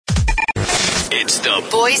It's the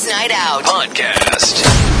Boys Night Out podcast.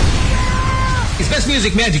 It's Best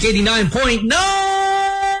Music Magic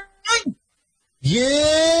 89.9.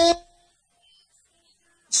 Yeah.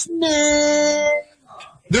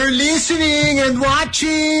 They're listening and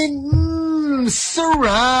watching.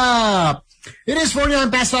 Sarap. It is 49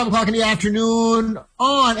 past 5 o'clock in the afternoon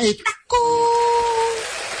on a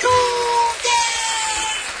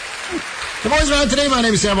The Boys Around today. My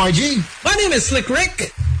name is Sam YG. My name is Slick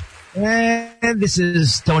Rick. And this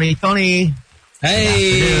is Tony.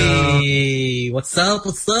 Hey, what's up?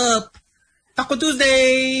 Taco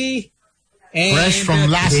Tuesday. And fresh from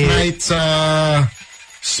last night's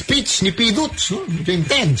speech ni Pidut.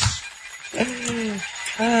 Intense.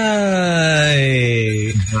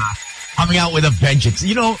 Coming out with a vengeance.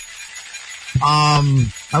 You know,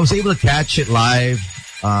 I was able to catch it live.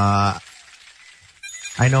 I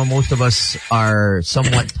know most of us are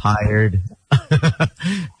somewhat tired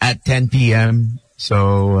at 10 p.m.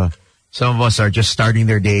 So some of us are just starting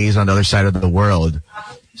their days on the other side of the world.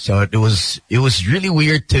 So it was really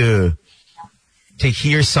weird to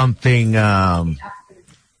hear something. I'm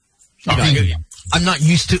not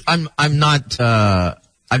used to. I'm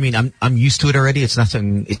used to it already. It's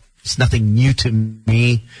nothing new to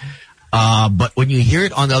me. But when you hear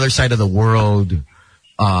it on the other side of the world,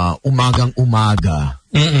 umagang umaga.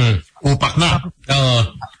 Upak na.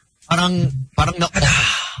 Parang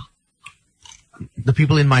the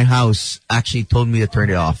people in my house actually told me to turn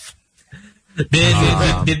it off.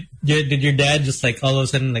 Did your dad just like all of a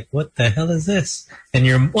sudden like, what the hell is this?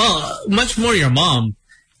 And much more your mom.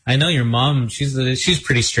 I know your mom. She's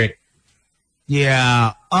pretty strict.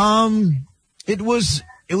 Yeah. It was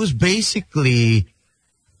basically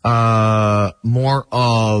more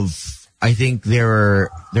of, I think there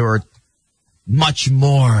were much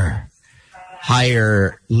more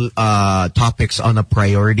higher topics on the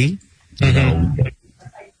priority. You know,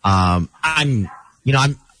 I'm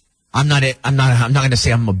not going to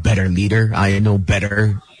say I'm a better leader. I know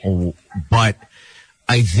better, but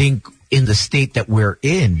I think in the state that we're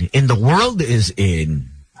in the world is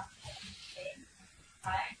in,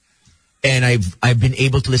 and I've been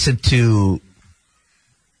able to listen to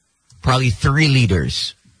probably 3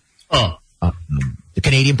 leaders. The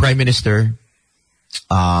Canadian Prime Minister,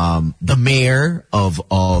 the mayor of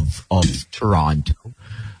Toronto,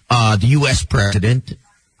 the U.S. president,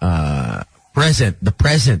 the present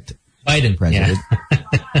Biden president,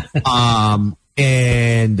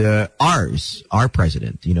 and our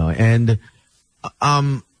president. You know, and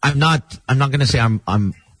I'm not going to say I'm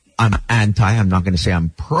anti. I'm not going to say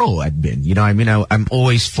I'm pro admin. You know, I mean, I'm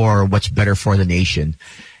always for what's better for the nation,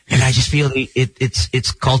 and I just feel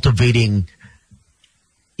it's cultivating,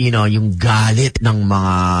 you know, yung galit ng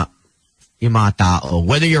yung mga tao,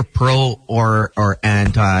 whether you're pro or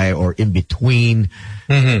anti or in between.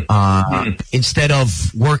 Instead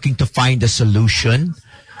of working to find a solution,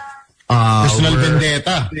 personal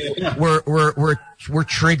vendetta. We're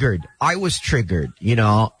triggered. I was triggered, you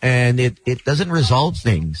know, and it doesn't resolve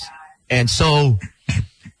things. And so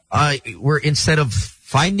we're, instead of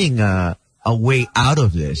finding a way out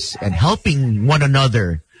of this and helping one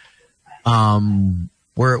another,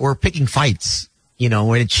 we're picking fights, you know,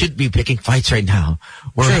 when it should be picking fights right now.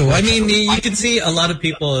 True. I mean, you can see a lot of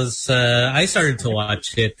people I started to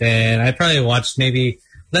watch it, and I probably watched maybe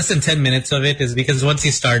less than 10 minutes of it, is because once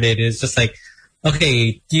he started, it's just like,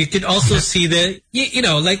 okay, you could also see that, you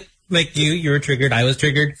know, like you were triggered, I was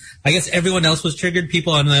triggered. I guess everyone else was triggered.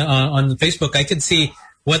 People on Facebook, I could see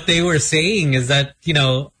what they were saying is that, you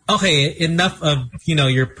know, okay, enough of, you know,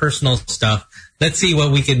 your personal stuff. Let's see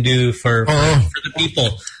what we can do for the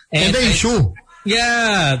people. And the issue.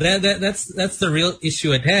 Yeah, that's the real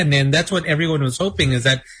issue at hand, and that's what everyone was hoping, is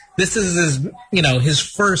that this is his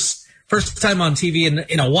first time on TV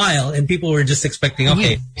in a while, and people were just expecting,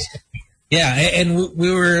 okay, yeah, and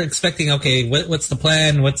we were expecting, okay, what's the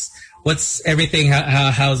plan? What's everything?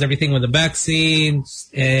 How's everything with the vaccines?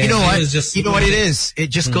 And you know what? You know what it is? It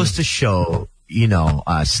just goes to show, you know,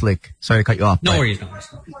 Slick. Sorry to cut you off. No worries.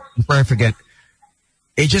 Before I forget,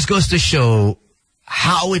 it just goes to show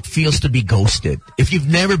how it feels to be ghosted. If you've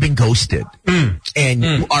never been ghosted and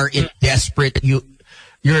you are in desperate, you're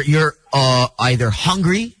either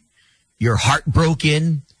hungry, you're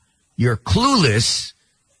heartbroken, you're clueless.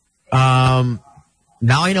 Now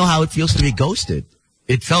I know how it feels to be ghosted.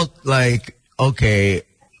 It felt like, okay,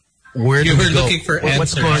 where do we go? You were looking for answers.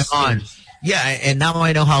 What's going on? Yeah, and now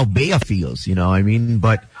I know how Bea feels, you know, I mean,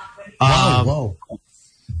 but wow.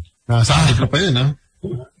 Nasaan ka pa yun, huh?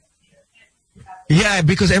 Yeah,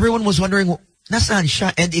 because everyone was wondering, nasaan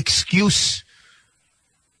siya? And excuse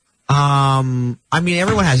I mean,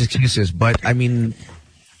 everyone has excuses, but I mean,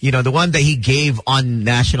 you know, the one that he gave on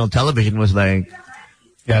national television was like,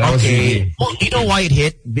 Yeah, that was okay, really... well, you know why it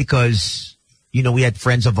hit? Because, you know, we had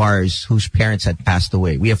friends of ours whose parents had passed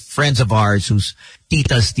away. We have friends of ours whose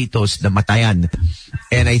titos, namatayan.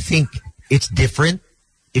 And I think it's different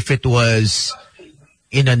if it was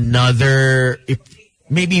in another,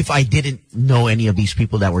 maybe if I didn't know any of these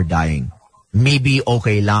people that were dying, maybe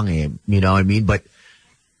okay lang eh, you know what I mean? But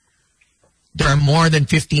there are more than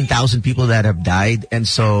 15,000 people that have died. And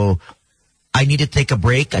so I need to take a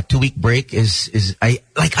break. A 2-week break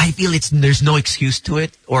I feel there's no excuse to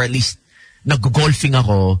it, or at least nag-golfing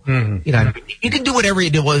ako. Mm-hmm. You know, you can do whatever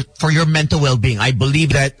it was for your mental well-being. I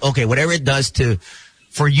believe that, okay, whatever it does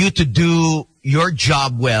for you to do your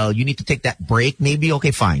job well, you need to take that break. Maybe,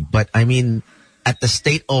 okay, fine. But I mean, at the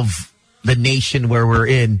state of the nation where we're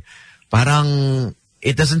in, parang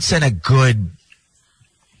it doesn't send a good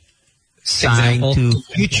sign example to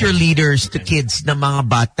future leaders, to kids na mga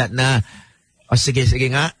bata na,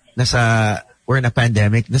 sige nga, we're in a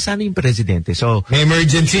pandemic, nasaan yung presidente? So, may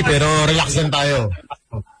emergency, pero relax lang tayo.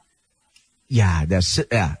 Yeah,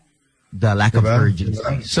 the lack of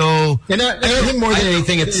urgency. So, and I think more than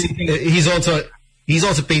anything, he's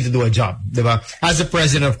also paid to do a job, diba? As a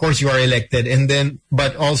president, of course, you are elected,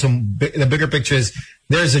 but also the bigger picture is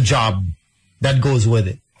there's a job that goes with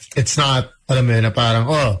it. It's not, alam mo yun, na parang,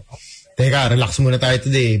 teka, relax muna tayo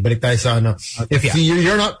today, balik tayo sa ano. If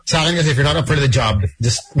you're not, sa akin kasi, if you're not up for the job,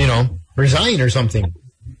 just, you know, resign or something.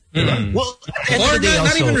 Mm. Well, or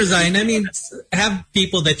not even resign. I mean, have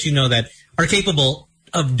people that you know that are capable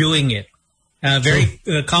of doing it very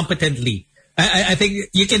competently. I think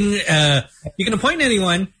you can appoint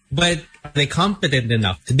anyone, but are they competent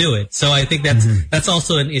enough to do it? So I think that's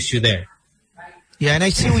also an issue there. Yeah, and I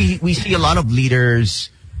see we see a lot of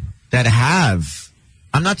leaders that have.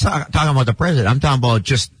 I'm not talking about the president. I'm talking about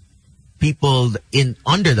just people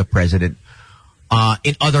under the president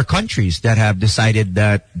in other countries that have decided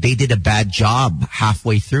that they did a bad job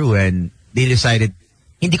halfway through, and they decided,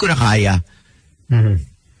 hindi ko na kaya. Mm-hmm.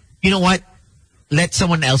 You know what? Let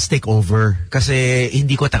someone else take over kasi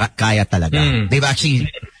hindi ko kaya talaga. They've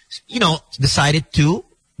actually, you know, decided to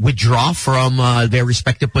withdraw from their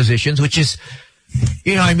respective positions, which is,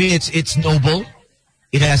 you know, I mean, it's noble.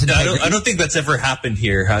 It has. I don't think that's ever happened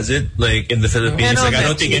here, has it? Like in the Philippines, I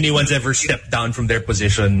don't think anyone's ever stepped down from their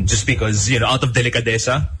position just because, you know, out of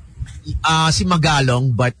delicadeza. Si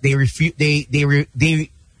Magalong, but they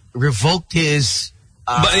revoked his.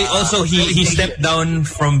 But also he stepped down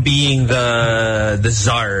from being the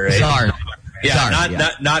czar, right? Czar. Yeah,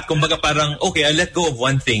 Czar, not kumbaga parang, okay, I let go of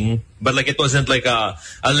one thing, but like it wasn't like I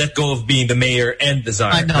let go of being the mayor and the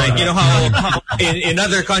czar. Like, you know how in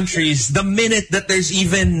other countries, the minute that there's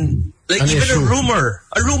even like a rumor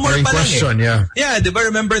in question, yeah. Yeah, do I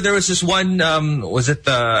remember there was this one, was it,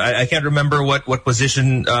 I can't remember what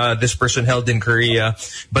position this person held in Korea,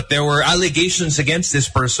 but there were allegations against this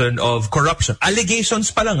person of corruption.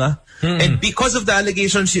 Allegations pa lang, And because of the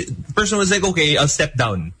allegations, the person was like, okay, I'll step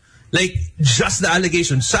down. Like, just the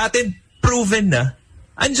allegations. Sa atin, proven na.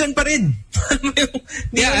 Andyan pa rin.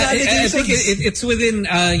 I think it's within,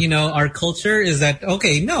 you know, our culture is that,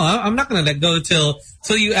 okay, no, I'm not going to let go till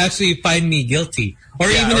you actually find me guilty. Or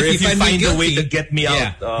even if you find me guilty, a way to get me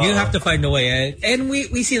out. You have to find a way. And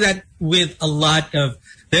we see that with a lot of,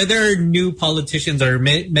 there are new politicians or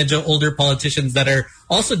medyo older politicians that are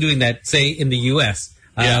also doing that, say, in the U.S.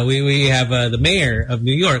 We have the mayor of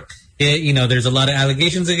New York. You know, there's a lot of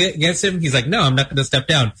allegations against him. He's like, no, I'm not going to step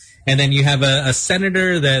down. And then you have a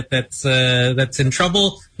senator that's in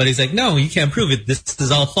trouble, but he's like, no, you can't prove it. This is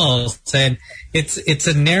all false. And it's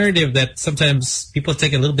a narrative that sometimes people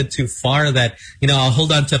take a little bit too far. That, you know, I'll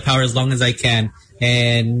hold on to power as long as I can,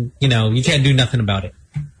 and you know, you can't do nothing about it.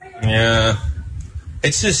 Yeah,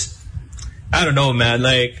 it's just, I don't know, man.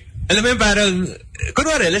 Like, alam mo parang,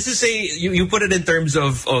 kunwari, let's just say you put it in terms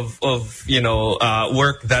of you know,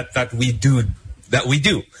 work that we do.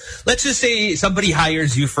 Let's just say somebody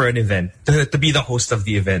hires you for an event to be the host of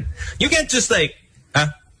the event. You can't just like,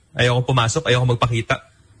 ayoko pumasok, ayoko magpakita.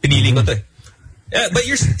 Pinili ko to eh. But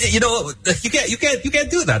you know, you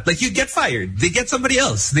can't do that. Like, you get fired. They get somebody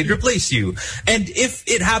else. They replace you. And if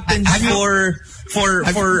it happens for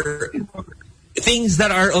things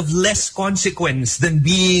that are of less consequence than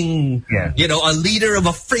being, you know, a leader of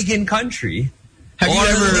a friggin' country, or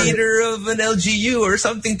a leader of an LGU or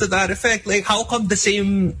something to that effect, like, how come the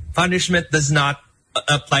same punishment does not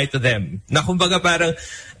apply to them? Na kumbaga parang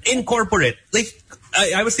in corporate, like,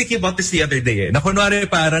 I was thinking about this the other day. Na kunwari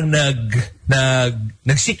parang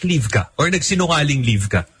nag-sick leave ka or nagsinungaling leave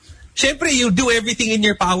ka. syempre, you do everything in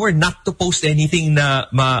your power not to post anything na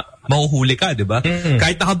mahuhuli ka, di ba?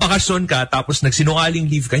 Kahit nakabakasyon ka, tapos nagsinungaling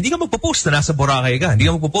leave ka, hindi ka magpo-post na nasa Boracay ka. Hindi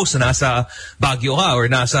ka magpo-post na nasa Baguio ka or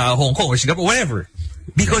nasa Hong Kong or Singapore, whatever.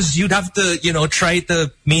 Because you'd have to, try to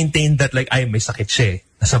maintain that like, ay, may sakit siya eh.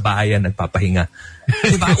 Nasa bahay yan, nagpapahinga.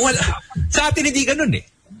 Diba? Well, sa atin hindi ganun eh.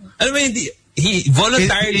 Alam mo, he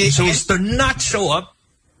voluntarily chose to not show up.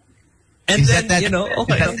 And then,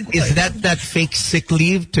 is that fake sick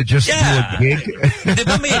leave to just do a gig?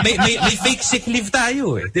 Diba? May fake sick leave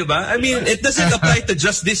tayo eh. Diba? I mean, it doesn't apply to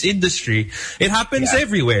just this industry. It happens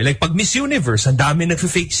everywhere. Like pag Miss Universe, ang dami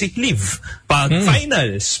nagfa-fake sick leave. Pag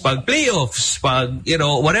finals, pag playoffs, pag,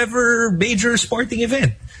 whatever major sporting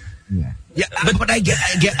event. Yeah, but I get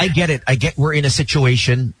it. I get we're in a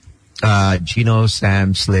situation, Gino,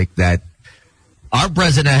 Sam, Slick, that our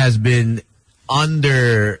president has been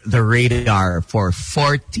under the radar for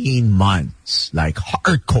 14 months, like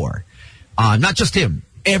hardcore. Not just him,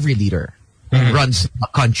 every leader who runs a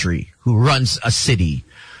country, who runs a city,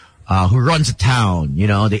 who runs a town,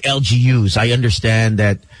 the LGUs. I understand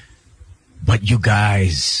that, but you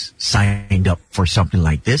guys signed up for something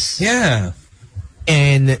like this. Yeah.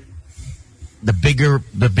 And the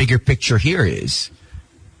bigger picture here is,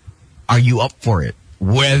 are you up for it?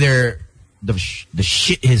 Whether the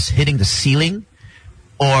shit is hitting the ceiling,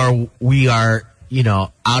 or we are,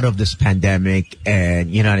 out of this pandemic, and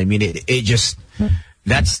you know what I mean. It just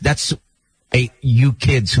that's you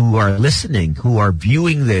kids who are listening, who are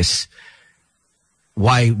viewing this,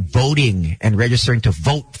 why voting and registering to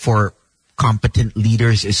vote for competent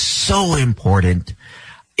leaders is so important.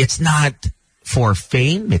 It's not for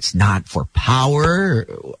fame. It's not for power.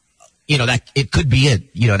 That it could be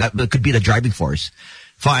it. That could be the driving force.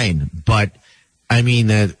 Fine, but I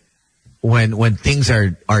mean, when things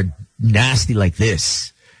are nasty like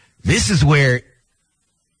this is where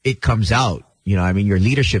it comes out. I mean, your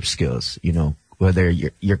leadership skills. Whether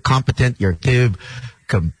you're competent, you're active,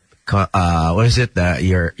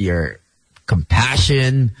 your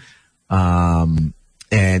compassion, and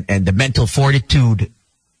the mental fortitude.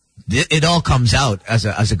 It all comes out as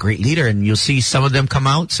a great leader, and you'll see some of them come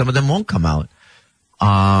out, some of them won't come out.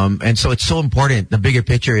 And so it's so important. The bigger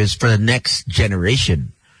picture is for the next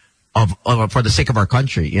generation for the sake of our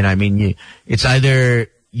country. I mean, it's either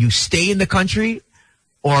you stay in the country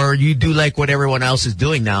or you do like what everyone else is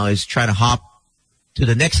doing now, is trying to hop to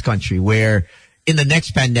the next country where in the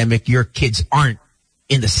next pandemic, your kids aren't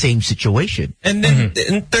in the same situation. And then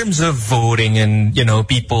in terms of voting and,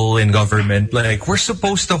 people in government, like we're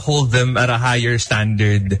supposed to hold them at a higher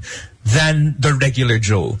standard than the regular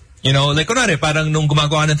Joe. Like kunwari, parang nung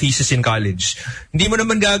gumagawa ng thesis in college, hindi mo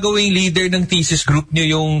naman gagawing leader ng thesis group nyo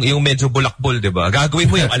yung medyo bulakbol, diba? Gagawin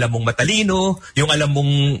mo yung alam mong matalino, yung alam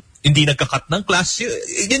mong hindi nagka-cut ng class,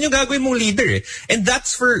 yan yung gagawin mong leader eh. And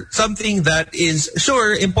that's for something that is,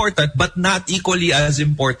 sure, important, but not equally as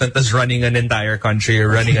important as running an entire country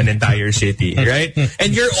or running an entire city, right?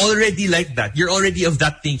 And you're already like that. You're already of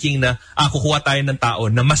that thinking na, kukuha tayo ng tao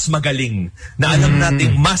na mas magaling, na alam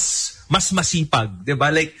nating mas masipag,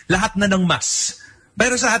 diba? Like, lahat na ng mas.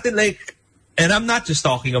 Pero sa atin, like, and I'm not just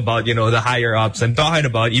talking about, the higher ups. I'm talking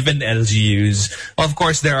about even LGUs. Of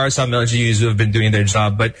course, there are some LGUs who have been doing their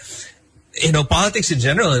job, but, politics in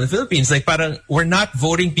general in the Philippines, like, parang, we're not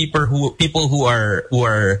voting people who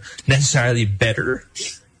are necessarily better.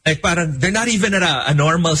 Like, parang, they're not even at a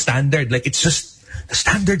normal standard. Like, it's just, the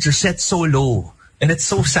standards are set so low. And it's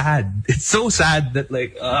so sad. It's so sad that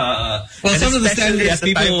like... well, some of the standards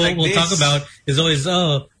people will talk about is always,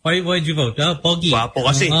 why did you vote? Pogi. Guwapo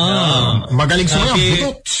kasi. Magaling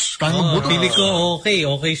sumayaw. Feeling ko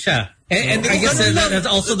okay siya. And I guess that's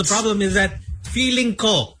also the problem is that feeling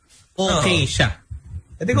ko okay siya.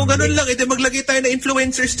 Hindi kung ganun lang, maglagay tayo na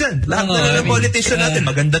influencers dyan. Lahat na ng politician natin,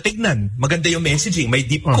 maganda tignan. Maganda yung messaging, may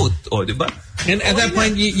deep quote. Di ba? And at that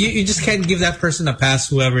point, you just can't give that person a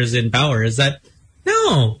pass, whoever's in power. Is that...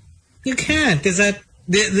 No, you can't. Because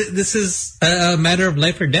this is a matter of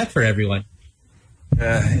life or death for everyone.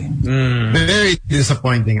 Very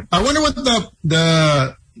disappointing. I wonder what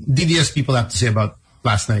the DDS people have to say about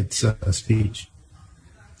last night's speech.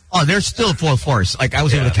 Oh, they're still full force. Like I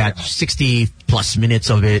was able to catch 60 plus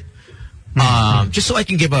minutes of it, just so I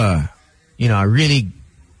can give a really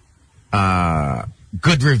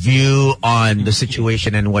good review on the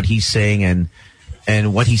situation and what he's saying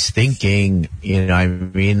and what he's thinking. I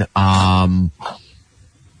mean,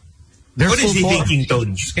 What is he thinking,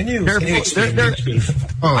 Tones? Can you explain? I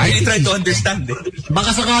try to understand it.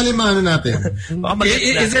 Baka sakali maano natin.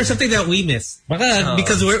 Is there something that we miss? Baka,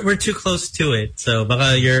 because we're too close to it. So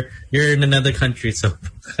baka you're in another country, so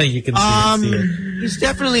you can see it.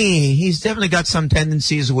 He's definitely got some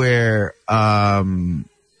tendencies where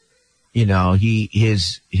you know,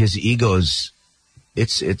 his ego's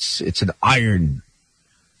it's an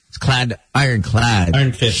ironclad Iron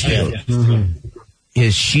fist shield. Yeah. Mm-hmm.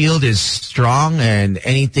 His shield is strong, and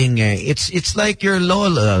anything. It's like your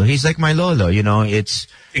lolo. He's like my lolo. You know, it's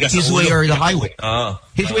his way or the highway.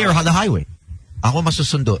 His way or the highway. Ako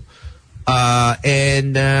masusundo.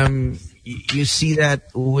 And you see that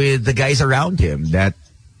with the guys around him, that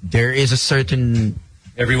there is a certain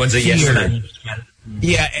everyone's a yes man.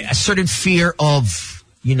 Yeah, a certain fear of,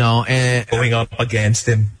 you know, going up against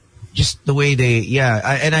him. Just the way they,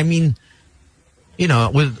 and I mean, you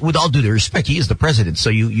know, with all due respect, he is the president,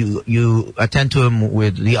 so you attend to him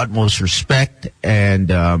with the utmost respect, and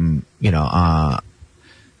you know,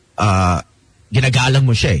 ginagalang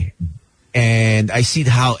mo siya eh. And I see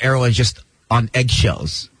how everyone's just on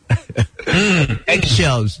eggshells.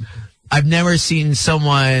 Eggshells. I've never seen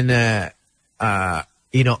someone,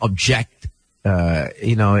 you know, object.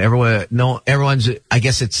 You know, everyone's, I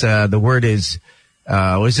guess it's, the word is,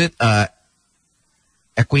 what is it?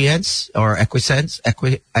 Equiescence or equiescence?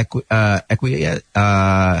 Equestrian.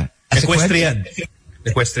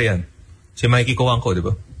 Si Mikey Coanco, di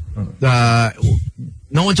ba?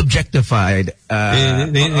 No one's objectified.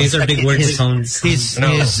 These are big words.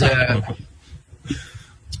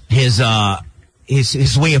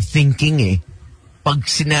 His way of thinking eh. Pag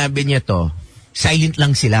sinabi niya to, silent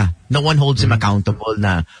lang sila. No one holds him accountable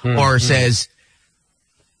na or says,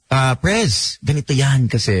 Prez, ganito yan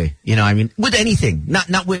kasi. You know, I mean, with anything.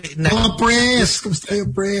 Not with... Prez! Kamusta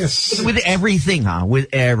yung Prez? With everything, With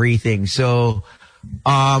everything. So,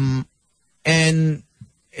 and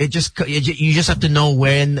it just, you just have to know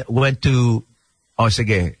when to,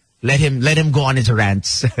 sige, let him go on his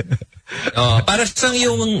rants. Para sang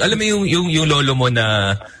yung, alam mo yung lolo mo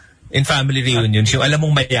na in family reunions, yung alam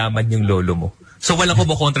mong mayaman yung lolo mo. So walang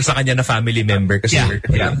kumukontra sa kanya na family member kasi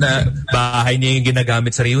na bahay niya yung ginagamit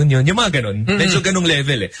sa reunion. Yung mga ganun. Medyo ganung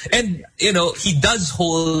level eh. And, you know, he does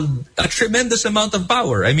hold a tremendous amount of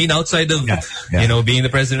power. I mean, outside of, you know, being the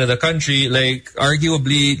president of the country, like,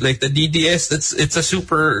 arguably, like the DDS, it's a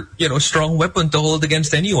super, you know, strong weapon to hold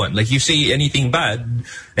against anyone. Like, you say anything bad,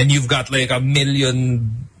 and you've got like 1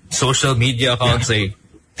 million social media accounts, like,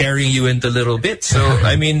 tearing you into little bits. So,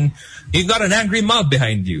 I mean... You've got an angry mob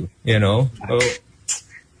behind you, you know. So,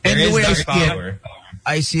 and the way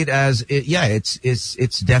I see it as,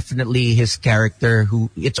 it's definitely his character.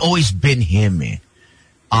 It's always been him.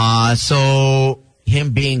 So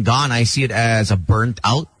him being gone, I see it as a burnt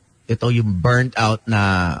out. Ito yung burnt out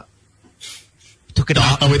na took it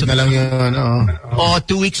off. Na lang yun.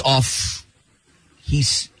 2 weeks off.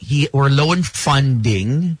 We're low in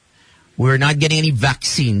funding. We're not getting any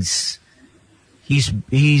vaccines.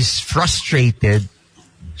 He's frustrated.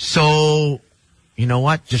 So, you know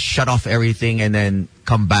what? Just shut off everything and then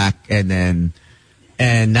come back and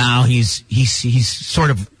now he's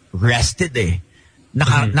sort of rested eh.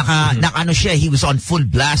 Ano siya, he was on full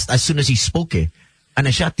blast as soon as he spoke eh. Ano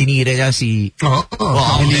siya, tinira niya si...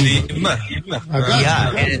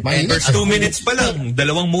 Yeah. And first 2 minutes pa lang,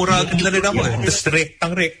 dalawang murag na rin ako eh. Tapos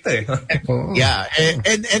rektang-rekta eh. Yeah.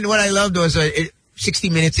 And what I loved was...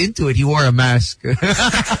 60 minutes into it, he wore a mask. Para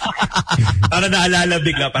naalala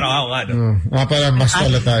bigla, parang ako nga, no? Parang mas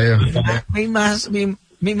pala tayo. May mask. I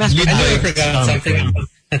forgot something.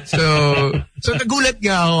 So nagulat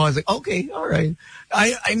nga ako. I was like, okay, all right.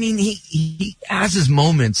 I mean, he has his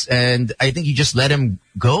moments, and I think you just let him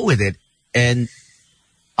go with it. And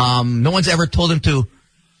no one's ever told him to,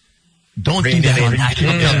 don't do that on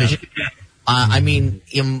national television. I mean,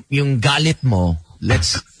 yung galit mo,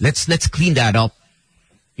 let's clean that up.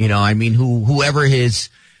 You know, I mean, whoever his,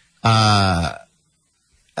 what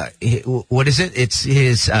is it? It's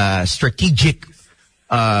his strategic,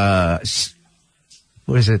 what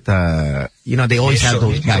is it? You know, they always have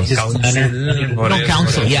those guys.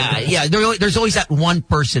 Council. Yeah. There's always that one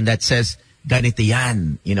person that says, ganito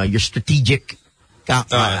yan. You know, your strategic.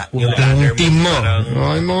 Team mo.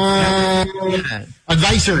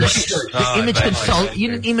 Advisors.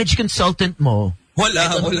 Yung image consultant mo.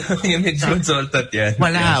 Wala image consultant yan.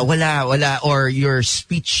 Wala. Or your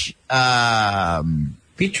speech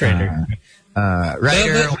trainer.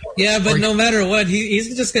 Writer. But no matter what,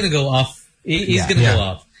 he's just going to go off. He's going to go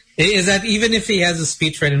off. Is that even if he has a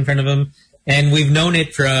speech right in front of him, and we've known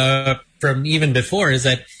it from even before, is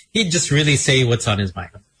that he'd just really say what's on his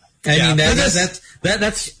mind. I mean,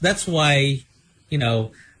 that's why, you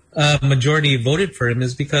know, majority voted for him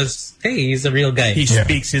is because, hey, he's a real guy. He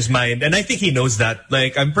speaks his mind. And I think he knows that.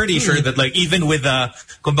 Like, I'm pretty sure that, like, even with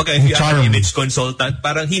kumbaga, if you have an image consultant,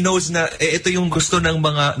 parang he knows na, ito yung gusto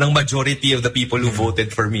ng majority of the people who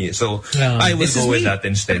voted for me. So, I will go with that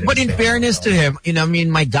instead. But in fairness to him, you know, I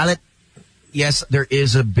mean, my galit, yes, there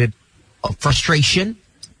is a bit of frustration,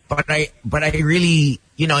 but I really,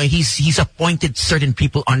 you know, he's appointed certain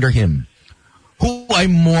people under him who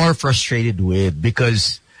I'm more frustrated with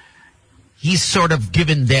because he's sort of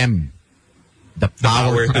given them the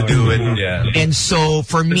power to do it. Yeah. And so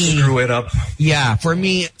for me, screw it up. Yeah, for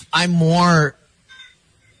me, I'm more,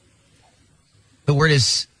 the word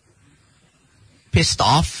is pissed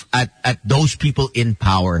off at those people in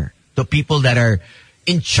power, the people that are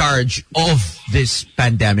in charge of this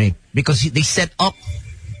pandemic, because they set up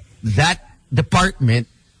that department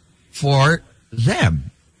for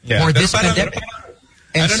them, for this pandemic.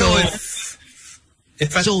 And I don't know if at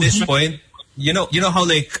this point, you know how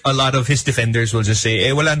like a lot of his defenders will just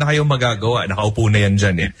say, wala na kayong magagawa, nakaupo na yan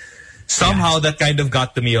dyan eh. Somehow that kind of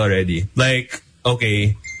got to me already. Like,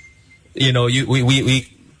 okay, you know,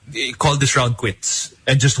 we call this round quits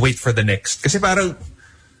and just wait for the next. Kasi parang,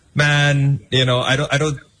 man, you know,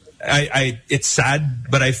 it's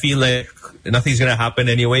sad, but I feel like nothing's gonna happen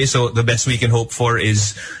anyway. So the best we can hope for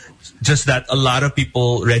is just that a lot of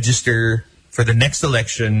people register for the next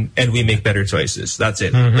election and we make better choices. That's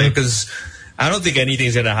it. Mm-hmm. Like, because I don't think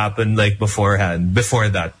anything's gonna happen like before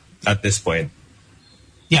that at this point.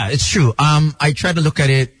 Yeah, it's true. I try to look at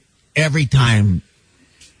it every time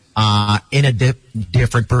in a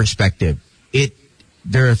different perspective.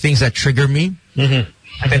 There are things that trigger me, and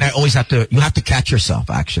then I always you have to catch yourself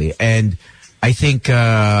actually. And I think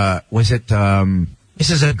this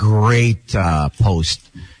is a great post.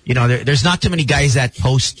 You know, there's not too many guys that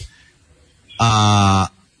post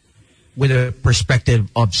with a perspective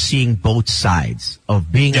of seeing both sides,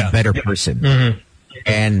 of being a better person. Mm-hmm.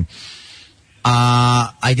 And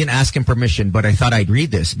I didn't ask him permission, but I thought I'd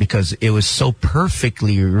read this because it was so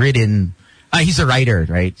perfectly written. He's a writer,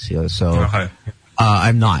 right? So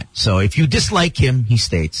I'm not. So if you dislike him, he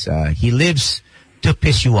states, he lives to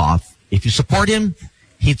piss you off. If you support him,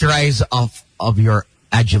 he thrives off of your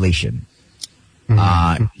adulation.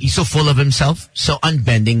 He's so full of himself, so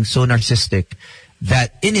unbending, so narcissistic,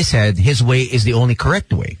 that in his head, his way is the only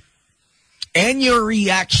correct way. And your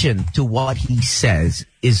reaction to what he says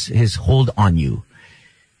is his hold on you.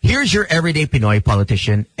 Here's your everyday Pinoy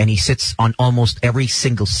politician, and he sits on almost every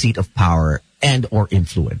single seat of power and or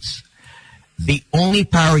influence. The only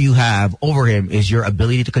power you have over him is your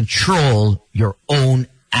ability to control your own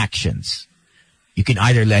actions. You can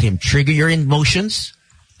either let him trigger your emotions,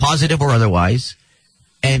 positive or otherwise,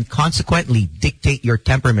 and consequently dictate your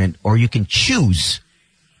temperament, or you can choose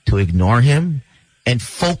to ignore him and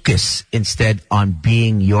focus instead on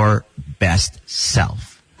being your best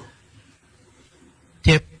self.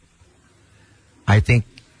 Tip, I think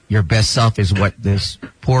your best self is what this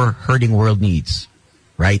poor hurting world needs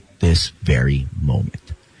right this very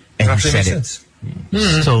moment. And he said it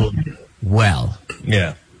so well.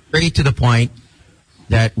 Yeah. Very to the point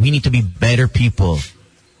that we need to be better people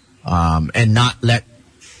and not let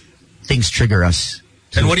things trigger us.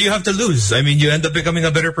 And what do you have to lose? I mean, you end up becoming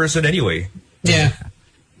a better person anyway. Yeah.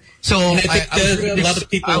 So I think a lot of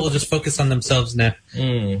people will just focus on themselves now.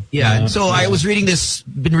 Yeah. So I was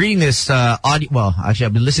been reading this audio. Well, actually,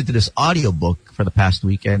 I've been listening to this audio book for the past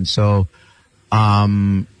weekend. So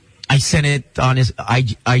I sent it on his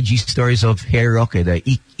IG stories of Harry Roque, the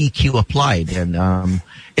EQ Applied, and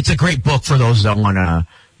it's a great book for those that want to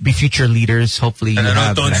be future leaders. Hopefully, you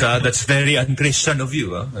have that's very unchristian of you,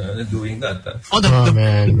 doing that.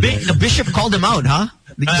 The bishop called him out, huh?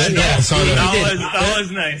 That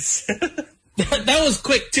was nice. That was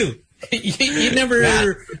quick too. You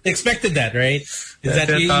never expected that, right? Is that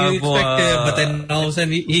you expected? But then all of a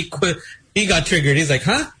sudden he quit. He got triggered. He's like,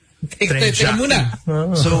 huh?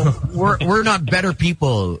 So we're not better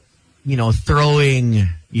people, you know, throwing,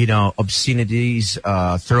 you know, obscenities,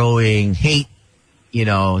 throwing hate, you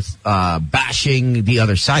know, bashing the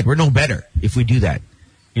other side. We're no better if we do that.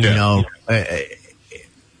 Yeah. You know,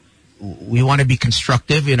 we want to be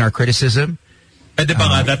constructive in our criticism. And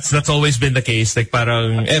that's always been the case. Like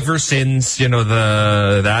parang ever since, you know,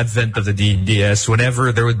 the advent of the DDS,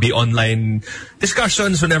 whenever there would be online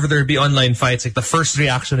discussions, whenever there would be online fights, like the first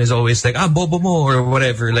reaction is always like, bobo mo or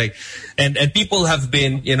whatever. Like, and people have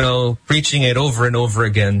been, you know, preaching it over and over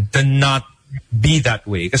again to not be that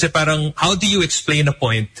way. Kasi parang, how do you explain a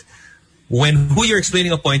point when who you're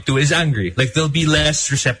explaining a point to is angry. Like, they'll be less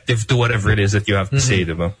receptive to whatever it is that you have to say,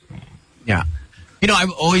 diba? Yeah. You know,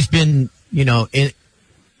 I've always been, you know,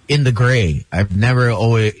 in the gray. I've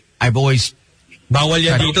always bawal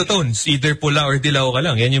yan dito, Tones. Either pula or dilaw ka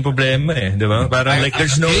lang. Yan yung problema eh. Diba? Parang like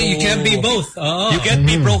there's no... You can't be both. You can't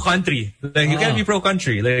be pro-country. Like, you can't be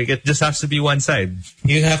pro-country. Like, it just has to be one side.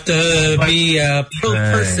 You have to be a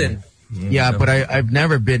pro-person. Yeah, but I've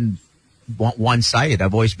never been one-sided.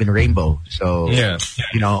 I've always been rainbow. So,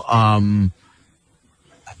 you know,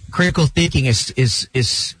 critical thinking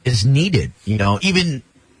is needed. You know, even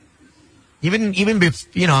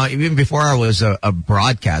before I was a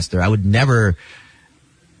broadcaster, I would never.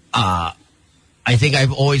 I think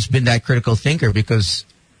I've always been that critical thinker because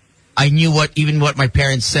I knew what my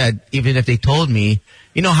parents said, even if they told me.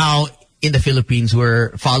 You know how in the Philippines where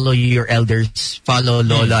follow your elders, follow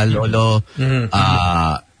lola, lolo,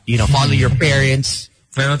 you know, follow your parents.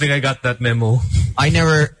 I don't think I got that memo.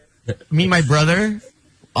 My brother.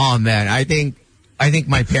 Oh man, I think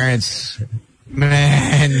my parents.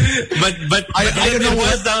 Man, but I don't know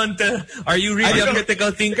what's down to. Are you really a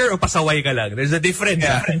critical thinker or pasaway ka lang? There's a difference.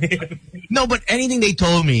 Yeah. No, but anything they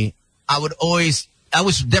told me, I was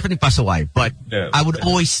definitely pasaway, but I would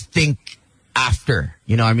always think after.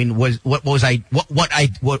 You know, I mean, whatever I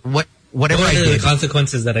did, the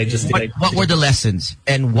consequences that I just did. What were the lessons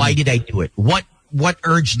and why did I do it? What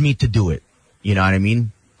urged me to do it? You know what I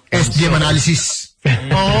mean? SDM analysis.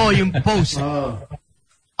 Oh, yung post.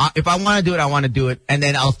 If I want to do it, I want to do it, and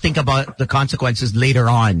then I'll think about the consequences later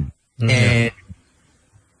on.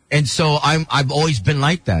 And so I've always been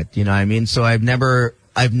like that, you know what I mean? So I've never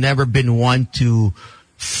been one to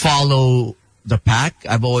follow the pack.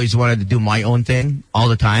 I've always wanted to do my own thing all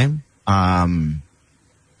the time. And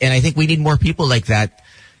I think we need more people like that.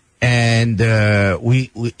 And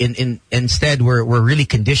instead we're really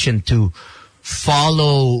conditioned to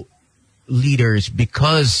follow leaders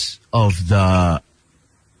because of the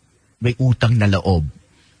may utang na loob.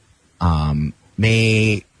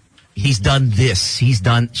 He's done this, she's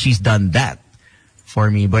done that for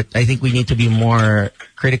me. But I think we need to be more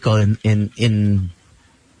critical in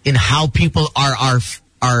how people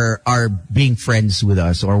are being friends with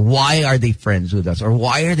us, or why are they friends with us, or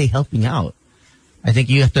why are they helping out. I think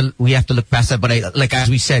we have to look past that. But like as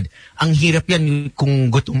we said, ang hirap yan kung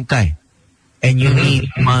gutom ka eh. And you need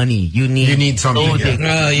money. You need something.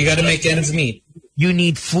 You got to make ends meet. You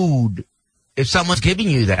need food. If someone's giving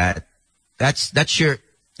you that, that's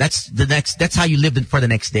how you live for the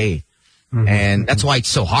next day. And that's why it's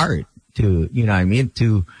so hard to, you know what I mean,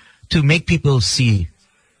 to make people see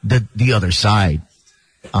the other side.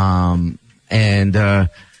 And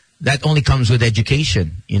that only comes with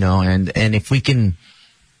education, you know, and if we can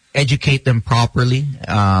educate them properly,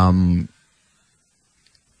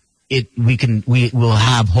 we will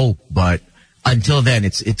have hope. But until then,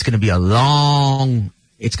 it's going to be a long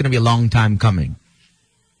time coming.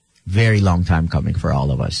 Very long time coming for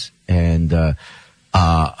all of us. And,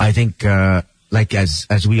 I think, like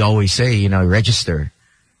as we always say, you know, register.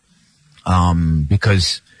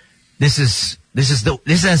 Because this is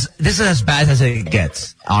as bad as it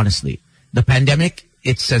gets, honestly. The pandemic,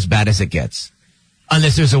 it's as bad as it gets.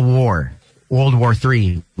 Unless there's a war, World War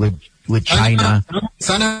III with China.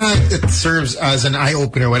 Sana it serves as an eye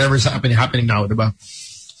opener, whatever's happening now, diba?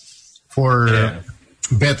 For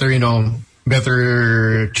better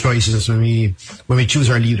choices when we choose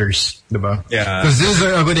our leaders, diba? Yeah. Because this is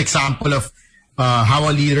a good example of how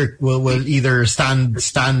a leader will either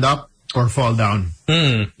stand up or fall down.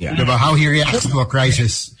 Yeah. Diba? How he reacts to a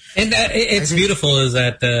crisis. And it's beautiful is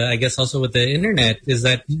that I guess also with the internet is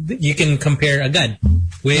that you can compare agad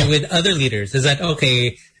with other leaders. Is that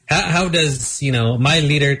okay? How does, you know, my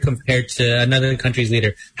leader compare to another country's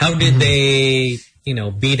leader? How did they, you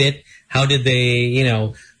know, beat it? How did they, you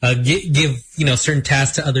know, give, you know, certain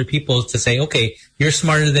tasks to other people to say, okay, you're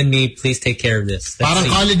smarter than me, please take care of this. Parang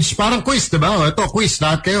college, parang quiz, diba? Ito, quiz,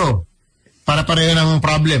 lahat kayo. Para pareho ng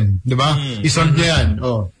problem, diba? Isolve niya yan.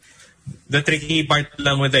 Oh. The tricky part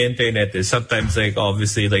lang with the internet is sometimes, like,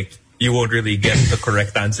 obviously, like, you won't really get the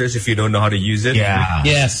correct answers if you don't know how to use it. Yeah.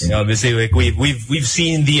 Yes. You know, obviously, like we've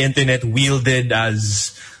seen the internet wielded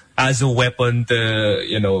as a weapon to,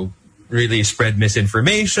 you know, really spread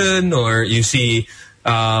misinformation, or you see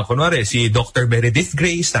kunwari, si Dr. Meredith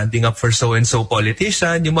Gray standing up for so-and-so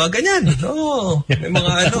politician, yung mga ganyan. Oh, yung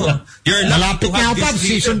mga ano. You're malapit na ako,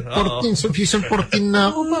 season 14 na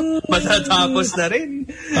ako. Matatapos na rin.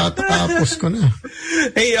 Tatapos ko na.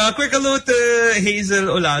 Hey, quick hello to Hazel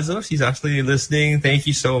Olazo. She's actually listening. Thank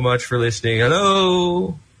you so much for listening.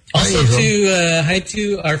 Hello. Also hi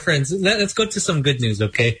to our friends. Let's go to some good news,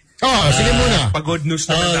 okay? Oh, sige muna. Pag-good news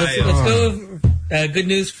naman tayo. Let's go. Good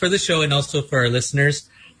news for the show and also for our listeners.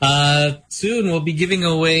 Soon we'll be giving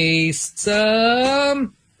away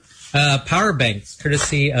some power banks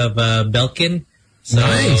courtesy of Belkin. So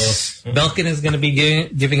Nice. Belkin is going to be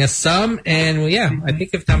giving us some, and I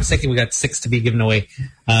think if I'm mistaken, we got 6 to be given away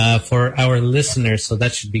for our listeners, so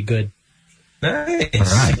that should be good. Nice. All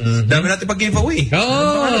right. Dami natin pag-giveaway.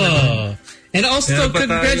 Oh, and also Kaya ba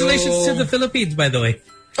congratulations tayo- to the Philippines, by the way.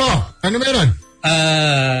 Oh, ano meron?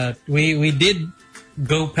 We did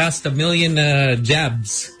go past 1 million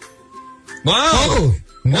jabs. Wow. Oh,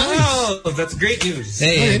 nice. Wow, that's great news.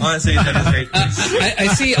 Hey. Honestly, that is great news. I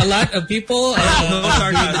see a lot of people. No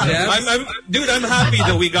sarcasm. jabs. Dude, I'm happy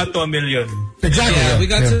that we got to 1 million. Exactly. Yeah, we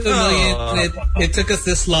got to 1 million. Oh. It took us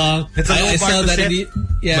this long. It's a low I bar saw to that. set,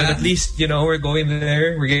 Yeah, but at least we're going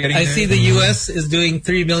there. We're getting. I there. see the U.S. is doing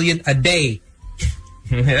 3 million a day.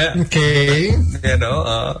 Yeah, Okay.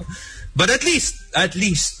 but at least.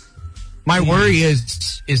 My worry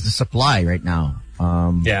is the supply right now.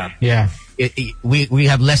 Yeah. Yeah. We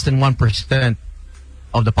have less than 1%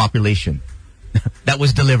 of the population that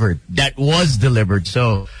was delivered.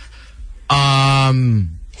 So,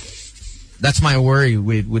 that's my worry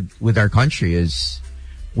with our country is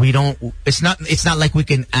we don't. It's not like we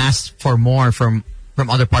can ask for more from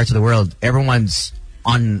other parts of the world. Everyone's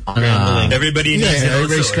on Everybody needs it.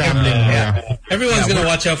 Everybody's also. scrambling. Yeah. Everyone's going to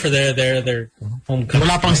watch out for their home country.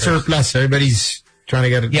 Wala pang surplus. Everybody's trying to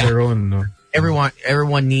get Yeah. their own. No?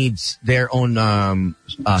 everyone needs their own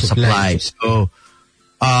supply. So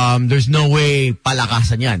there's no way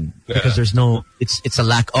palakasan yan because there's no. It's a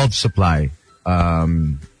lack of supply. It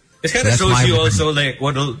kind of That's shows my you worry. also like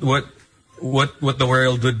what the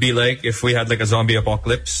world would be like if we had like a zombie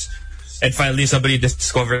apocalypse and finally somebody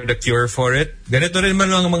discovered a cure for it. Ganito rin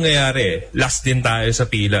man lang ang mangyayari. Last din tayo sa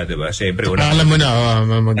pila, di ba? Siyempre, una. Alam mo na.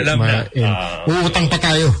 Alam na. Uutang pa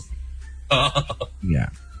tayo. Yeah.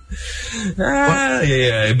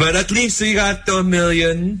 Yeah. But at least we got to 1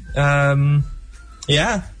 million.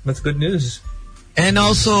 Yeah, that's good news. And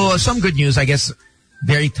also some good news, I guess,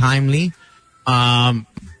 very timely.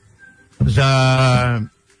 The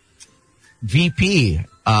VP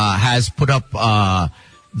has put up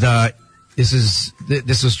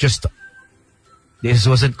this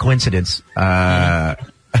wasn't coincidence.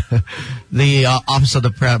 The Office of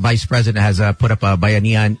the Vice President has put up a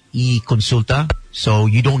Bayanihan e-consulta. So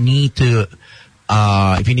you don't need to,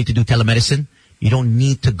 if you need to do telemedicine, you don't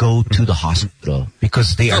need to go to the hospital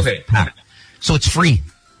because they are packed. So it's free,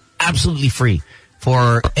 absolutely free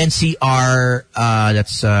for NCR.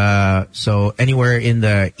 So anywhere in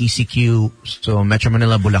the ECQ, so Metro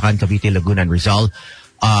Manila, Bulacan, Cavite, Laguna, and Rizal.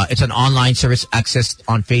 It's an online service accessed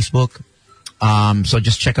on Facebook. So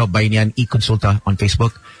just check out Bayanihan e-consulta on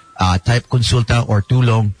Facebook. Type consulta or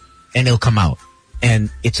tulong and it'll come out.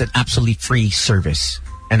 And it's an absolutely free service.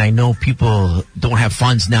 And I know people don't have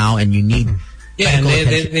funds now and you need and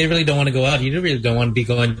they really don't want to go out. You really don't want to be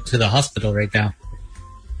going to the hospital right now.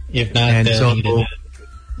 If not, and so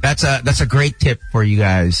that's a great tip for you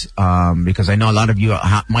guys because I know a lot of you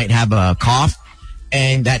might have a cough,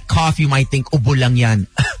 and that cough you might think ubo lang yan,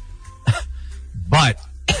 but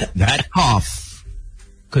that cough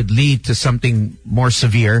could lead to something more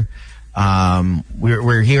severe.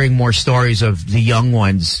 We're hearing more stories of the young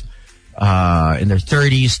ones in their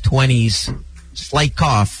 30s, 20s, slight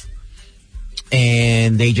cough,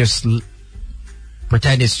 and they just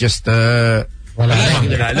pretend it's just Wala lang.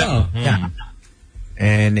 yeah.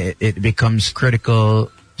 And it becomes critical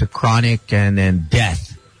to chronic and then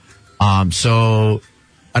death. So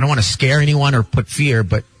I don't want to scare anyone or put fear,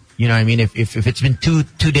 but you know what I mean? If it's been two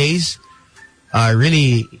days,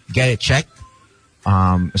 really get it checked.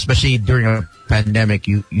 Especially during a pandemic,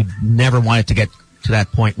 you never want it to get to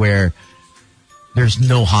that point where there's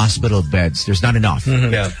no hospital beds. There's not enough.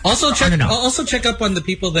 Mm-hmm. Yeah. Also check up on the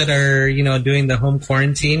people that are, doing the home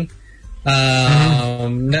quarantine.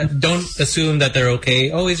 Don't assume that they're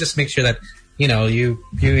okay. Always just make sure that,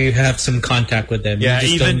 you have some contact with them. Yeah,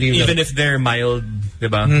 You just don't leave even them. if they're mild,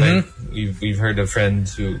 diba? Like we've heard of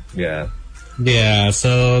friends who, yeah. Yeah,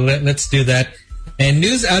 so let's do that. And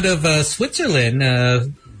news out of Switzerland,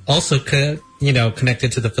 also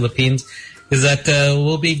connected to the Philippines, is that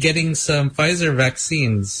we'll be getting some Pfizer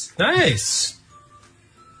vaccines. Nice.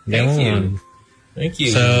 Thank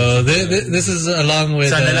you. So this is along with,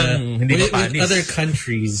 Sana lang hindi with mapanis. other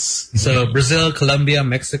countries. So Brazil, Colombia,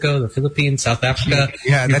 Mexico, the Philippines, South Africa,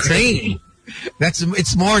 Yeah, Ukraine.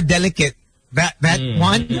 it's more delicate. That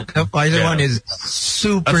one, the Pfizer one is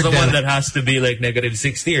super That's the one delicate. that has to be like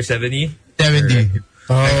 -60 or 70. 70.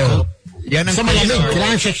 Oh. Yan ang Sa malamig.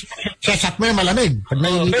 Kailangan shot mo yung malamig. Pag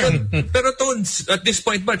nainitan. Pero Tones, at this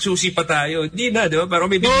point ba, choosy pa tayo? Hindi na, di ba? Pero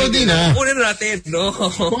may hindi na. Kunin natin, no?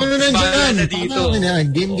 Kunin na dyan. Na dito.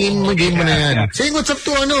 Game mo na yan. Saying what's up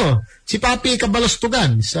to si Papi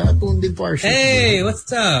Kabalastugan sa Tuned In for our show. Hey, what's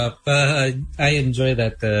up? I enjoy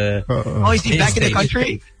that. Is he back in the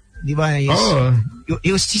country? Di ba?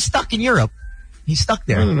 He's stuck in Europe. He's stuck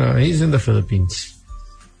there. No, he's in the Philippines.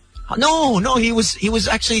 No, he was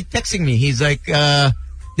actually texting me. He's like,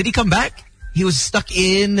 did he come back? He was stuck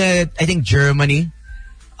in, I think, Germany.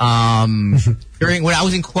 When I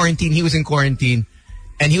was in quarantine, he was in quarantine.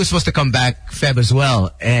 And he was supposed to come back Feb as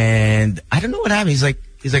well. And I don't know what happened. He's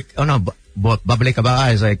like, oh no, babalik ka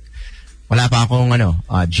ba? He's like, wala pa akong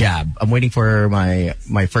jab. I'm waiting for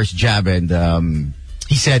my first jab. And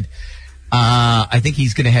he said, I think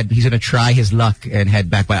he's gonna try his luck and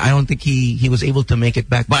head back. But I don't think he was able to make it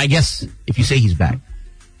back. But I guess if you say he's back,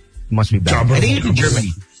 he must be back. I think he's in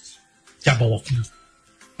Germany.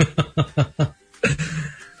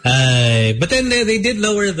 But then they did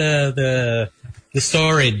lower the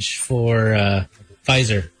storage for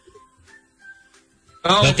Pfizer.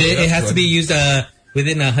 But it has to be used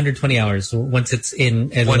within 120 hours once it's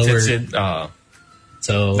in and once lower. It's in,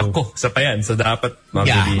 so Naku, sa pa yan. So dapat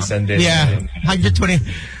mabilisan din. Yeah, 120.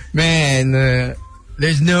 Man,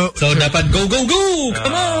 there's no. So dapat go. Come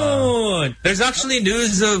on. There's actually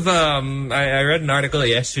news of I read an article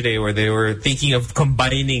yesterday where they were thinking of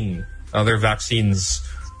combining other vaccines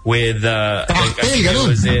with I think it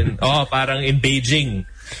was parang in Beijing.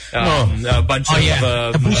 A bunch of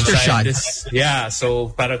a booster shot. Yeah, so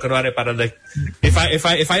para like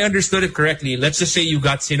if I understood it correctly, let's just say you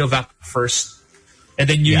got Sinovac first, and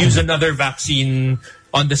then you use another vaccine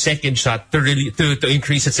on the second shot to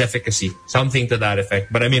increase its efficacy, something to that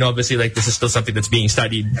effect. But I mean, obviously, like this is still something that's being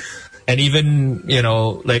studied, and even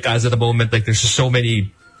like as of the moment, like there's just so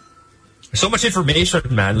much information,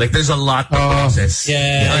 man. Like there's a lot to process.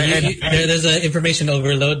 There's an information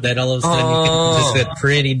overload that all of a sudden you can just get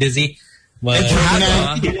pretty dizzy. But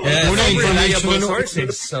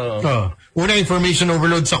Una information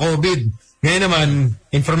overload sa COVID. Ngayon naman,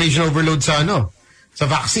 information overload sa sa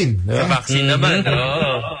vaccine. Sa vaccine naman.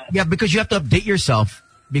 Yeah, because you have to update yourself.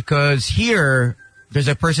 Because here, there's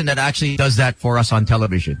a person that actually does that for us on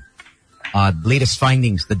television. Latest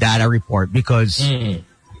findings, the data report. Because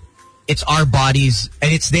it's our bodies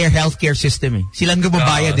and it's their healthcare system. Sila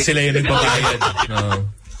nagbabayad. Sila yung nagbabayad.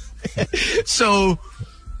 So,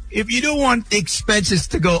 if you don't want the expenses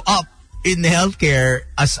to go up in the healthcare,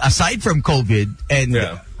 aside from COVID, and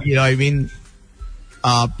you know, I mean,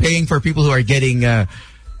 paying for people who are getting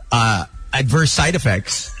adverse side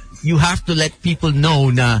effects, you have to let people know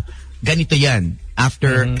na ganito yan.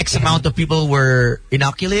 After X amount of people were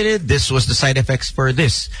inoculated, this was the side effects for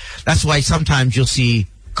this. That's why sometimes you'll see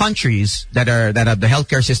countries that have the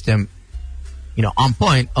healthcare system, on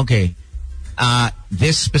point. Okay,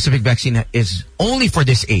 this specific vaccine is only for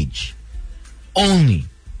this age, only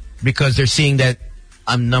because they're seeing that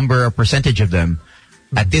a percentage of them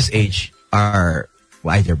at this age are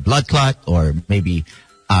either blood clot or maybe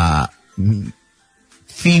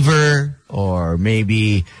fever or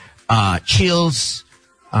maybe chills.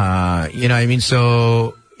 You know what I mean?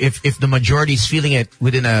 So if the majority is feeling it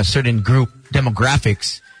within a certain group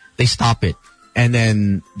demographics, they stop it. And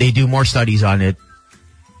then they do more studies on it.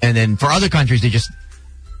 And then for other countries, they just,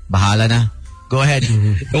 bahala na. Go ahead.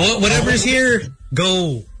 Whatever's here,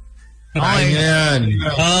 go. Ayan.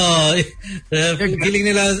 Feeling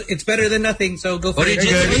nila, it's better than nothing, so go for it.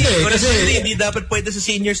 Originally, hindi dapat pwede sa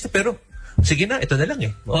seniors pero sige na, ito na lang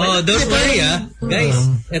eh. Okay. Don't worry guys.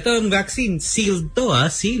 Ito ang vaccine, sealed to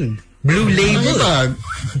sealed. Blue label.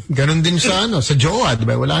 Ganon din sa sa Jowa, di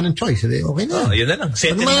ba? Wala nang choice. Okay na. Yun na lang.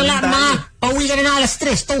 Settle na lang tayo. Pauwi ka na alas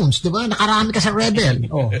 3, Stones, di ba? Nakarami ka sa Rebel.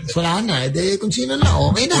 Wala na. Kung sino na,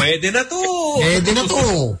 okay na. Pwede na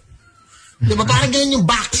to. Di ba? Parang ganyan yung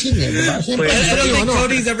vaccine di ba? I don't think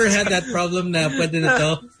Cody's ever had that problem na pwede na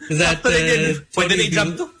to. Is that, pwede na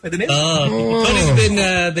i-jump to? Pwede na Cody's been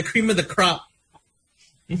the cream of the crop.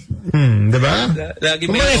 Diba? Lagi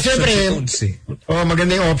may options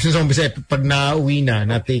maganda yung options sa umpisa. Pag nauwi na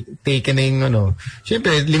taken na yung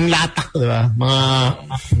siyempre, linglatak, diba? Mga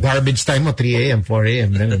garbage time mo, 3 a.m., 4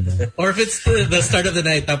 a.m. Or if it's the start of the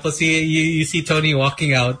night, tapos you see Tony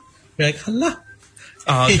walking out, you're like, hala.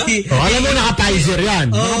 Alam mo, naka-Pfizer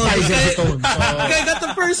yan. Naka-Pfizer si Tones. Guy got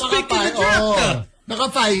the first pick in the draft.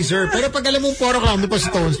 Naka-Pfizer. Pero pag alam mo, 4 o'clock, may pa si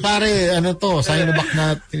Stones. Pare, Sinovac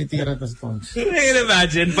na tinitira pa si Stones. I can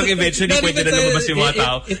imagine, pag eventually pwede na lumabas yung mga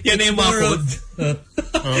tao, yan na yung mga code.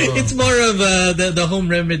 It's more of the home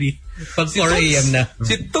remedy. Pag 4 a.m. na.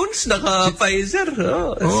 Si Tones naka-Pfizer.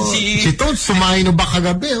 Si Tones sumaino ba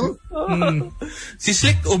kagabi, Si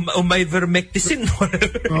Slick, ivermectin.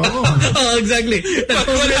 Oh, exactly.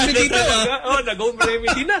 Nag-home remedy na. Nag-home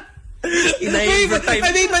remedy na. I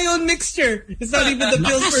made my own mixture. It's not even the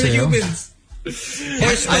pills for humans. I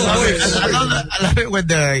love it with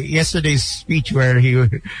yesterday's speech where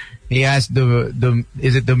he asked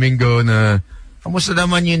is it Domingo na kamusta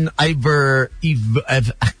naman yung ivermectin?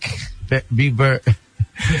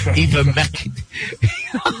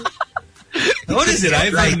 What is it?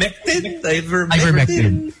 Ivermectin?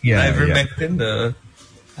 Ivermectin. Yeah. Ivermectin.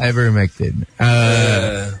 Ivermectin.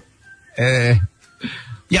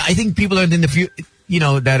 Yeah, I think people are in the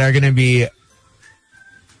that are going to be,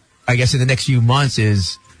 I guess, in the next few months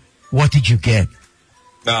is, what did you get?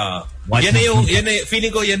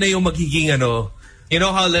 Feeling ko yan na yung magiging you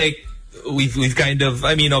know how like we've kind of,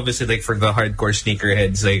 I mean, obviously like for the hardcore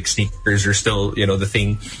sneakerheads, like sneakers are still, the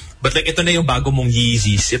thing. But like ito na yung bago mong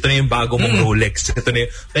Yeezys, ito na yung bago mong Rolex, ito na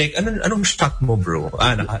yung, like anong shot mo, bro?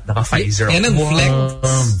 Naka Pfizer. Yan ang flex.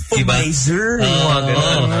 Pfizer.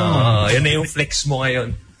 Yan na yung flex mo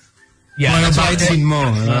ngayon. Yeah, that's why I didn't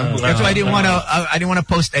want to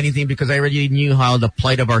post anything because I already knew how the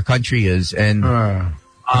plight of our country is, and I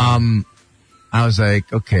was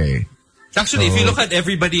like, okay. Actually, if you look at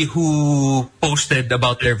everybody who posted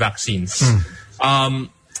about their vaccines,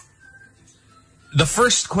 the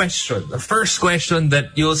first question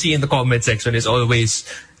that you'll see in the comment section is always,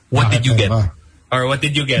 what did you get? Or what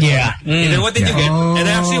did you get? Yeah. What did you get? And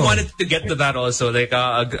I actually wanted to get to that also. Like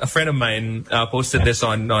a friend of mine posted this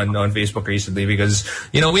on Facebook recently because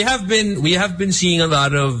we have been seeing a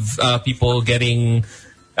lot of people getting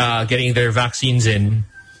their vaccines in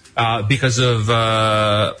because of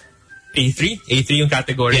A3 yung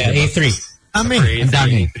category. Yeah, A3. Ang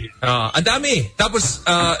dami. Ang dami. Tapos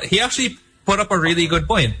he actually put up a really good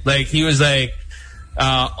point. Like he was like,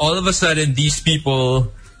 all of a sudden these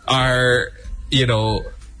people are,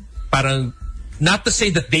 parang, not to say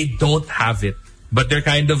that they don't have it, but they're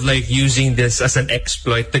kind of like using this as an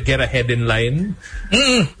exploit to get ahead in line.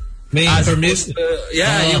 Yung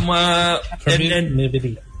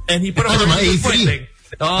and he put up a really good point. Like,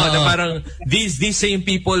 parang these same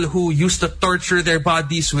people who used to torture their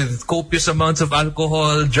bodies with copious amounts of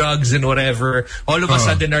alcohol, drugs, and whatever, all of a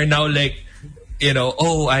sudden are now like,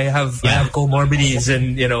 I have comorbidities,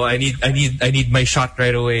 and I need my shot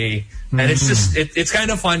right away. And it's just it's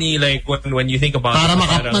kind of funny, like when you think about para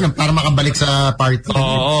makabalik sa party.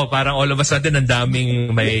 Parang all of a sudden ang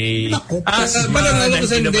daming may asthma. Parang all of a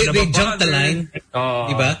sudden they jumped the line.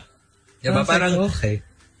 Diba? Diba? Parang okay.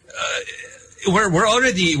 We're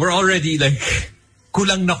already like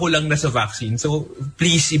kulang na sa vaccine. So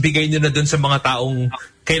please ibigay niyo na dun sa mga taong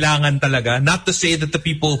kailangan talaga. Not to say that the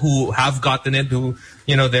people who have gotten it, who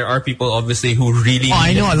there are people obviously who really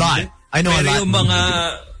I know a lot. Pero yung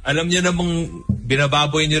mga alam niyo namang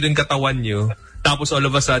binababoy niyo rin katawan niyo, tapos all of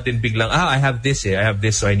a sudden biglang I have this,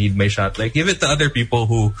 so I need my shot. Like give it to other people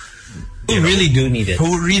who really do need it.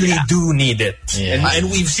 Who really do need it. Yeah. And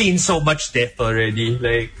we've seen so much death already.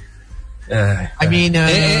 Like I mean,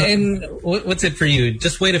 and what's it for you?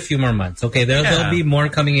 Just wait a few more months. Okay, there'll be more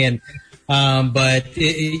coming in, but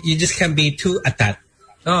you just can't be too attached.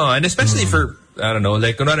 And especially for, I don't know,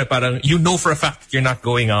 like parang for a fact that you're not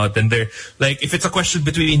going out, and they're like, if it's a question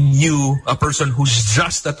between you, a person who's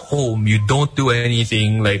just at home, you don't do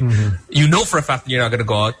anything, like for a fact that you're not gonna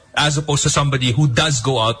go out, as opposed to somebody who does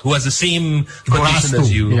go out, who has the same condition as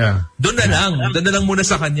you. Yeah. Doon na lang muna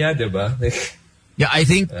sa kanya, diba? Yeah, I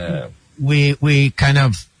think we kind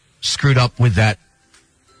of screwed up with that,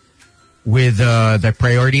 with the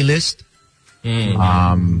priority list,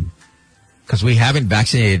 because we haven't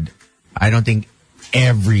vaccinated, I don't think,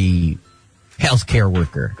 every healthcare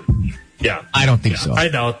worker. Yeah, I don't think so. I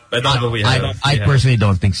doubt that we have. I personally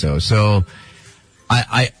don't think so. So,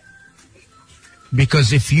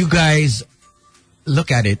 because if you guys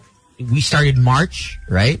look at it, we started March,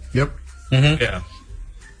 right? Yep. Mm-hmm. Yeah.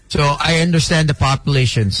 So I understand the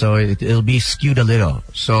population, so it'll be skewed a little.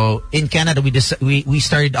 So in Canada, we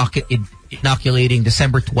started inoculating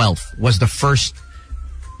December 12th was the first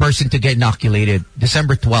person to get inoculated,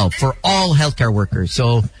 December 12th, for all healthcare workers.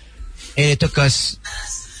 So it took us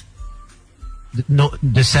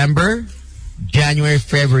December, January,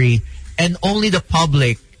 February, and only the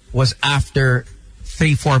public was after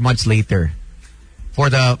 3-4 months later for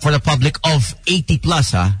the public of 80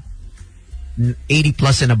 plus, 80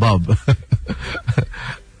 plus and above.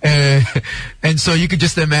 And so you could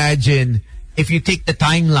just imagine, if you take the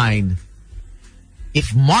timeline,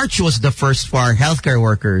 if March was the first for our healthcare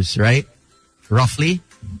workers, right? Roughly.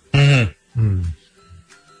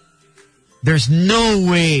 There's no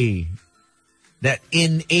way that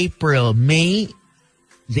in April, May,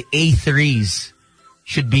 the A3s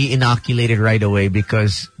should be inoculated right away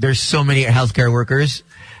because there's so many healthcare workers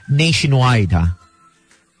nationwide,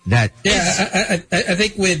 that I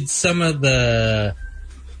think with some of the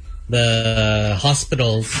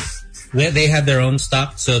hospitals, they had their own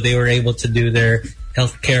stock, so they were able to do their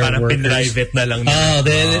healthcare workers. Private na lang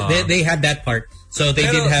they had that part. So they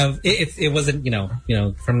did have it wasn't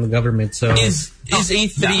from the government. So is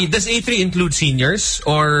A3 does A3 include seniors,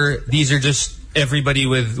 or these are just everybody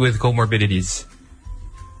with comorbidities?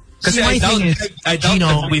 Because I doubt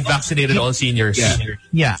that we've vaccinated all seniors.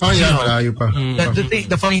 Yeah. Oh, yeah, malayo pa.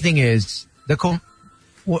 The funny thing is,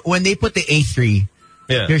 when they put the A3,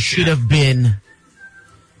 there should have been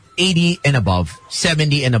 80 and above,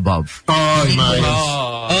 70 and above. But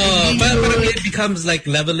it becomes like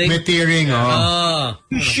leveling. May tiering,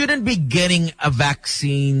 You shouldn't be getting a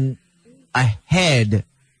vaccine ahead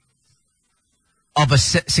of a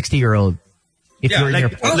 60-year-old. If you're in your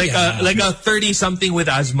like a 30-something with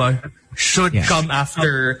asthma should come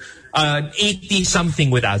after an 80-something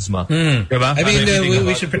with asthma. Diba? I mean,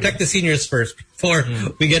 we should protect the seniors first before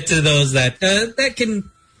we get to those that can.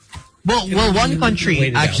 Well, one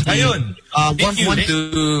country actually. Thank you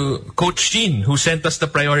to Coach Jean, who sent us the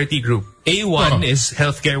priority group. A1 is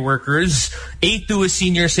healthcare workers. A2 is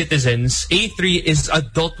senior citizens. A3 is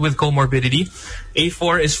adult with comorbidity.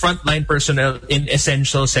 A4 is frontline personnel in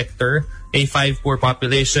essential sector. A5 poor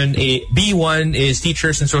population. B1 is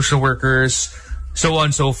teachers and social workers, so on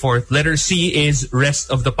and so forth. Letter C is rest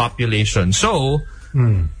of the population. So,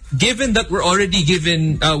 given that we already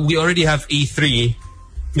have A3.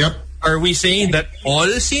 Yep. Are we saying that all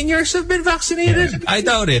seniors have been vaccinated? I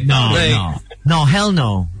doubt it. No, hell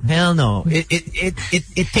no.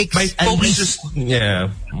 It takes at least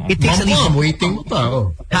it takes at least waiting pa,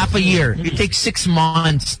 half a year. It takes 6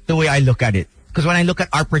 months the way I look at it. Because when I look at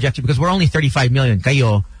our projection, because we're only 35 million,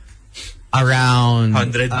 kayo around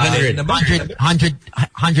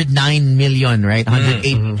 109 million, right?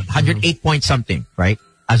 108 point something, right?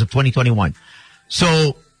 As of 2021.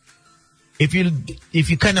 So if you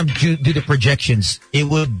kind of do the projections, it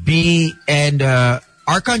would be, and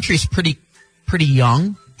our country is pretty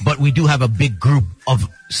young, but we do have a big group of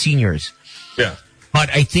seniors. Yeah. But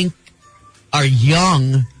I think our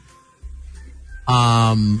young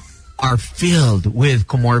are filled with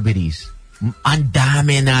comorbidities. Ang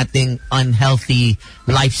dami nating unhealthy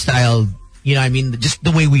lifestyle, I mean, just the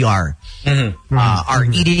way we are. Our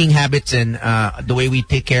eating habits and the way we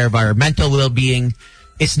take care of our mental well-being,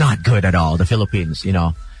 it's not good at all, the Philippines,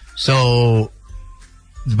 So,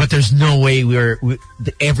 but there's no way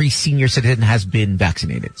every senior citizen has been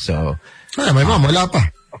vaccinated. So, my mom, wala pa.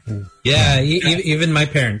 Yeah, even my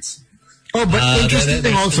parents. Oh, but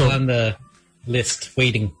interesting also. On the list,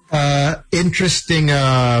 waiting. Interesting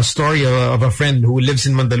story of a friend who lives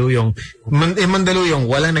in Mandaluyong. In Mandaluyong,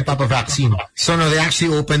 walang nagpapa-vaccine. So no, they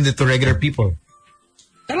actually opened it to regular people.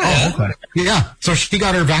 Okay. Yeah. So she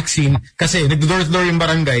got her vaccine kasi nagdo-door-to-door yung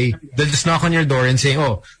barangay. They'll just knock on your door and say,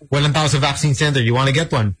 walang tao sa vaccine center. You want to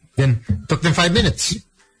get one? Then took them 5 minutes.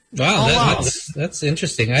 Wow, that's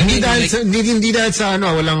interesting. Hindi dahil sa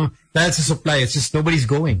supply. It's just nobody's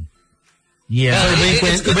going. Yeah.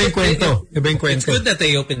 It's good that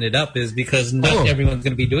they opened it up is because not everyone's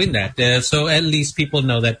going to be doing that. So at least people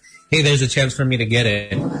know that, hey, there's a chance for me to get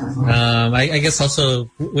it. I guess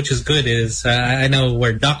also, which is good, is I know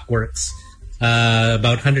where Doc works,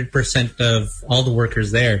 about 100% of all the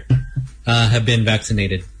workers there have been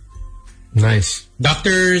vaccinated. Nice.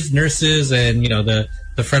 Doctors, nurses, and, the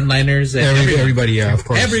frontliners. And everybody, of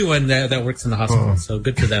course. Everyone that works in the hospital. So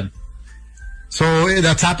good for them. So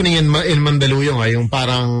that's happening in Mandaluyong, yung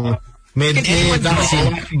parang may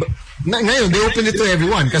vaccine. Ngayon, they opened it to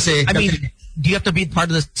everyone kasi. I mean, do you have to be part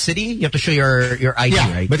of the city? You have to show your ID,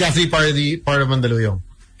 right? But you have to be part of Mandaluyong.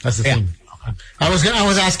 That's the thing. I was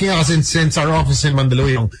asking since our office in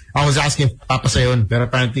Mandaluyong, I was asking Papa Sayon, pero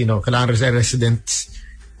apparently kailangan residents.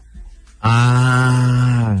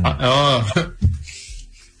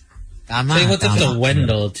 Tama. Say what's up to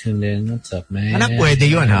Wendell tuned in. What's up, man? Anak pwede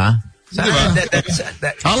yun, ha?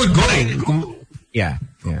 I would go. Yeah.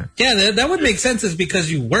 Yeah, that would make sense is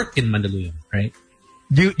because you work in Mandaluyong, right?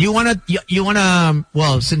 Do you want to,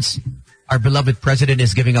 well, since our beloved president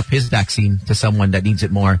is giving up his vaccine to someone that needs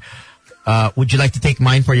it more, would you like to take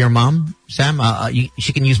mine for your mom, Sam?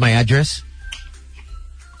 She can use my address.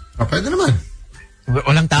 Pwede naman.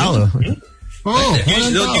 Walang tao.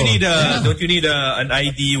 Don't you need an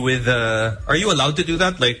ID with, are you allowed to do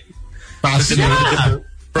that? Like, pass.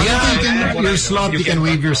 Your slot, you can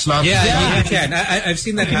waive your slot. Yeah, you can. I've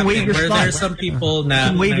seen that happening where there are some people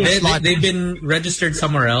now, they've been registered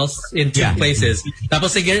somewhere else in two places.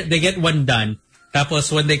 Tapos they get one done.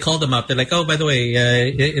 Tapos when they call them up, they're like, oh, by the way,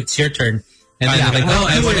 it's your turn. And then they're like, oh,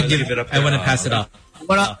 I want to pass it off.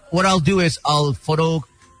 What I'll do is I'll photocopy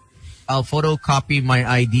my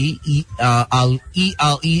ID. I'll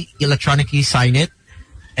electronically sign it,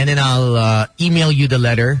 and then I'll email you the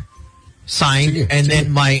letter signed, and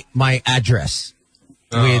then my address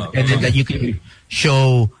and then that you can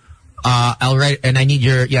show. I'll write, and I need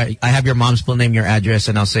I have your mom's full name, your address,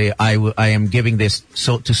 and I'll say I am giving this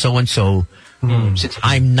to so and so since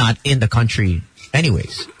I'm not in the country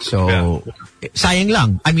anyways. So sayang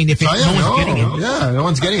lang. I mean, if no one's getting it. Yeah, no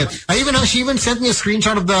one's getting it. She even sent me a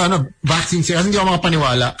screenshot of the vaccine. I hindi ako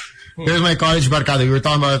makapaniwala. Here's my college barkada. We were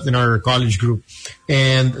talking about it in our college group.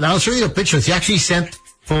 And I'll show you the pictures. He actually sent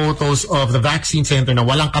photos of the vaccine center na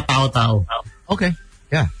walang katao-tao. Okay.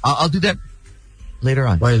 Yeah. I'll do that later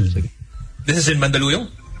on. Well, this is in Mandaluyong?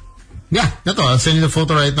 Yeah. I'll send you the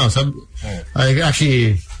photo right now. So I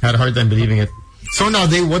actually had a hard time believing it. So now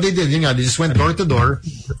what they did, they just went door to door,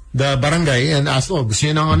 the barangay, and asked, gusto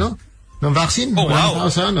niyo ng vaccine? Oh, wow.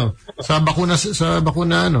 Sa bakuna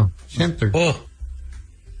center. Oh.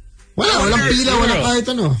 Walang pila, walang kahit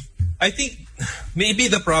ano. I think maybe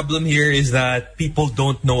the problem here is that people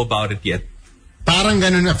don't know about it yet. Parang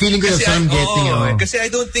ganun na. Feeling ko that's what I'm getting. Kasi I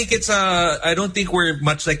don't think we're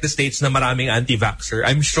much like the States na maraming anti-vaxxer.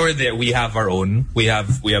 I'm sure that we have our own. We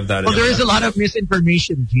have that. Well, there is a lot of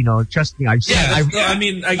misinformation, Trust me. I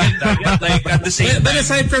mean, I get that. Yeah, like at the same time. But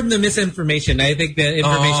aside from the misinformation, I think the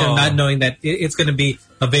information not knowing that it's going to be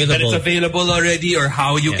available. That it's available already or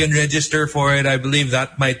how you can register for it. I believe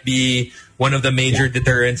that might be one of the major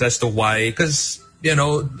deterrents as to why. Because,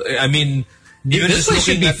 I mean, even this place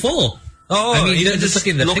should be full. Oh, I mean, even just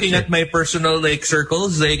looking at my personal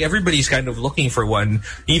circles, everybody's kind of looking for one,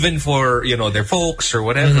 even for their folks or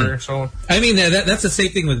whatever. So I mean, that's the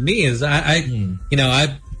same thing with me. Is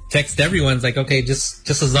I text everyone's like, okay, just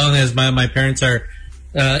as long as my parents are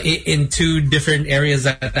in two different areas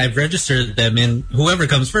that I've registered them in, whoever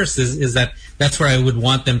comes first is that's where I would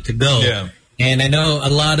want them to go. Yeah. And I know a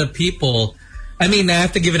lot of people. I mean, I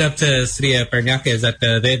have to give it up to Sria Paranaque is that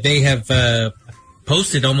they have.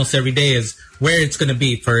 Posted almost every day is where it's going to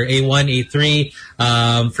be for A1, A3,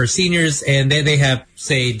 for seniors, and they have,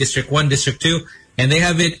 say, District 1, District 2, and they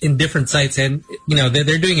have it in different sites, and,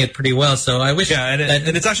 they're doing it pretty well, so I wish... Yeah,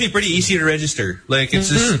 and it's actually pretty easy to register. Like, it's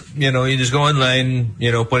just, you just go online,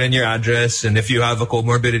 put in your address, and if you have a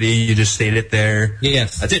comorbidity, you just state it there.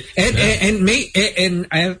 Yes. That's it. And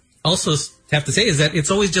I also have to say is that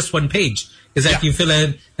it's always just one page. Is that you fill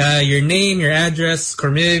in your name, your address,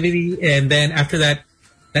 comorbidity, and then after that,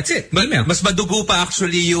 that's it. Email. Mas madugo pa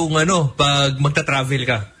actually yung pag magta-travel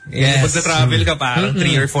ka. Yes. Magta-travel ka parang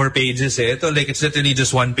 3 or 4 pages eh. Ito, it's literally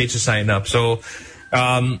just one page to sign up. So,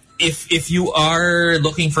 if you are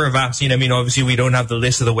looking for a vaccine, I mean, obviously we don't have the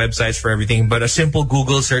list of the websites for everything, but a simple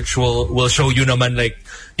Google search will show you naman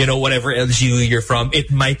whatever LGU you're from,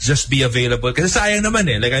 it might just be available. Kasi sayang naman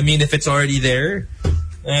eh. I mean, if it's already there...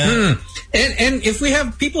 And if we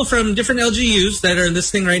have people from different LGUs that are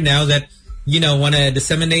listening right now that want to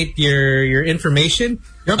disseminate your information,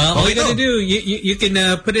 all you got to do you can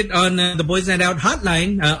put it on the Boys Night Out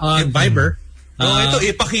hotline on Viber. Ito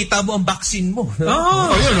ipakita mo ang vaccine mo.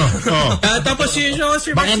 Tapos you show us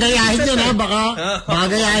your baka gayahin yan baka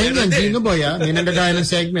gayahin yan Gino Boy may nagagaya ng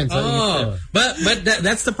segments. But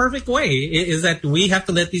that's the perfect way is that we have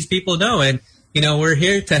to let these people know, and we're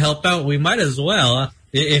here to help out. We might as well.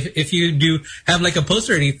 If you do have a post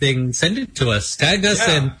or anything, send it to us. Tag us,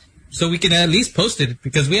 and so we can at least post it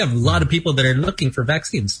because we have a lot of people that are looking for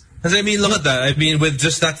vaccines. Because I mean, look at that. I mean, with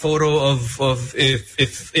just that photo of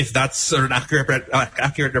if that's sort of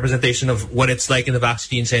accurate representation of what it's like in the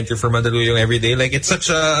vaccine center for Mandaluyong every day, it's such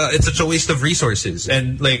a waste of resources.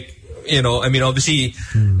 And I mean, obviously,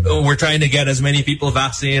 we're trying to get as many people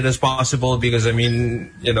vaccinated as possible because, I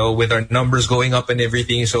mean, with our numbers going up and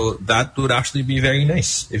everything, so that would actually be very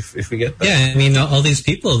nice if we get that. Yeah, I mean, all these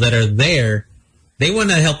people that are there, they want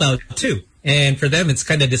to help out too. And for them, it's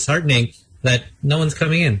kind of disheartening that no one's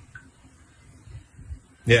coming in.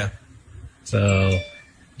 Yeah. So,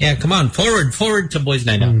 yeah, come on, forward to Boys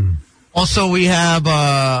Night Out. Also, we have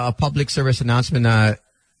a public service announcement,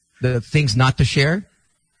 the things not to share.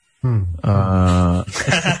 Pagkat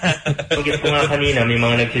ko nga kanina, may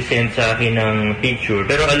mga nagsisend sa akin ng picture.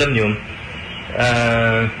 Pero alam nyo,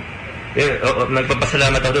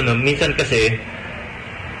 nagpapasalamat ako doon. Minsan kasi,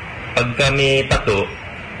 pag kami tato,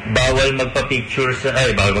 bawal magpa-picture,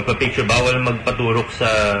 bawal magpaturok sa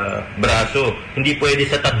braso. Hindi pwede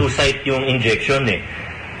sa tattoo site yung injection eh.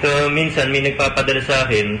 So, minsan may nagpapadala sa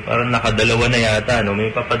akin, parang nakadalawa na yata, no? May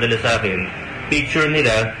papadala sa akin, picture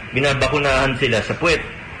nila, binabakunahan sila sa puwet.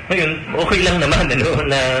 Ngayon, okay lang naman, ano,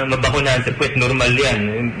 na mabakunahan sa puwet, normal yan,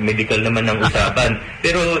 medical naman ang usapan.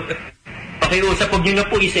 Pero, pakiusap, huwag nyo na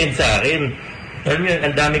po isend sa akin. Alam mo,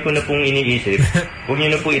 ang dami ko na pong iniisip. Huwag nyo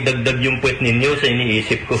na po idagdag yung puwet ninyo sa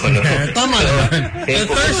iniisip ko, ano. Tama naman. Kaya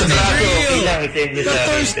po, Thirsty, okay lang, send nyo sa akin.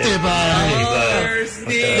 Thirsty ba?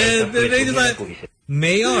 Thirsty.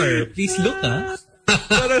 Mayor, please look, ha?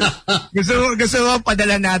 gusto mo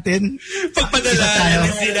padala natin? Pagpadala,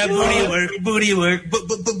 sila booty work.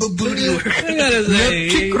 I gotta say,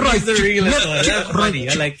 Chick right, he's the realest chick one. That's funny.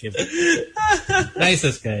 I like him.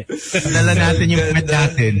 Nicest guy. Padala natin yung pet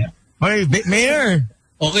natin. Hoy, Mayor!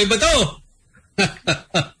 Okay ba to?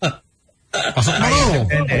 Pasok mo.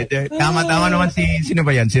 Tama naman sino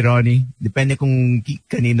ba yan? Si Ronnie? Depende kung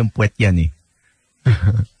kaninong puwet yan eh.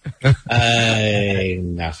 Ay,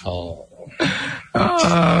 nako.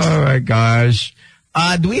 Oh my gosh.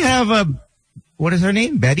 Do we have what is her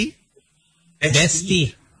name? Betty?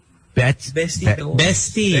 Bestie.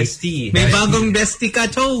 Bestie. May bagong bestie ka,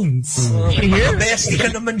 Tones. Bestie ka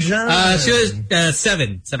naman dyan. She was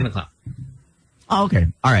 7 o'clock. Oh, okay.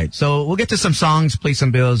 All right. So we'll get to some songs, play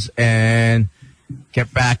some bills, and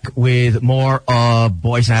get back with more of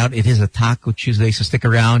Boys Out. It is a Taco Tuesday, so stick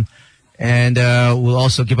around. And we'll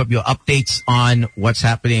also give up your updates on what's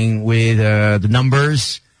happening with the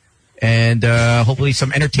numbers and hopefully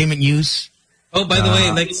some entertainment news. Oh, by the way,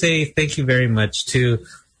 I'd like to say thank you very much to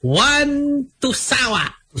Juan Tusawa.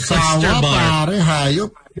 Sawa, pare,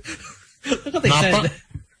 hayop. Look what they said.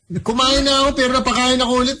 Kumain na ako, pero napakain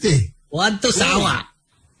ako ulit eh. Juan Tusawa.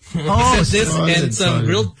 Oh, This solid, and some solid.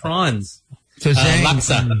 grilled prawns. So Zhang,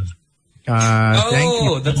 Laksa. thank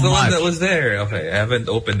you that's so the one much. that was there. Okay, I haven't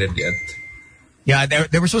opened it yet. Yeah,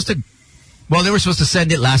 they were supposed to. Well, they were supposed to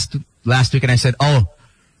send it last week, and I said, "Oh,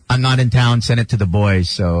 I'm not in town. Send it to the boys."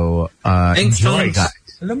 So Thanks, enjoy, Tones. guys.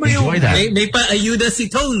 Alam mo Enjoy yung- that. May pa-ayuda si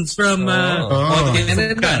Tones from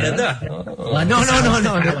Canada.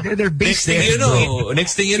 No. They're based there.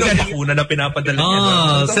 Next thing you know, bakuna na pinapadala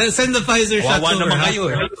Oh, niya. send the Pfizer shots Wawa over. naman huh? kayo,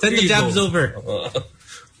 eh. Send the Here you jabs go. over.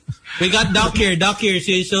 We got Doc here.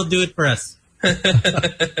 She'll do it for us.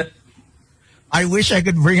 I wish I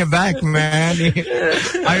could bring it back, man.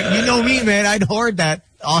 You know me, man. I'd hoard that.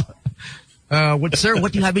 Sir,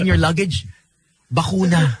 what do you have in your luggage?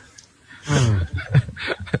 Bakuna.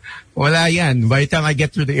 Wala yan. By the time I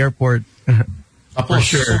get through the airport, for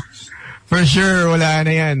sure, wala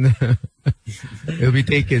na yan. It'll be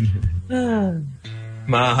taken.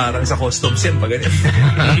 Mahaharang sa customs yan, pag ganyan.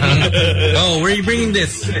 Oh, where are you bringing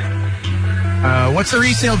this? What's the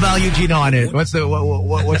resale value, Gino, on it? What's the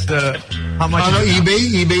how much? Ano,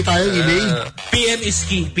 eBay? eBay tayo, eBay? PM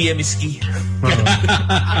is key.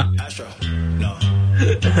 All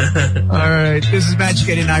right, this is Magic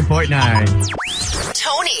 89.9.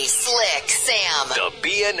 Tony, Slick, Sam. The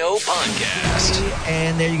BNO Podcast.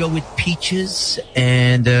 And there you go with Peaches.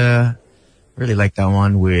 And really like that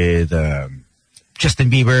one with Justin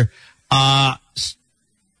Bieber.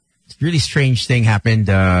 Really strange thing happened.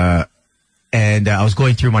 And I was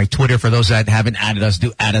going through my Twitter. For those that haven't added us,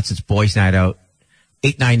 do add us. It's Boys Night Out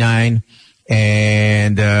 899.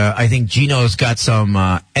 And I think Gino's got some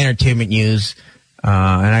entertainment news. And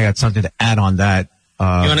I got something to add on that. You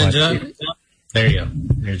want to jump? There you go.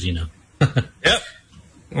 There's Gino. Yep.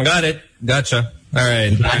 Got it. Gotcha. All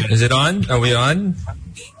right. Is it on? Are we on?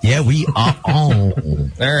 Yeah, we are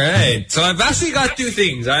on. All right. So I've actually got two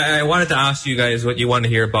things. I wanted to ask you guys what you want to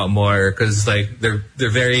hear about more, because like they're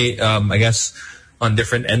very I guess on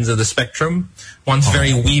different ends of the spectrum. One's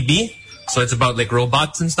very weeby, so it's about like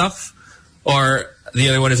robots and stuff, or the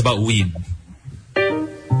other one is about weed.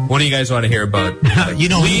 What do you guys want to hear about? You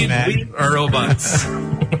know me, weed, man. weed or robots?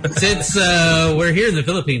 Since we're here in the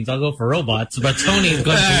Philippines, I'll go for robots. But Tony's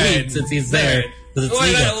going to weed since he's there. 'Cause it's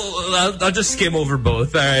legal. I'll just skim over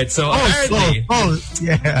both. All right. So apparently,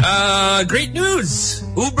 yeah. great news.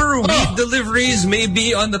 Uber weed deliveries may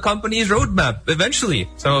be on the company's roadmap eventually.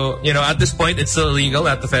 So, at this point, it's still illegal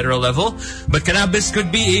at the federal level. But cannabis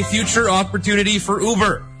could be a future opportunity for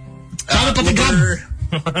Uber. Uber...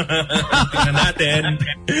 Tingnan natin.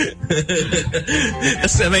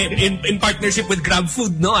 in partnership with Grab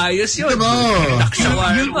Food, no? Ayos yun.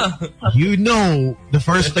 You know the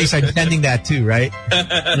first place I'm sending that to, right?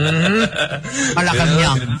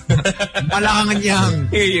 Malacanang.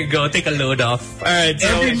 Here you go. Take a load off. All right. So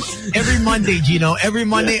Every Monday, Gino, every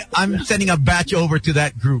Monday I'm sending a batch over to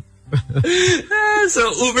that group.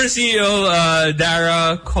 So Uber CEO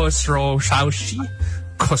Dara Khosrowshahi,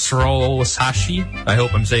 I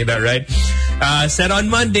hope I'm saying that right, said on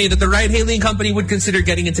Monday that the ride-hailing company would consider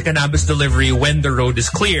getting into cannabis delivery when the road is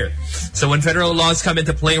clear. So when federal laws come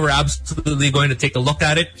into play, we're absolutely going to take a look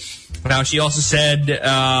at it. Now, she also said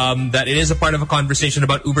that it is a part of a conversation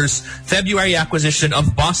about Uber's February acquisition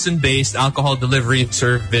of Boston-based alcohol delivery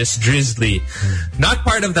service Drizzly. Not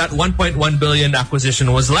part of that $1.1 billion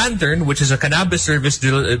acquisition was Lantern, which is a cannabis service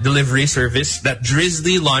delivery service that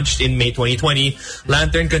Drizzly launched in May 2020.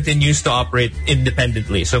 Lantern continues to operate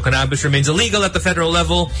independently. So cannabis remains illegal at the federal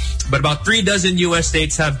level, but about 36 U.S.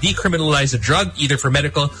 states have decriminalized the drug, either for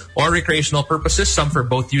medical or recreational purposes, some for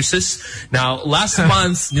both uses. Now, last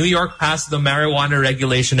month, New York passed the Marijuana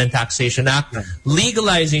Regulation and Taxation Act,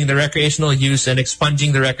 legalizing the recreational use and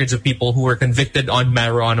expunging the records of people who were convicted on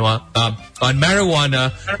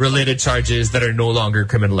marijuana-related charges that are no longer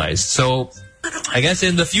criminalized. So, I guess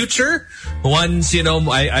in the future, once,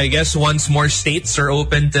 I guess once more states are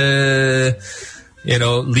open to,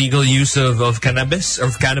 legal use of cannabis,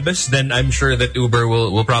 then I'm sure that Uber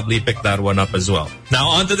will probably pick that one up as well.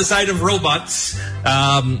 Now, onto the side of robots.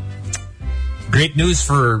 Great news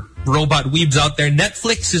for robot weebs out there.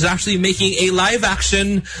 Netflix is actually making a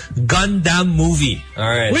live-action Gundam movie. All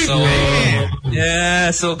right.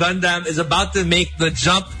 So Gundam is about to make the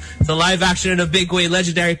jump to live action in a big way.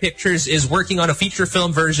 Legendary Pictures is working on a feature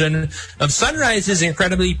film version of Sunrise's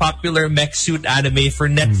incredibly popular mech suit anime for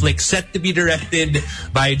Netflix, set to be directed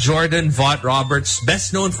by Jordan Vaught Roberts,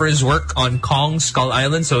 best known for his work on Kong Skull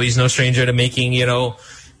Island. So he's no stranger to making,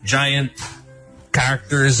 giant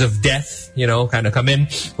characters of death, kind of come in.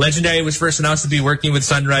 Legendary was first announced to be working with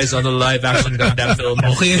Sunrise on the live-action Gundam film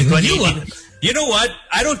in 2018. You know what?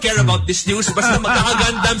 I don't care about this news. Basta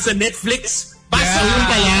magkaka-Gundam sa Netflix.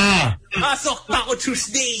 Pasok Taco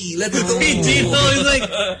Tuesday. Let's go. It's like,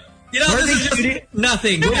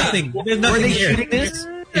 nothing. There's nothing here. Shooting this?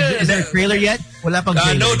 Is there a trailer yet? Wala pang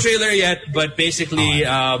trailer. No trailer yet, but basically,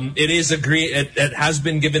 it is it has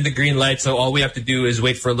been given the green light. So all we have to do is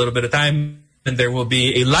wait for a little bit of time, and there will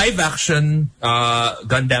be a live-action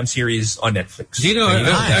Gundam series on Netflix. Do you know?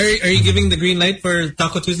 Are you giving the green light for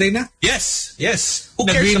Taco Tuesday now? Yes. Who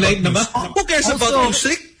the cares green about light na ba? Who cares about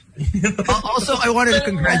music? Also, I wanted to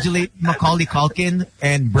congratulate Macaulay Culkin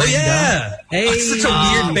and Brenda. Oh, yeah. Hey, such a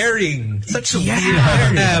weird pairing. Such a weird Yeah,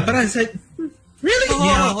 pairing. but I said, really?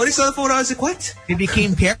 Yeah. When I saw the photo, I was like, what? They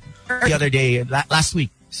became paired the other day, last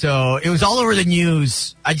week. So it was all over the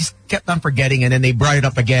news. I just kept on forgetting, and then they brought it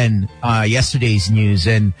up again yesterday's news.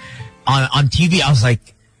 And on TV, I was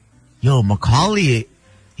like, yo, Macaulay,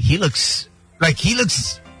 he still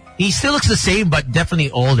looks the same, but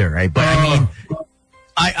definitely older, right? But I mean,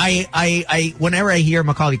 I whenever I hear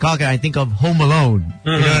Macaulay Culkin, I think of Home Alone. Mm-hmm.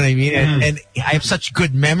 You know what I mean? And I have such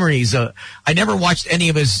good memories. I never watched any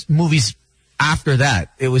of his movies after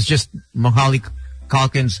that. It was just Macaulay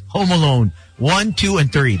Culkin's Home Alone 1, 2,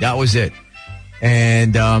 and 3. That was it.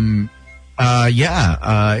 And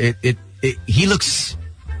he looks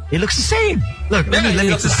the same. Look, he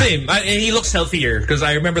looks the same. And he looks healthier, because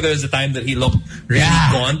I remember there was a time that he looked really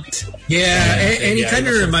gaunt. Yeah, and he kind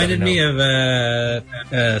of reminded me of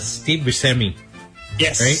Steve Buscemi.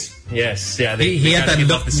 Yes. Right? Yes. Yeah, they had that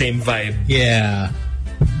look the same vibe. Yeah.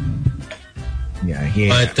 Yeah.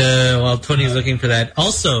 But Tony's looking for that.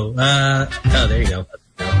 Also, there you go.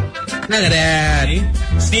 Look at that.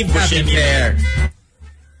 Steve Buscemi there.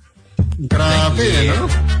 Grabe, no?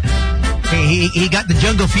 Hey, he got the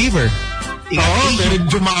jungle fever.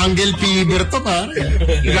 Medyo ma-angle fever to, pare.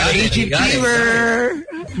 He got Asian fever.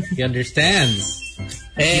 He understands.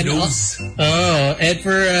 And and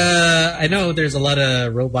for I know there's a lot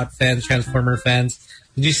of robot fans, Transformer fans.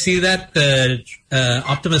 Did you see that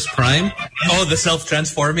Optimus Prime? Oh, the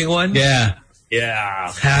self-transforming one? Yeah.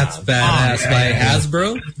 Yeah. That's badass by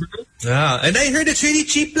Hasbro. Yeah. And I heard it's really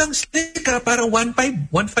cheap lang, Slick. Parang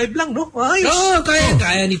 1.5 lang, no? Ayos. Oh,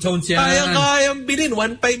 kaya ni Tones yan. Kayang bilhin.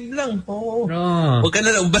 1.5 lang. Oh. No. Huwag ka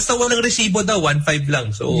na lang. Basta walang resibo daw, 1.5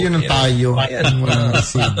 lang. So, yun ang tayo.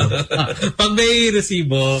 Pag may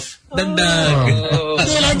resibo, dandag.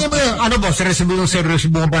 Hindi, lagi mo yun. Ano boss? Resibo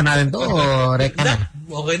pa natin to? O rekta na?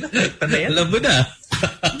 Okay na. Rekta na yan. Alam mo na.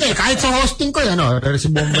 Hindi, kahit sa hosting ko yan,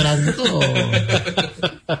 resibo pa natin to.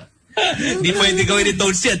 Hindi pwede gawin ni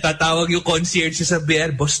Tones yan. Tatawag yung concierge sa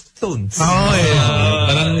BR, Boss Tones.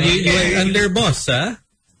 Parang you're under boss, ha?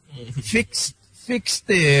 Fix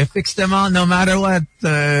them all no matter what.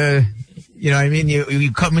 You know what I mean?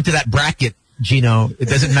 You come into that bracket. Gino. It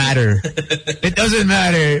doesn't matter. It doesn't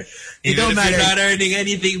matter. It don't matter. You're not earning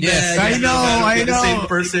anything bad. I know. The same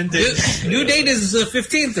percentage. Due date is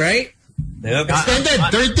 15th, right? Yep. Extended,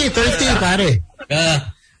 30, pare.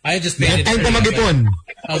 I just made it. Time pa mag-ipon.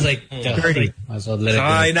 I was like, 30. I was let it go.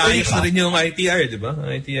 Inaayos na rin yung ITR, di ba?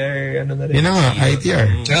 ITR, ano na rin. Yun na nga,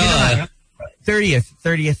 ITR.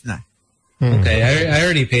 30th na. Okay, I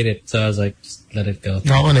already paid it, so I was like, just let it go.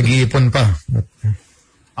 Ako, nag-iipon pa.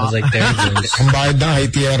 I was like, there it goes. Ang bayad ng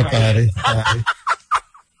ITR, pare.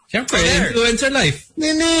 Siyempre, influencer life.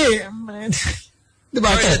 Hindi. Diba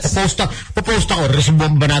ito, popost ako,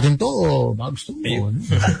 resumbong ba natin to o gusto mo?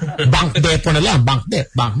 Bank debt na lang, bank debt.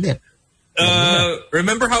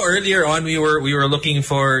 Remember how earlier on we were looking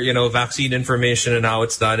for, vaccine information and how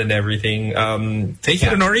it's done and everything. Thank you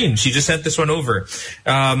to Noreen. She just sent this one over.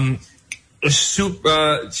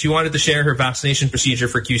 She wanted to share her vaccination procedure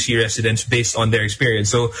for QC residents based on their experience.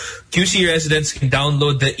 So QC residents can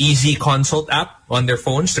download the Easy Consult app on their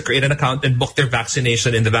phones to create an account and book their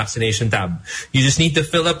vaccination in the vaccination tab. You just need to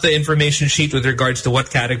fill up the information sheet with regards to what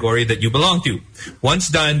category that you belong to. Once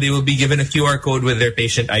done, they will be given a QR code with their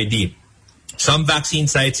patient ID. Some vaccine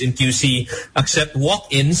sites in QC accept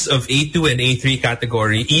walk-ins of A2 and A3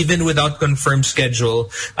 category, even without confirmed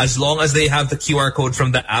schedule, as long as they have the QR code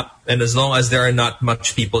from the app and as long as there are not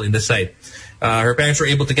much people in the site. Her parents were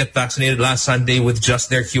able to get vaccinated last Sunday with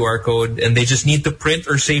just their QR code, and they just need to print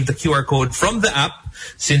or save the QR code from the app,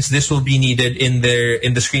 since this will be needed in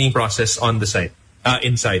the screening process on the site,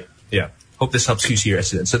 inside. Yeah. Hope this helps QC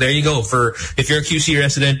residents. So there you go. If you're a QC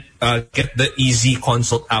resident, get the Easy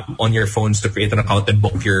Consult app on your phones to create an account and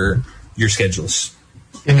book your schedules.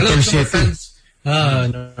 Hello to our friends,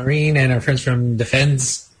 Noreen and our friends from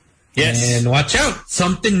Defense. Yes. And watch out,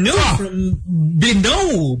 something new from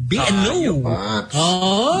BNO.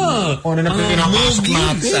 Ano na pinapasok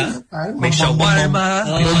natin? May shawarma.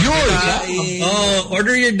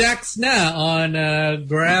 Order your Dax na on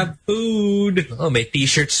Grab Food. May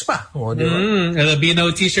t-shirts pa. The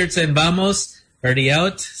BNO t-shirts and Vamos already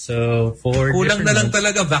out. So kulang na lang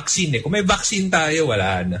talaga vaccine. Kung may vaccine tayo,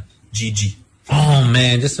 wala na. GG. Oh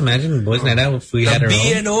man, just imagine Boys Night Out if we had our own.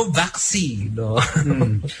 The BNO vaccine. No?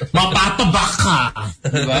 Mapatabak ka.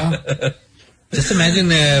 Diba? Just imagine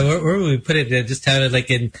where would we put it? Just have it like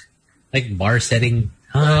in bar setting.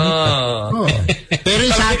 Pero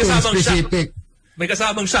sa atin specific. May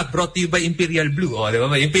kasamang shot brought to you by Imperial Blue. Oh, diba?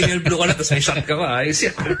 May Imperial Blue ka na, tapos may shot ka pa. Ayos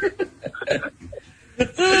yan.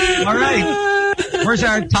 All right. Where's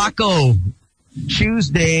our Taco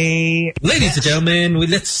Tuesday? Ladies and gentlemen,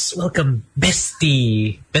 let's welcome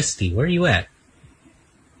Bestie. Bestie, where are you at?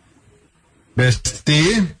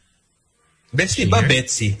 Bestie ba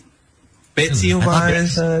Betsy? Betsy yung pangalan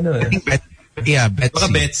sa ano. Yeah, Betsy. Baka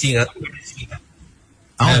Betsy nga. Betsy.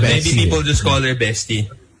 Maybe people just call her Bestie.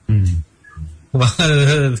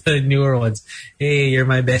 The newer ones. Hey, you're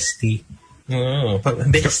my bestie. Oh,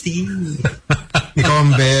 Bestie. Ikaw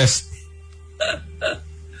ang best.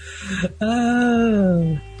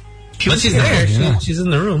 But she's there. She's in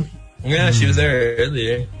the room. Yeah, she was there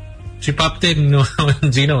earlier. She popped in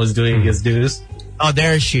when Gino was doing his dues. Oh,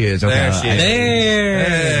 there she is. Okay. There she is.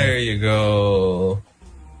 There you go.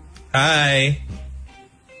 Hi.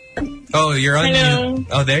 Oh, you're on mute.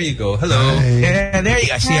 Oh, there you go. Hello. Hi. Yeah, there you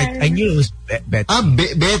go. See, I knew it was Betsy.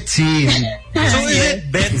 Betsy. So is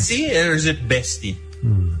it Betsy or is it Bestie?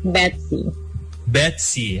 Betsy.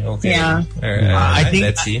 Betsy. Okay. Yeah. I think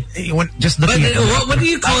Betsy. Just looking at what do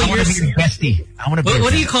you call yourself? Bestie. I want to be.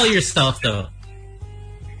 What do you call yourself though?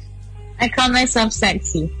 I call myself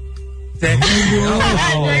sexy. Pwede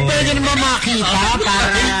naman makita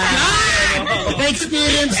para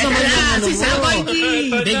na-experience naman yung ano Si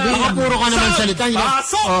Sabayki! Baka puro ka naman salita.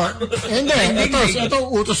 Hindi. Ito,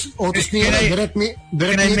 utos niya.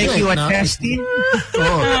 Can I make you a testing?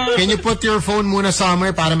 Can you put your phone muna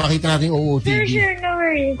somewhere para makita natin OOTD? Sure, no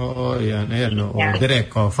worries. Ayan. Yeah.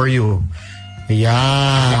 Direct, for you.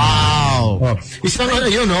 Ayan. Wow. Isang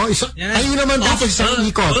tayo naman tapos isang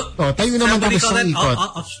ikot. Tayo naman tapos isang ikot.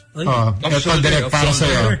 Ito, direct, para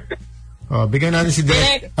sa'yo. Bigyan natin si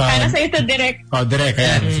Direct. Para sa'yo ito, Direct. Direct,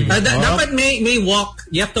 ayan. Dapat may walk.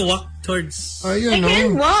 You have to walk towards... I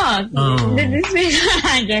can walk.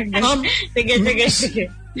 Sige.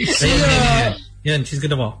 Yan, she's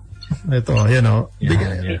gonna walk. Ito, Oh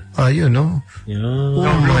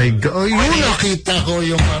my God. Oh, yun, nakita ko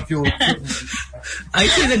yung future. I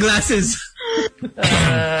see the glasses.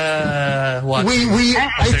 What?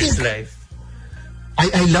 I think... Life.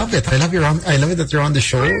 I love it. I love it that you're on the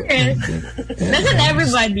show. Doesn't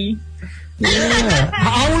everybody? Yeah.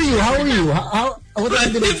 How are you? What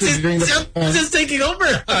have you been up to during the Sam's just taking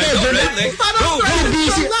over.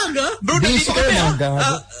 busy. Busy ka na,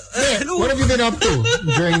 gago. What have you been up to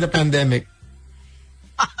during the pandemic?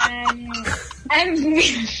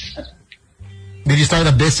 Did you start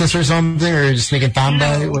a business or something, or just making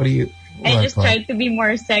tambay? What do you? I just tried to be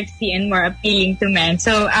more sexy and more appealing to men.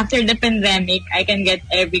 So after the pandemic, I can get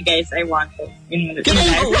every guys I wanted. Can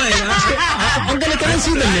I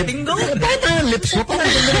see the lips? Parang lips mo. Parang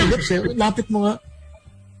ganda ng lips eh. Lapit mo nga.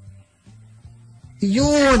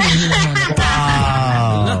 Yun.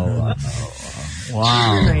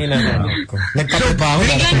 Wow. Nagkape pa ako.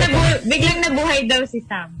 Biglang nabuhay daw si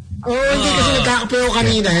Sam. Hindi kasi nagkakape ako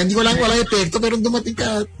kanina. Hindi ko lang wala epekto, pero dumating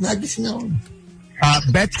ka. Nagising ako.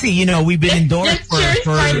 Betsy, you know, we've been indoors for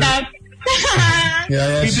that.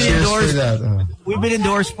 We've been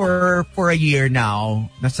indoors for a year now.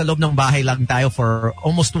 Nasa loob ng bahay lang tayo for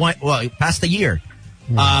almost past a year.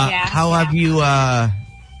 How have you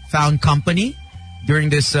found company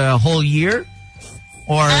during this whole year?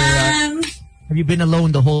 Or have you been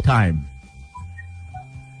alone the whole time?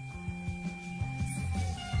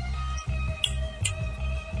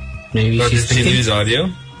 Maybe she's Did she lose audio?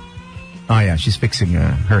 Oh yeah, she's fixing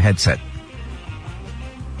her headset.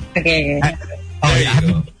 Okay.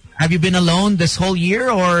 Have you been alone this whole year,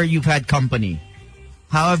 or you've had company?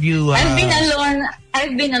 How have you? I've been alone.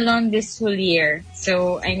 I've been alone this whole year,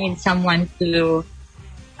 so I need someone to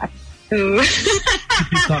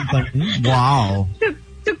company. Wow.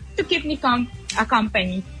 to keep me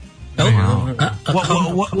company. Wow.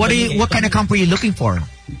 What kind of company are you looking for?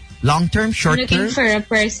 Long term, short term? Looking for a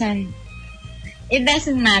person. It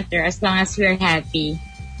doesn't matter as long as we're happy.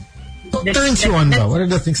 What turns you on ba? What are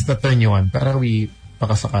the things that turn you on? Para we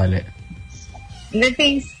pakasakali. The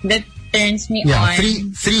things that turns me on.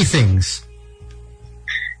 Three things.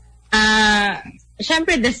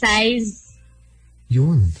 Syempre the size.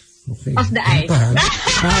 Yun. Okay. Of the eyes.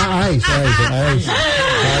 Eyes.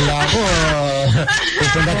 Kala ko,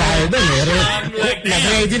 pupunta tayo dun eh.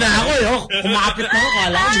 Nag-ready na ako eh. Kumapit na ako.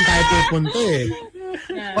 Kala ko, hindi tayo pupunta eh.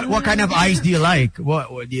 What kind of eyes do you like?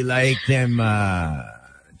 What do you like them?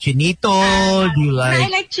 Chinito? Do you like? I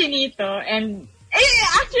like chinito, and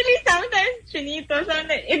actually sometimes chinito.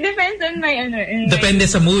 Sometimes it depends on my Depende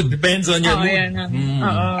sa mood. Depends on your mood.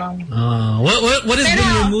 What has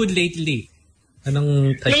been your mood lately?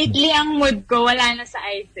 Anong type? Lately, ang mood ko wala na sa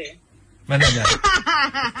eyes eh. Ano na?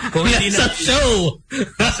 Kung hindi na sa show.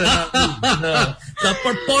 Sa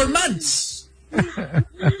performance.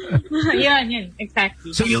 Yun, exactly.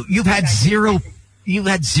 So you've had zero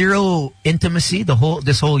intimacy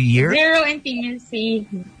this whole year? Zero intimacy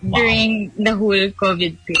during the whole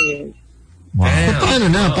COVID period. Wow.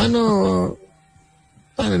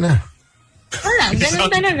 Paano na? Wala,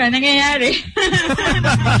 ganun talaga, nangyayari.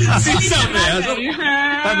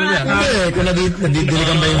 Paano niya? Kung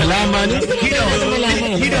nadidiligan ba yung halaman?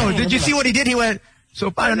 Did you see what he did? He went,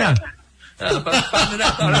 so paano na? Paano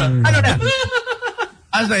na? Ano na?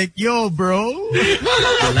 I was like, yo, bro.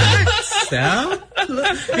 Relax, Sam.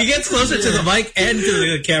 He gets closer to the mic and to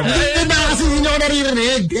the camera. Hindi ba kasi hindi ako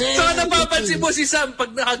naririnig? So, napapansin mo si Sam,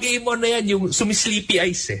 pag naka-game on na yan, yung sumisleepy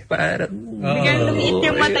eyes eh. Parang... Bigyan lumiit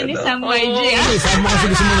yung mata ni Sam YG.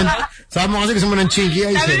 Sama kasi gusto mo ng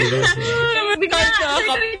cheeky eyes.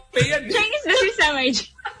 Chinese na si Sam YG.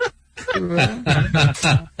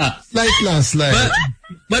 Slide.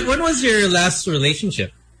 But when was your last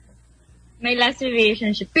relationship? My last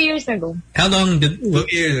relationship, 2 years ago. How long 2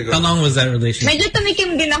 years ago. How long was that relationship? Medyo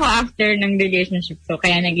tumikim din ako after ng relationship. So,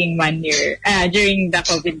 kaya naging 1 year. During the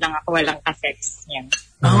COVID lang ako, walang ka-sex. Yan.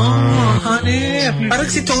 Honey. Parang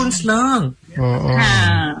si Tones lang.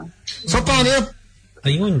 So, paano yun?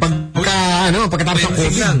 Ayun. Pagkatapos ng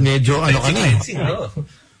COVID, medyo ka na eh.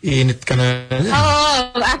 Init ka na.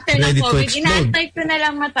 After ng COVID, ina-type ko na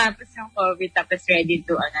lang matapos yung COVID, tapos ready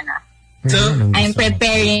to So I'm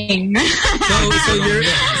preparing. I'm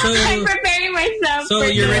preparing myself. So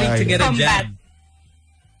you're ready to get combat. a jab?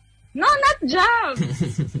 No, not job.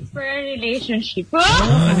 For a relationship.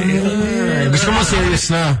 Gusto mo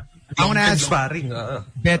serious na. I want to ask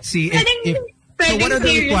Betsy. So what are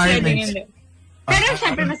the requirements? Pero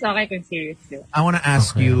syempre mas okay kung serious yun. I want to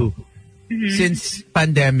ask you, since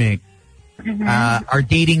pandemic, our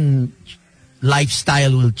dating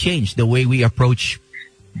lifestyle will change. The way we approach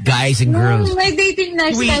guys and girls. No, my dating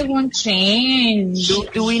lifestyle won't change.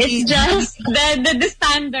 It's just the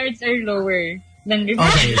standards are lower than before.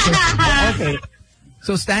 Okay.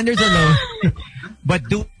 So standards are low. But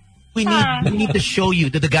do we need to show you?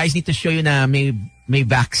 Do the guys need to show you na may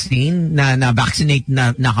vaccine na vaccinate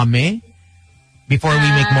na kami before we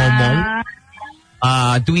make momo?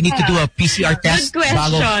 Do we need to do a PCR test? Good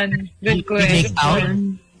question. Good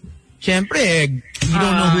question. Siyempre, you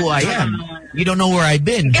don't know who I am. You don't know where I've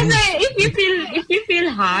been. Kasi if you feel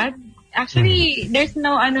hot, actually there's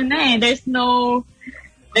no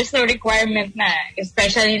requirement na,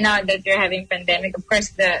 especially now that you're having pandemic. Of course,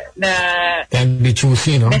 the can be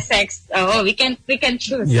choosy, no? The sex. Oh, we can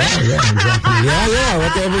choose. Yeah, exactly. Yeah,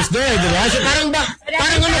 whatever's there, diba? So parang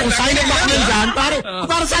kung Sinovac mo dyan,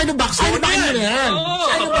 parang Sinovac mo na yan.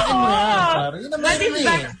 Sinovac mo yan. What is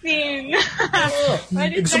vaccine?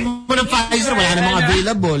 Gusto mo ng Pfizer, wala na mga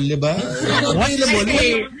available, diba?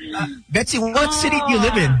 Betsy, what city do you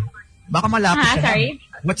live in? Baka malapit ka. Sorry?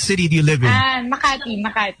 What city do you live in? Makati.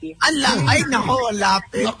 Ay, nako,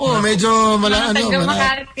 lapit. Ako, medyo Makati.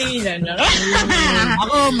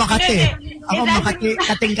 Ako, Makati.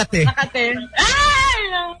 Kating-kate. Makati.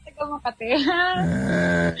 Taga Makati.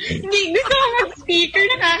 Hindi, gusto ko mag-speaker,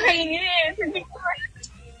 nakakainis.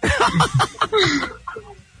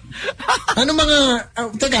 Ano mga,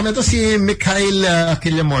 teka, ito si Mikhail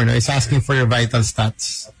Killamor, is asking for your vital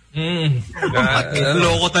stats.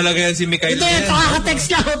 Loko talaga yan si Mikhail. Hindi,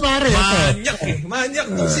 pakaka-text lang ako, pare.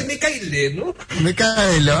 Manyak si Mikhail, no?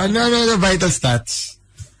 Mikhail, ano vital stats?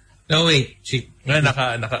 No, wait.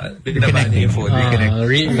 Binaban niya yung phone.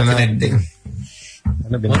 Reconnecting.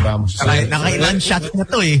 Ano binaba mo sa Nakailan shots na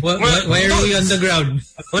to eh. Why are we on the ground?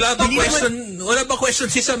 Wala ba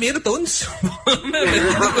question si Samir Tones?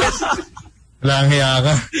 Lang hiya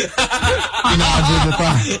ka.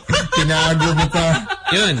 Tinago mo pa.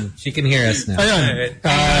 Yun, she can hear us now.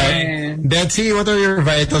 Ayun. Betsy, what are your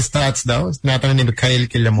vital stats daw? Natanong ni Mikhail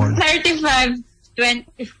Killamor. 35,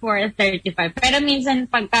 24, 35. Pero minsan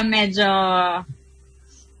pagka medyo,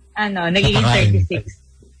 nagiging 36.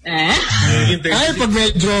 Ay, pag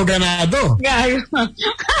medyo ganado. Gago.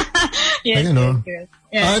 Yes.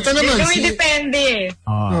 Ito naman. Depende.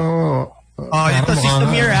 Ito si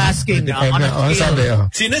Samir asking.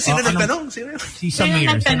 Sino nagtanong? Si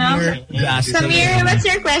Samir. Samir, what's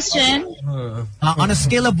your question? On a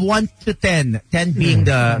scale of 1 to 10, 10 being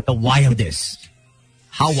the wildest,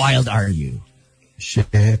 how wild are you? Shit.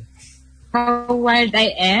 How wild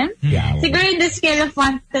I am? Yeah. Siguro in the scale of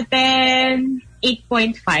 1 to 10,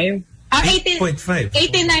 8.5. 8.5.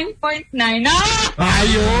 89.9.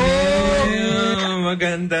 Ayun!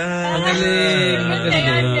 Maganda. Magaling.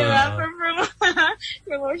 Diba?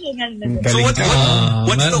 Promotional na. So what's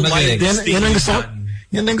the wildest thing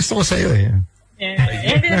yan ang gusto ko sa'yo eh.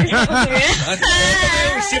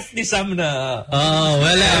 Shift ni Sam na.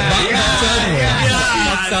 Wala.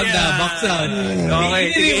 Box out. Okay.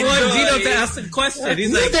 He didn't Gino to ask the question. He's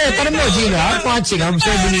like, parang mo, Gino. I'm watching. I'm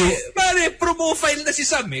serving you. Pare, profile na si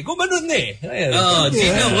Sam eh. Gumanon eh.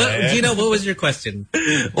 Gino, what was your question?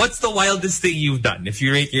 What's the wildest thing you've done? If you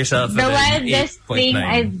rate yourself the wildest 8.9. thing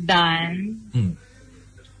I've done,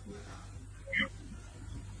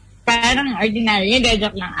 parang ordinary. Hindi,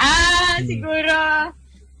 joke lang. Siguro,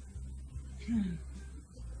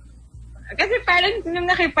 kasi parang nung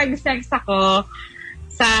nakipag-sex ako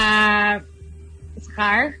sa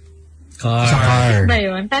car. Sa car. Ba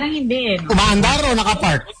yun? Parang hindi eh. No? Umaandar o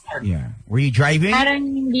nakapark? Yeah. Were you driving? Parang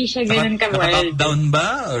hindi siya ganun ka-wild. Naka-top down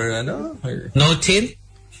ba? Or ano? No tint?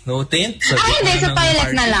 No tint? Hindi. Sa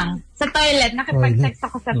toilet na lang. Sa toilet. Nakipag-sex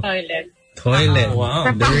ako sa toilet. Toilet. Wow.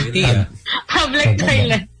 Dirty. Public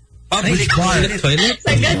toilet. Public toilet?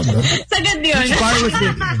 Sagad yun.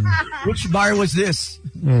 Which bar was this?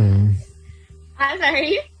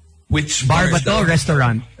 Sorry? Which bar ba to?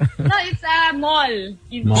 Restaurant? No, it's a mall.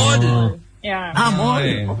 Mall. Yeah. Mall.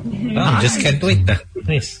 Just can't wait.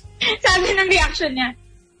 Nice. Sabi ng reaction niya,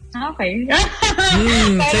 okay.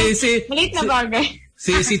 Maliit na bagay.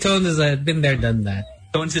 Si Tones has been there, done that.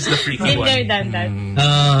 Tones is the freaky one. Been there, done that.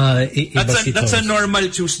 That's a normal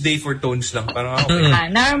Tuesday for Tones lang. Parang okay.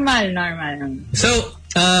 Normal. So,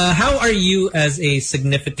 how are you as a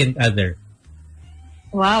significant other?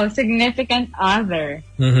 Wow, significant other.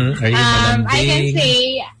 Mm-hmm. Are you I can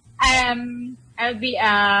say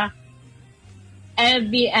I'll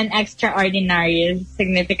be an extraordinary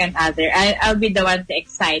significant other. I'll be the one to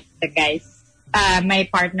excite the guys, my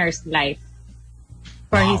partner's life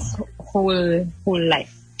for his whole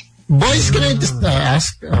life. Boys, can I just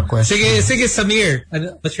ask a question? Sige, Samir.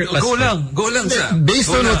 What's your question? Go lang, sir.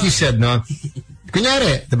 Based on what you said, no?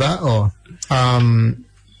 Kunyari, diba?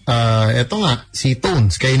 Eto nga, si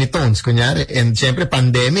Tones, kayo ni Tones, kunyari. And syempre,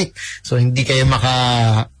 pandemic. So, hindi kayo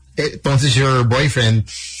Tones is your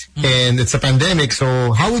boyfriend. And it's a pandemic.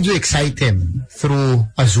 So, how would you excite him through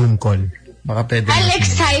a Zoom call? Baka pwede I'll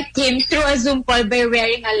excite him through a Zoom call by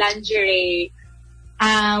wearing a lingerie.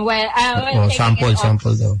 sample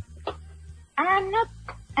daw.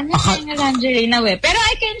 I'm not wearing a lingerie now eh. Pero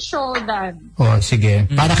I can show the... Oh, sige.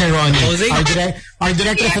 Para kay Ronnie. Posing? Our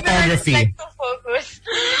director of photography. Like to focus.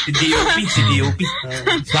 Si DOP.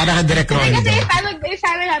 Para kay Direct Ronnie. Kasi daw. if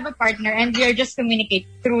I will have a partner and we are just communicate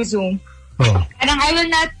through Zoom, Oh. parang I will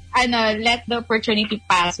not let the opportunity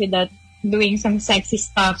pass without doing some sexy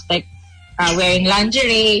stuff like wearing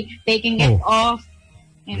lingerie, taking it off.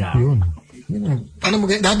 You know. Yun. Paano mo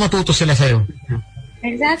dapat matuto sila sa'yo?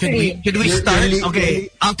 Exactly. Should we start? Okay,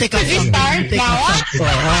 I'll take off Should we something. start now?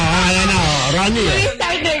 Ayan na. Ronnie. Should we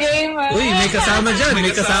start the game? Uy, may kasama dyan. May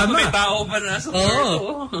kasama. May tao pa na sa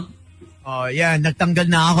Oh, yeah, nagtanggal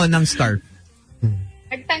na ako ng scarf.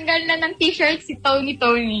 Nagtanggal na ng t-shirt si Tony.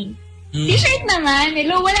 T-shirt naman.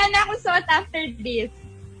 Hello, wala na akong suot after this.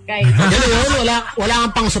 Guys. Ganun, wala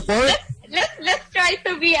kang pang support? Let's try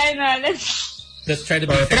to be, Let's try to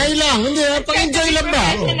be fair. Try lang. Hindi, pang-enjoy lang ba?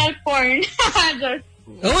 professional porn. Just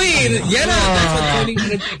Uy, yan na. That's what Tony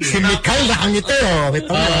wanted to do. Si Mikal nakangiti, oh.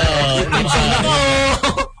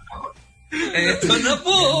 Ito na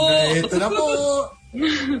po. Ito na po.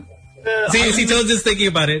 See, Toad's just thinking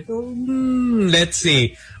about it. Let's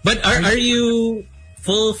see. But are you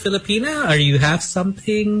full Filipina? Are you half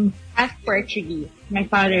something? half Portuguese. My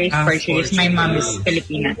father is Portuguese. My mom is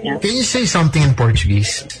Filipina. Yeah. Can you say something in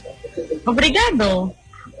Portuguese? Obrigado.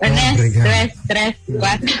 Tres,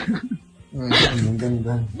 what?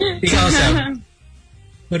 Ganda. Ikaw, Sam.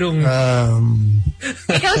 Marong.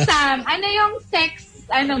 Ikaw, Sam, ano yung sex,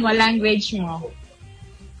 language mo?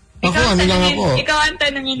 Ako, lang ako. Ikaw ang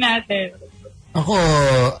tanungin natin. Ako,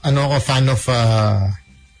 fan of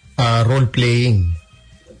role-playing.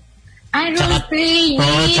 Role-playing.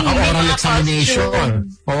 Tsaka oral examination.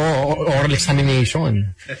 Oral examination.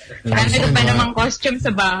 Marami ka pa namang costume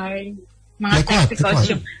sa bahay. Mga Like sexy what?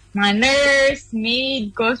 costume. Mga nurse,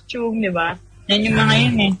 maid, costume, di ba? Yan yung mga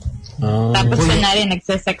yun eh. Tapos kunwari,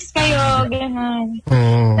 nagsasex kayo, gano'n.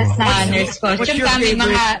 Tapos na nurse costume ka, may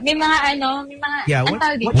mga, Yeah, ang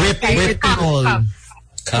tawag dito? whip role? Cuff.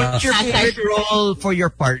 What's your favorite role for your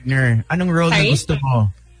partner? Anong role na Sorry? gusto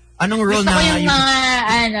mo? Anong role Gusto ko na yung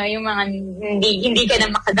mga, yung mga hindi ka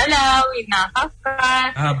na makadalaw, yung nakakaf ka,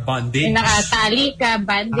 Bondage. yung nakatali ka,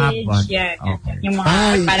 bandage, yan. Okay. Yung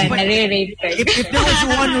mga parang nare-rape ka. If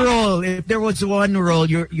there was one role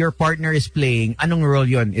your partner is playing, anong role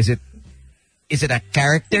yun? Is it a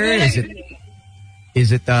character?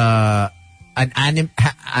 Is it an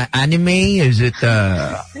anime? Is it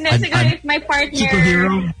Siguro if my partner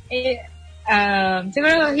superhero?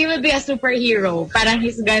 Siguro he will be a superhero. Parang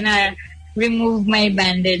he's gonna remove my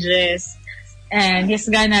bandages and he's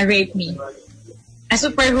gonna rape me. A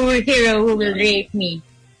superhero who will rape me.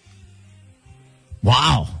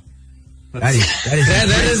 Wow. That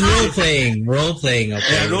That is role-playing. Role-playing, okay.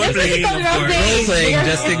 Yeah, role-playing. Role-playing,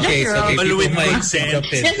 just in case. Okay, people With might consent. jump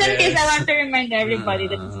in. Just in case, I want to remind everybody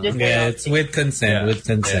that it's just Yeah, a it's with consent. With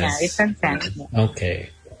consent. yeah, it's consent. Okay.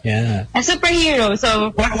 Yeah. A superhero. So,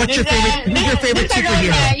 What's your favorite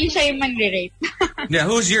superhero? Yun siya yung mag-rape. Yeah,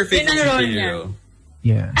 who's your favorite Yun ang role superhero?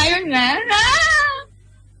 Yeah. Iron Man.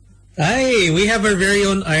 Ay, we have our very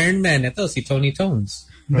own Iron Man. Ito, si Tony Tones.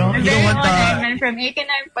 You don't want Iron the Man from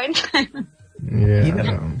 89.5.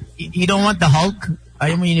 you don't want the Hulk?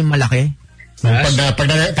 Ayaw mo yun yung malaki? Pag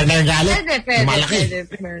nagagalit, malaki.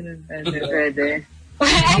 Pwede.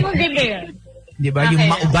 Ay, maganda yun. Di ba? Yung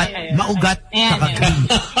Okay, maugat, Ayan, saka ayan. clean.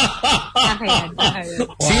 Okay.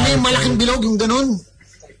 Sino yung malaking bilog, yung ganun?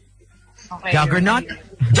 Okay. Juggernaut?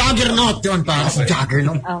 Juggernaut yun, para si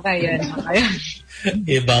Juggernaut. Okay, yun.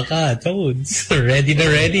 Iba ka, Tones. Ready na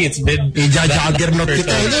ready. It's been... Juggernaut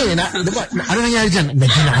kita eh. Diba? Ano nangyari dyan?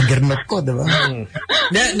 Nag-juggernaut ko, diba?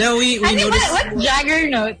 Now we noticed... What's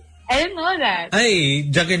Juggernaut? I didn't know that. Ay,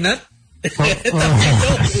 Juggernaut?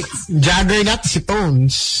 Juggernaut si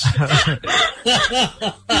Tones.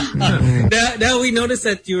 Now we noticed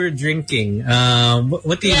that you were drinking.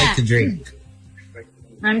 What do you like to drink?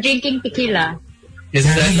 I'm drinking tequila. Is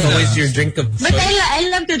that always your drink of choice? But I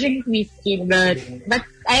love to drink whiskey, but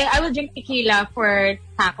I will drink tequila for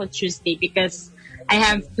Taco Tuesday because I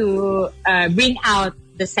have to bring out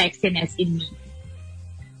the sexiness in me.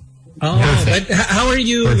 Oh, but how are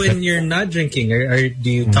you when you're not drinking? Or do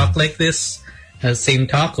you talk like this? Same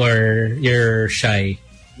talk, or you're shy?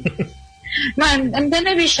 No, I'm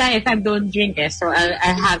gonna be shy if I don't drink it, so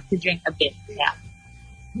I'll have to drink a bit. Yeah.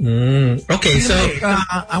 Okay, so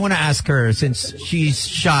I want to ask her, since she's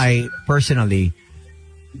shy personally,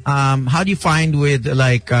 how do you find with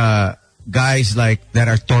guys like that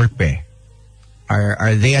are torpe?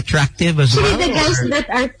 Are they attractive as well? Actually, the guys that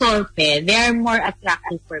are torpe, they are more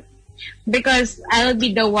attractive for me. because I'll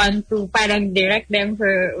be the one to parang direct them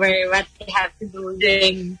for what they have to do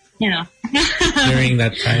during, during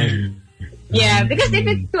that time. Yeah, because if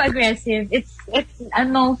it's too aggressive, it's a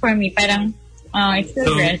no for me. Parang, it's too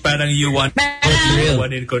aggressive. Parang you want the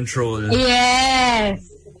one in control.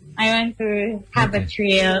 Yes. I want to have a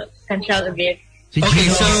control of it. Si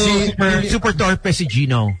Gino, super torpe si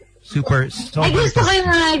Gino. Super. Ay, gusto ko yung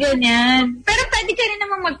mga ganyan. Pero pwede ka rin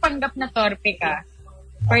namang magpanggap na torpe ka.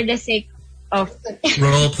 For the sake of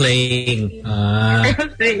role-playing.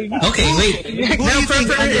 Okay, wait. Now, for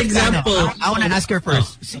example. I want to ask her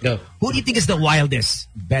first. Go. Who do you think is the wildest,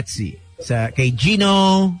 Betsy? Kay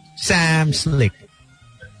Gino, Sam, Slick?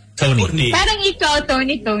 Tony. Parang ikaw,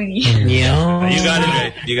 Tony. Yeah. You got it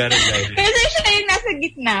right. Kasi siya yung nasa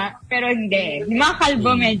gitna, pero hindi. Yung mga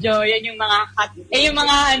kalbo medyo, yan yung mga yung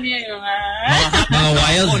mga mga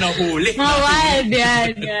wild. Nahuli. Mga wild,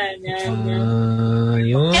 yan.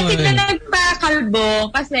 Yun. Kasi na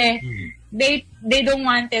nagpa-kalbo, kasi they don't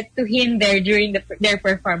want it to hinder during their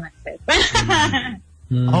performances.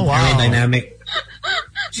 Oh, wow. Very dynamic.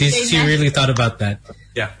 She really thought about that.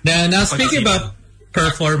 Yeah. Now speaking about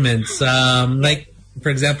performance, like for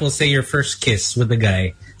example, say your first kiss with the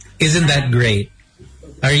guy, isn't that great?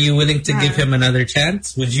 Are you willing to give him another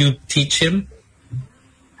chance? Would you teach him?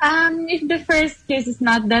 If the first kiss is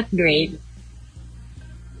not that great,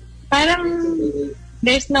 parang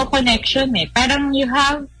there's no connection eh. Parang you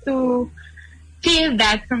have to feel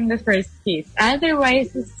that from the first kiss.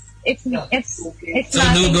 Otherwise, it's so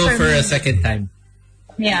no go for a second time.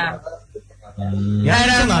 Yeah.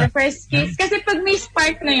 Parang the first kiss. Kasi pag may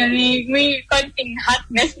spark na yun, may konting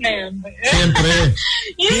hotness na yun. Siyempre.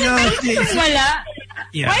 Parang wala.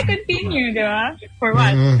 Yeah. Why continue, di ba? For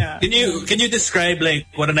what? Can you describe like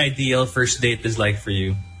what an ideal first date is like for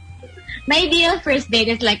you? My ideal first date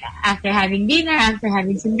is like after having dinner, after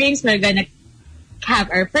having some drinks, we're gonna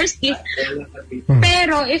have our first kiss.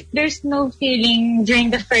 Pero if there's no feeling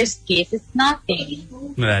during the first kiss, it's nothing.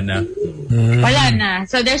 Wala na. Wala na.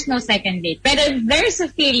 So there's no second date. Pero if there's a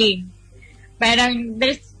feeling, parang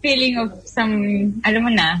there's feeling of some, alam mo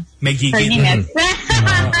na, may gigit.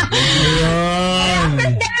 After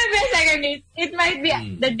the second date, it might be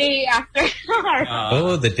the day after.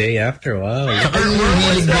 The day after. Wow.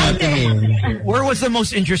 Where was the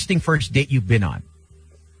most interesting first date you've been on?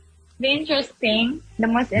 The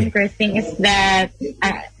most interesting is that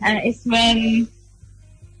is when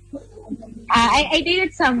I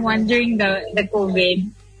dated someone during the COVID.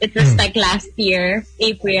 It was like last year,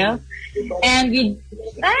 April, and we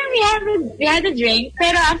had a drink.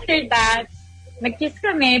 Pero after that, nag-kiss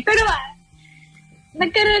kami. Pero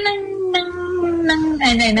nagkaroon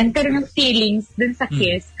ng feelings dun sa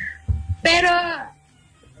kiss. Pero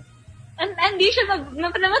hindi siya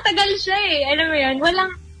matagal siya eh. Alam mo yun,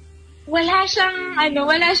 wala siyang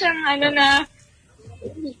na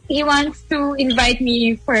he wants to invite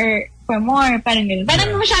me for more, parang gano'n.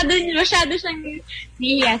 Parang masyado siyang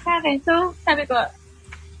nihiya sa akin. So, sabi ko,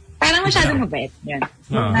 parang masyado mabait. Yan.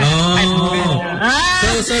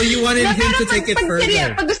 So you wanted him to take it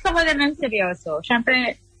further. Pag gusto ko na ng seryoso,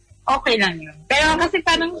 syempre, okay lang yun. Pero kasi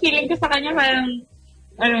parang feeling ko sa kanya, parang,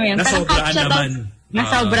 ano yan, parang catch siya na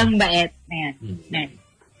sobrang bait. Yan.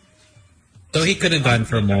 So he could have gone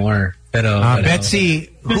for more. Pero,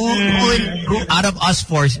 Betsy, who out of us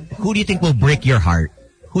four, who do you think will break your heart?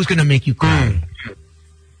 Who's gonna make you cry?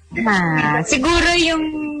 Siguro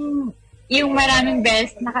yung maraming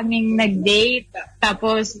best na kaming nag-date,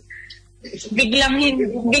 tapos biglang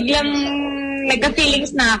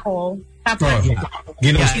nagka-feelings na ako. Tapos,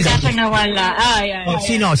 bigla siya nawala. Yan.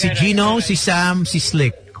 Sino? Si Gino, si Sam, si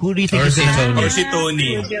Slick. Who do you think is Tony? Or si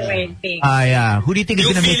Tony. Yeah. Who do you think is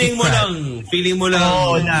gonna make you cry? Feeling mo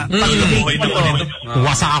lang.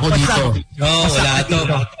 Wasak ako dito. Wala to.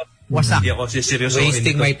 Wasak. Hindi ako seryoso.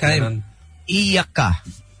 Wasting my time. Iyak ka.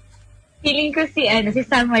 Feeling ko si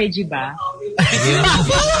Sam YG ba?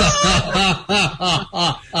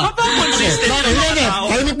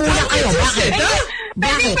 Kainip muna kayo.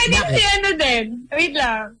 Bakit? Pwede si din. Wait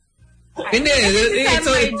lang. Hindi.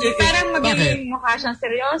 Parang magiging mukha siyang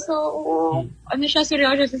seryoso. Ano siya,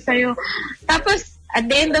 seryoso sa sayo. Tapos, at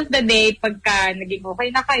the end of the day, pagka naging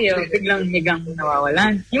okay na kayo, biglang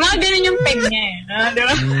nawawalan. Yung mga ganun yung peg niya eh.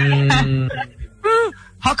 Diba?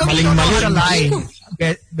 How come you don't know how to lie?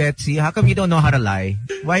 Betsy, how come you don't know how to lie?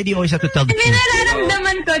 Why do you always have to tell the truth?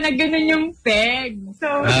 Nararamdaman ko na ganun yung peg. So,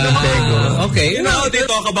 okay. You know how they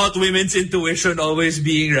talk about women's intuition always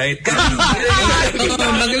being right?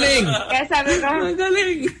 Magaling. Kaya sabi ko,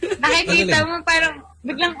 nakikita mo parang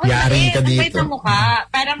biglang Yari ka dito. ang mukha.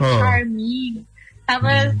 Parang charming.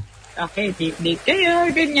 Tapos, okay, date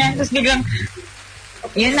kayo, ganyan. Tapos biglang,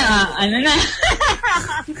 yun na, ano na.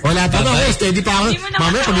 Wala pa ba? Steady pa ako. Hindi mo na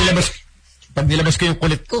Mamaya, makakaya. pag nilabas ko yung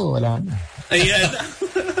kulit ko, wala na. Ayan.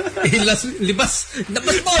 Libas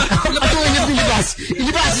mo! Ako yung nilabas.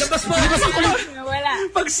 Ilabas mo! Ilabas ang kulit. Wala.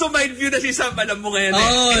 Pag sumide view na si Sam, alam mo ngayon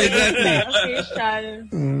Oh, exactly. Official.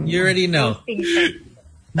 You already know.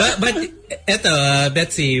 But eto,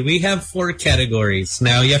 Betsy, we have 4 categories.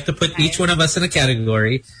 Now you have to put each one of us in a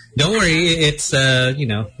category. Don't worry, it's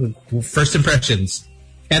first impressions.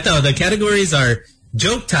 Eto, the categories are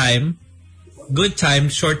joke time, good time,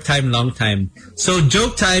 short time, long time. So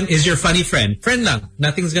joke time is your funny friend. Friend lang.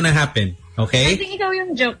 Nothing's gonna happen. I Okay? think ikaw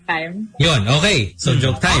yung joke time. Yun, okay. So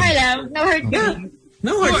joke Okay time. lang, no hurt feelings.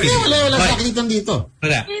 No worries. Wala sa Okay. akin dito.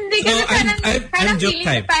 Wala. Hindi So, kasi parang, I'm joke feeling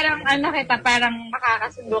time. ko parang parang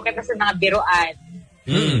makakasundo kita sa mga biruan.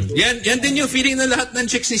 Yan din yung feeling ng lahat ng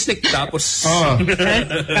chicks ni Slick. Tapos,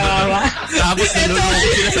 Kawawa. tapos nalulunod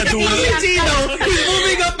sila sa dulo. Gino, he's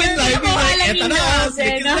moving up in life. He's like, eto na,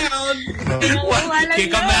 stick it no? down.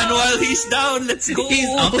 Kick a man while he's down. Let's go. He's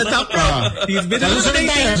off the top rope. He's been Susunod tayo.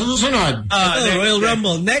 eliminated. Susunod. Royal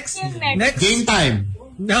Rumble. Next. Game time.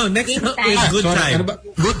 No, next Game is time. good Sorry, time. ano ba?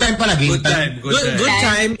 Good time pala. Game Good time. time. Good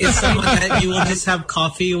time is someone that you will just have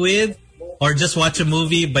coffee with or just watch a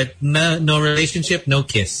movie, but no relationship, no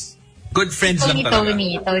kiss. Good friends lang talaga.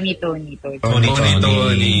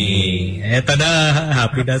 Tony. Eto na,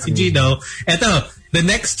 happy na si Gino. Eto, the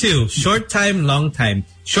next 2, short time, long time.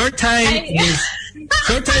 Short time is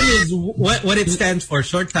what it stands for.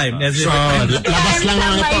 Short time. As in, Labas lang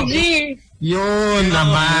naman ito. Yun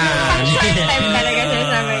naman. Short time talaga siya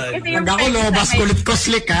sa amin. Kasi yung Pag ako friends lobas namin- kulit ko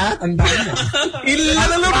slick ha. Tandaan mo.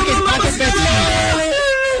 Bakit Betsy?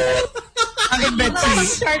 Bakit, Betsy?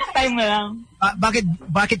 Short time lang.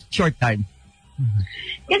 Bakit short time?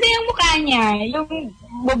 Kasi yung mukha niya, yung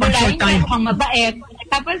bubulahin Short time. niya, mukhang mabait.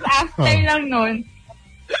 Tapos after lang nun,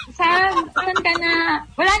 saan ka na,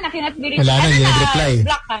 wala na, kinatbirit. Wala na, reply.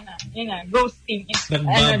 Block ka na. Yun na, ghosting.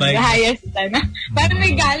 Nagbabay. The highest na. Parang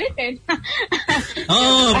may galit eh.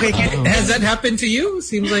 Oh, okay. Has that happened to you?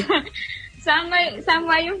 Seems like... Sama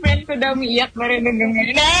yung friend ko daw umiiyak pa rin hanggang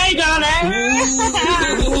ngayon. Ay, joke lang!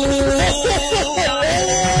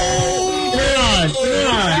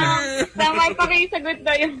 Sama pa kayo sagot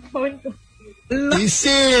daw yung phone ko.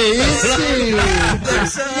 Easy. On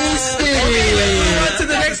to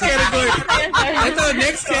the next category. Ito,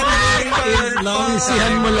 next category is long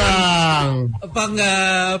Isihan mo lang.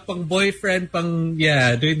 pang boyfriend, doing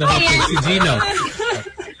the whole thing. Si Gino.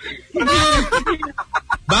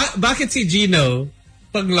 Bakit si Gino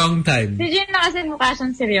pang long time? Si Gino kasi mukha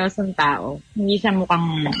siyang seryosong tao. Hindi siya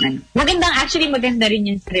mukhang maganda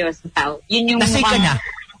rin yung seryosong tao. Yun yung Lasing ka na.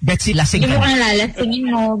 Betsy, lasing yung ka na. mukhang lalasingin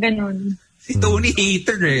mo, ganun. Si Tony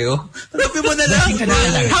hater eh, oh. Sabi mo na lang.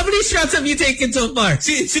 How many shots have you taken so far?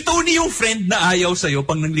 Si Tony yung friend na ayaw sa'yo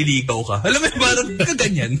pang nangliligaw ka. Alam mo, parang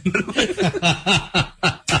kaganyan.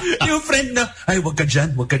 Yung friend na, ay, wag ka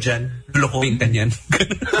dyan. Lulokohin ka niyan.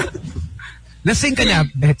 Lasing ka na,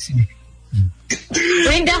 Betsy. So,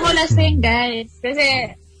 hindi ako lasing, guys.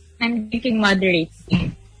 Kasi, I'm drinking moderately.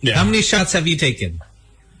 How many shots have you taken?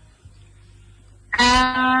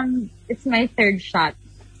 It's my 3rd shot.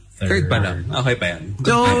 Third pa lang. Okay pa yan.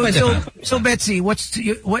 So Betsy,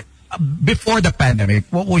 before the pandemic,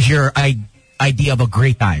 what was your idea of a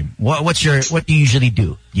great time? What do you usually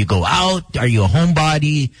do? You go out? Are you a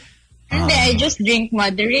homebody? Hindi, I just drink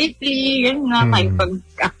moderately. Yun nga, may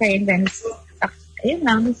pag-acquaintance. Yun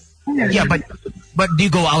lang. Yeah, but do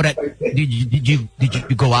you go out did you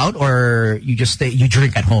go out or you just you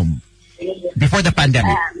drink at home before the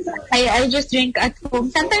pandemic? I just drink at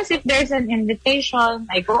home. Sometimes if there's an invitation,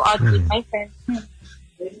 I go out with my friends.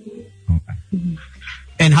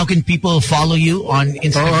 And how can people follow you on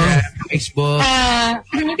Instagram, Facebook?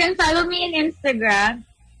 You can follow me on Instagram.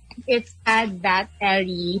 It's @Ellie_Beth,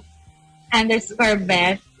 and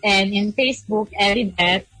in Facebook,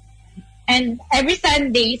 EllieBeth. And every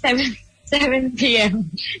Sunday, 7 p.m.,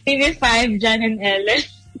 TV5, John and Ellen.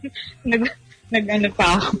 Nag-ano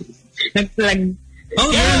pa ako. Nag-plug. Oh,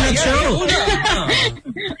 yeah, that's true.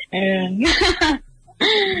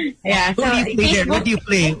 Yeah, so What do you play there? What do you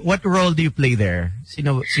play? What role do you play there?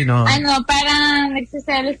 Sino? Parang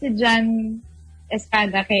nagsaselo si John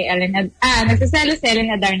Estrada kay Ellen nagsaselo si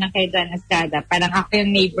Ellen Adarna kay John Estrada. Parang ako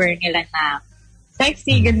yung neighbor nila na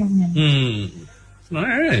sexy, ganun.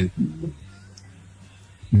 Alright.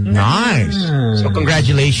 Nice. So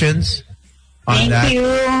congratulations on Thank that. you.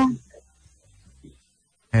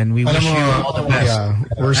 And we wish you all the best. Yeah,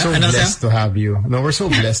 we're so blessed to have you. No, we're so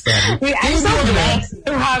blessed to have you. I'm so blessed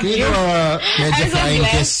to have you. Medyo I'm so flying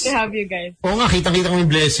blessed kiss. to have you guys. Oo nga, kitang-kita ko yung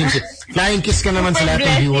blessings. Flying kiss ka naman sa lahat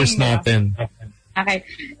ng viewers natin. Okay.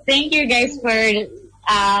 Thank you guys for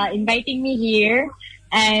inviting me here.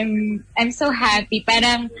 I'm so happy.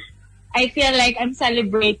 Parang I feel like I'm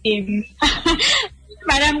celebrating.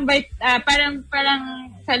 parang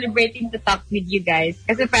celebrating to talk with you guys.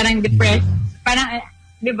 Kasi parang depressed. Parang,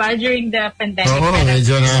 di ba, during the pandemic. Oo,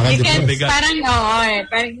 medyo nakaka-depress.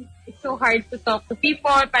 Parang it's so hard to talk to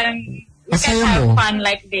people. Parang you can Masaya have mo. fun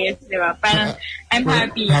like this, di ba? Parang I'm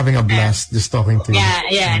happy. Having a blast just talking to you.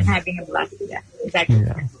 Yeah, I'm having a blast. Yeah, exactly.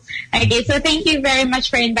 Yeah. Okay, so thank you very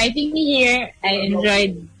much for inviting me here. I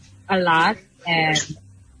enjoyed a lot, and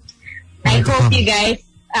I hope you guys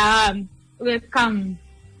will come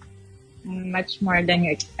much more than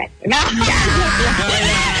you expect.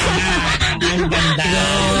 Ang ganda.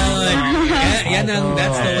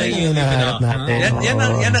 That's the way you live it up.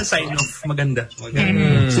 Yan ang sign of maganda.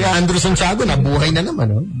 Si Andrew Santiago, nabuhay na naman.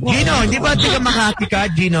 Oh. Gino, di ba tiga Makati ka,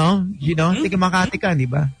 Gino? Tiga Makati ka, di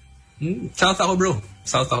ba? South ako, bro.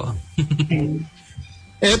 South ako.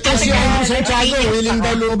 Ito si Andrew Santiago, willing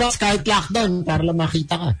daw lumabas kahit lockdown para lang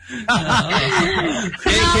makita ka.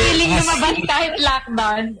 Willing lumabas kahit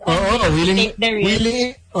lockdown. Oo, willing to take the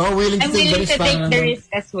risk. Willing to I'm take the willing risk. to take the risk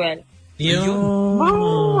as well.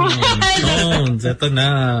 Tones, ito na.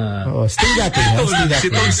 Oh, stay that way.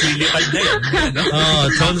 Si Tones, lilipad na yun.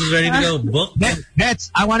 Tones is ready to go. Book.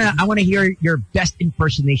 Bets, I wanna hear your best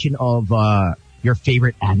impersonation of your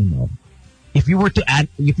favorite animal. If you were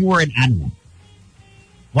an animal,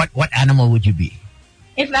 what animal would you be?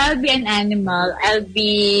 If I'll be an animal, I'll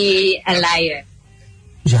be a lion.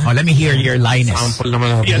 Oh, let me hear your lioness. Sample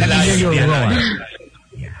naman ako. Let me hear your roar.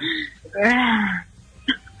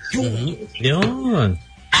 Yun.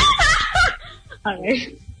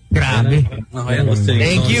 Okay. Grabe.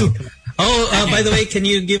 Thank you. Oh, by the way, can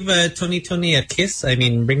you give Tony a kiss? I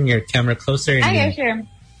mean, bring your camera closer. And yeah, sure.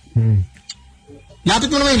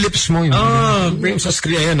 Lapit mo naman yung lips mo. Bring sa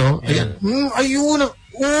screen. Ayan, no? Ayan. Ayun.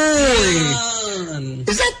 Uy!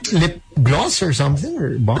 Is that lip gloss or something?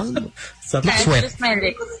 Or balm? Lip sweat. Just my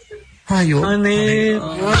lips. Ayun.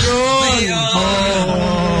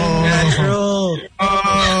 Natural.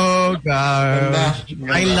 Oh, gosh.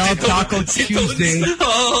 I love Taco Tuesday.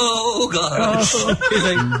 Oh, gosh. He's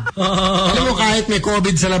like, Alam mo, kahit may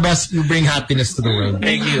COVID sa labas, you bring happiness to the world.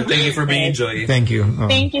 Thank you for bringing joy. Thank you.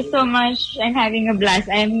 Thank you so much. I'm having a blast.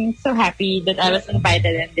 I'm so happy that I was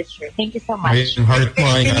invited in this show. Thank you so much.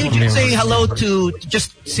 Can you just say hello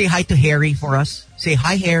just say hi to Harry for us? Say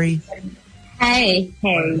hi, Harry. Hi,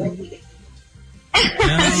 Harry.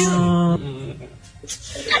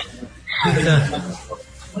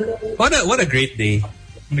 What a great day.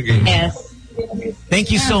 Yes.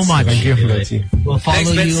 Thank you so much. Thank you, Betsy. We'll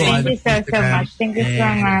follow you on Thank you so much. Thank you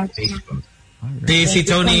so much. do you see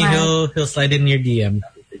Tony? He'll slide in your DM.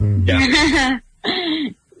 Yeah.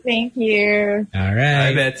 Thank you. All Bye,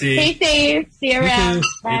 right. Betsy. Stay safe. See you around.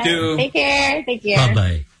 Bye. too. Take care. Bye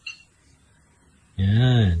bye.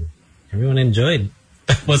 Yan. Everyone enjoyed.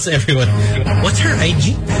 What's everyone? What's her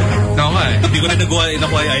IG? No nga eh. Hindi ko na nakuha yung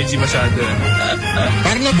IG masyado.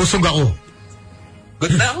 Parang nabusog ako.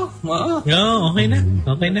 Good na ako. No, okay na.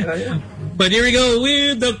 Okay na. But here we go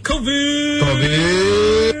with the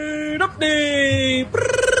COVID update.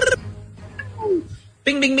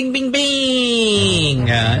 Bing, bing, bing, bing, bing.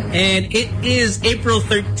 And it is April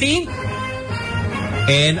 13th.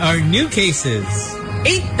 And our new cases,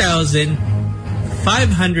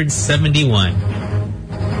 8,571.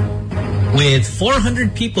 With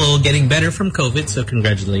 400 people getting better from COVID, so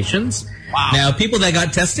congratulations. Wow. Now, people that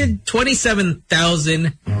got tested,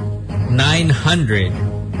 27,900.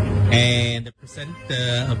 And the percent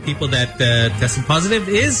of people that tested positive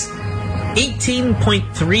is 18.3%.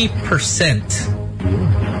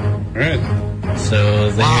 Right.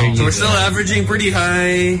 So there you So go. we're still averaging pretty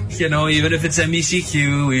high. You know, even if it's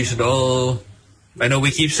MECQ, we should all... I know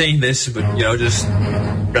we keep saying this, but, just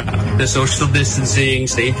the social distancing,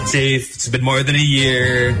 stay safe. It's been more than a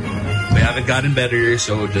year. We haven't gotten better,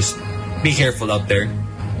 so just be careful out there.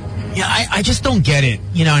 Yeah, I just don't get it.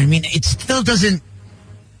 You know what I mean? It still doesn't...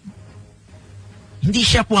 Hindi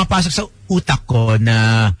siya pumapasok sa utak ko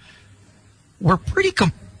na we're pretty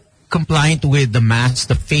compliant with the masks,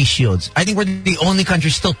 the face shields. I think we're the only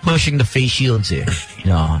country still pushing the face shields here.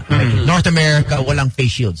 Like North America, walang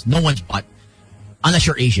face shields. No one's bought. Unless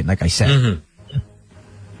you're Asian, like I said. Mm-hmm.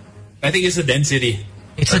 I think it's the density.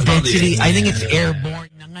 It's a density. I think it's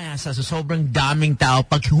airborne na nga. Sa sobrang daming tao.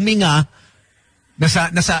 Pag huminga,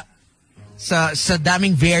 nasa sa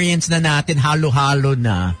daming variants na natin, halo-halo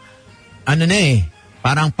na, ano na eh,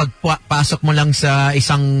 parang pagpasok mo lang sa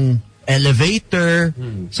isang elevator,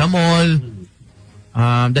 sa mall,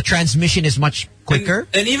 the transmission is much quicker.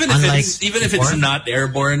 And even if it's not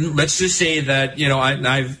airborne, let's just say that, you know,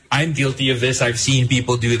 I'm guilty of this. I've seen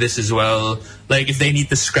people do this as well. Like if they need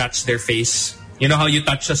to scratch their face, you know how you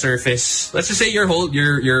touch a surface. Let's just say you're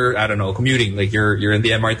I don't know, commuting, like you're in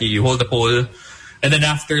the MRT, you hold the pole, and then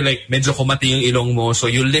after like medyo kumati yung ilong mo, so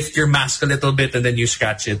you lift your mask a little bit and then you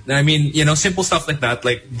scratch it. I mean, you know, simple stuff like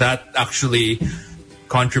that actually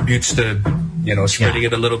contributes to, you know, spreading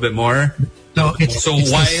it a little bit more. So it's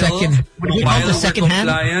the second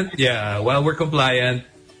hand? Yeah, while we're compliant,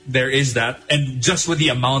 there is that. And just with the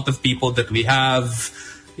amount of people that we have,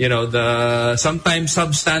 you know, the sometimes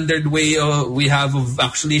substandard way we have of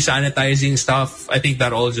actually sanitizing stuff, I think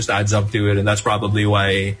that all just adds up to it. And that's probably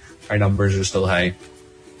why our numbers are still high.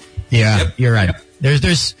 Yeah, You're right.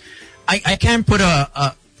 I can't put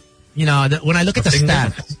you know, when I look at the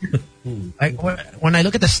stats, when I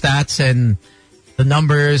look at the stats and the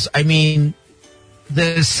numbers, I mean,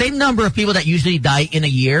 the same number of people that usually die in a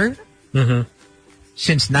year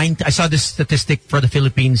since I saw this statistic for the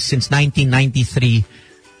Philippines since 1993.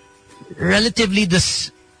 Relatively,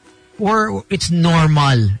 it's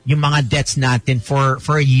normal yung mga deaths natin for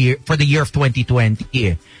the year of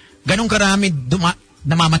 2020. Ganun karami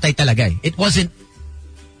namamatay talaga eh. It wasn't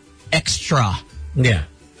extra. Yeah.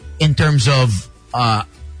 In terms of the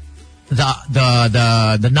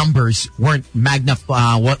numbers weren't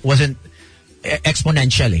wasn't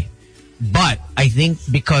exponentially, but I think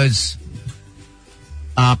because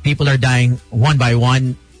people are dying one by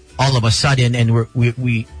one all of a sudden, and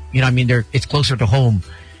we you know, I mean, it's closer to home.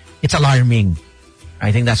 It's alarming.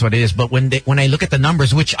 I think that's what it is. But when I look at the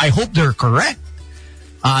numbers, which I hope they're correct,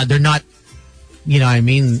 they're not, you know, I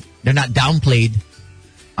mean, they're not downplayed.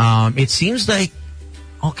 It seems like,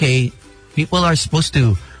 okay, people are supposed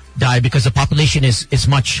to die because the population is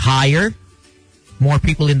much higher, more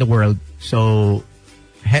people in the world. So,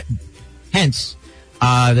 hence,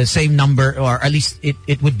 the same number, or at least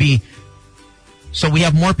it would be. So we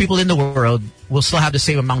have more people in the world. We'll still have the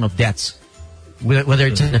same amount of deaths, whether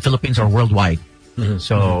it's in the Philippines or worldwide.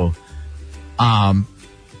 So,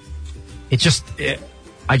 it's just,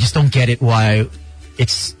 I just don't get it why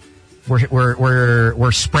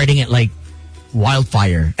we're spreading it like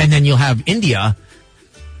wildfire. And then you'll have India.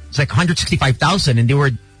 It's like 165,000, and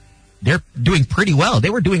they're doing pretty well. They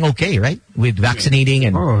were doing okay, right? With vaccinating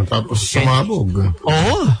and... tapos sumabog.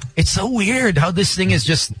 It's so weird how this thing is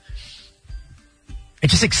just... It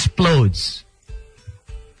just explodes.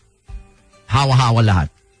 Hawa-hawa lahat.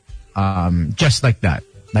 Just like that.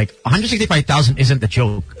 Like, 165,000 isn't a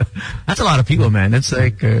joke. That's a lot of people, man. That's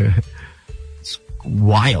like... it's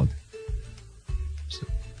wild.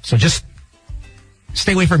 So just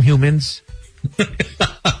stay away from humans.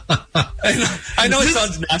 I know it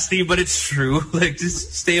sounds nasty, but it's true. Like,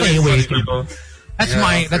 just stay away from people. That's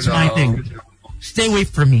my thing. Stay away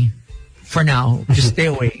from me. For now, just stay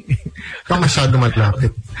away. Ikaw masyado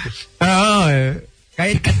maglapit.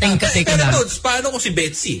 Kahit kateng-kateng ka na. Pero paano kung si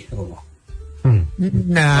Betsy? No,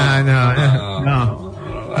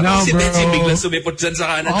 si bro. Betsy biglang sumipot dyan sa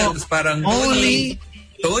Canada. Parang, Tony.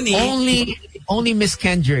 Only Miss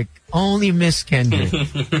Kendrick. Only Miss Kendrick.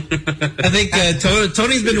 I think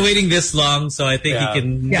Tony's been waiting this long, so I think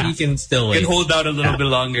he can still wait. Can hold out a little bit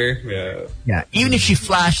longer. Yeah. Even if she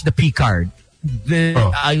flashed the P card, then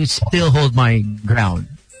I would still hold my ground.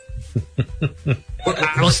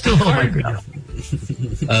 I will still hold my ground.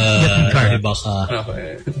 The P card.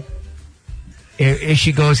 Okay. If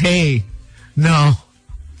she goes, hey, no,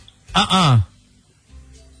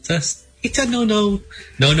 It's a no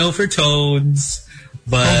for Tones.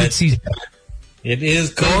 But it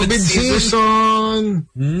is COVID season.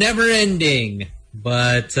 Never ending.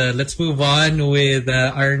 But let's move on with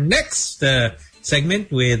our next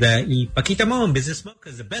segment with Ipakita Mo ang Business Mo,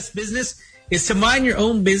 because the best business is to mind your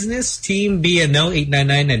own business. Team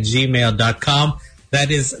BNO899@gmail.com. That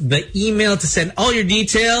is the email to send all your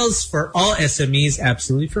details for all SMEs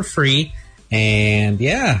absolutely for free. And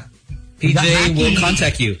yeah, PJ will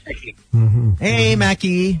contact you. Hey,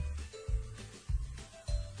 Mackie.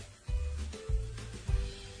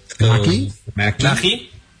 Mackie?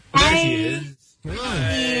 Hi.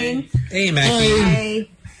 Hey, Mackie. Hi.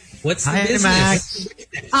 What's the business?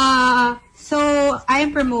 So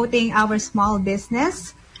I'm promoting our small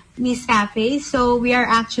business, Miss Cafe. So we are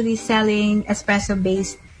actually selling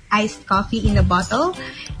espresso-based iced coffee in a bottle,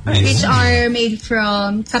 which are made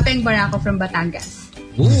from Kapeng Barako from Batangas.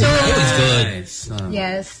 Ooh, that was good.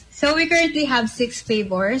 Yes. So we currently have 6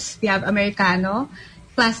 flavors. We have Americano,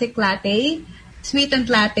 Classic Latte, Sweetened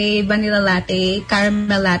Latte, Vanilla Latte,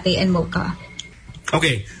 Caramel Latte, and Mocha.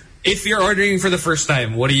 Okay, if you're ordering for the first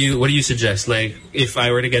time, what do you suggest? Like, if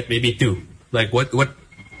I were to get maybe 2, like what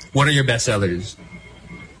are your best sellers?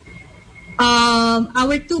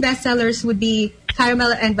 Our 2 best sellers would be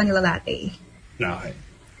Caramel and Vanilla Latte. Okay.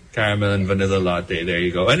 Caramel and vanilla latte. There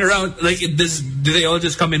you go. And around, like, do they all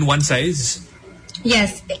just come in one size?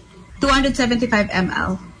 Yes, 275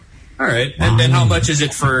 ml. All right. And then how much is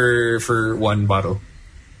it for one bottle?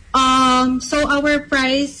 So our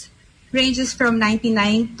price ranges from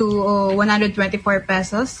 99 to 124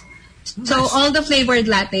 pesos. So all the flavored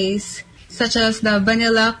lattes, such as the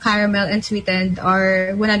vanilla, caramel, and sweetened,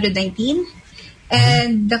 are 119.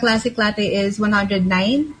 And the classic latte is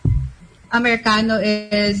 109. Americano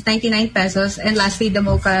is 99 pesos. And lastly, the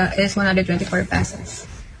mocha is 124 pesos.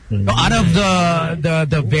 So out of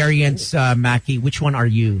the variants, Mackie, which one are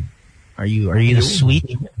you? Are you the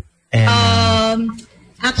sweet? And,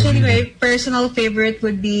 actually, my personal favorite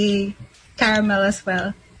would be caramel as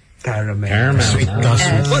well. Caramel. Sweet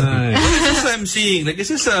Yes. What is this I'm seeing? Like, is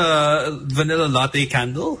this a vanilla latte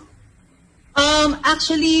candle?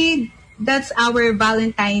 Actually, that's our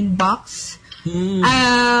Valentine box.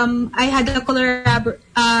 I had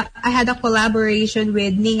a collaboration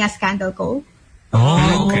with Nina's Candle Co.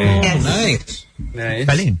 oh, Okay. Yes. Nice. Nice.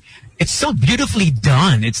 Galing. It's so beautifully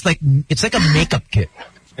done. It's like a makeup kit.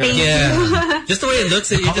 Yeah. Just the way it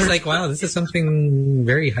looks, you're just like, wow, this is something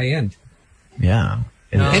very high end. Yeah.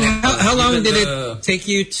 And how long even did the- it take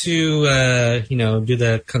you to, do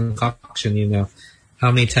the concoction,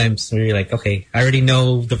 How many times were you like, okay, I already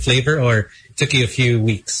know the flavor, or it took you a few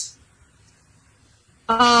weeks?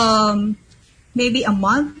 Maybe a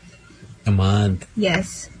month. A month.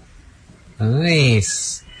 Yes.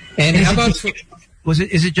 Nice. And how about...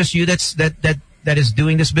 Is it just you that is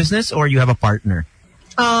doing this business, or you have a partner?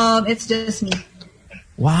 It's just me.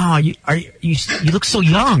 Wow, you look so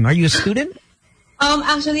young. Are you a student?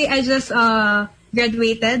 Actually, I just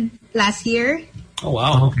graduated last year. Oh,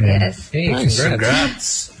 wow. Okay. Yes. Hey, Nice.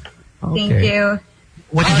 congrats. Thank you.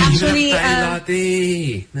 What did you do? Actually,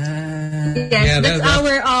 latte. yes, Yeah, that's that-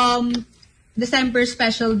 our December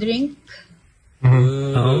special drink.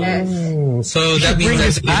 Oh, Yes. so that means bring that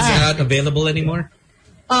this it's back. not available anymore?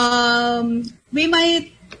 We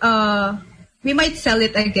might sell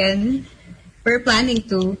it again. We're planning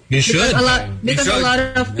to. You should. Because a should. lot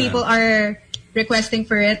of people are requesting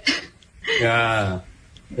for it. Yeah.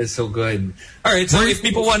 It's so good. All right. So if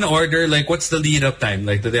people want to order, like, what's the lead up time?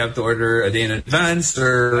 Like, do they have to order a day in advance,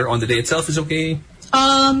 or on the day itself is okay?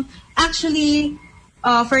 Actually,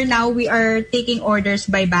 for now, we are taking orders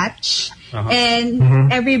by batch. Uh-huh. And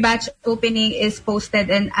every batch opening is posted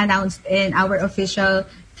and announced in our official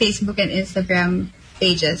Facebook and Instagram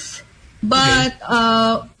pages. But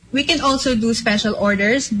we can also do special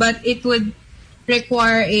orders, but it would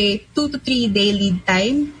require a 2 to 3 day lead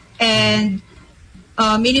time and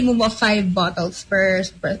a minimum of 5 bottles per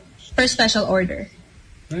special order.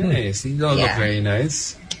 Nice. These all look Yeah. very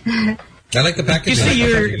nice. I like the packaging. You say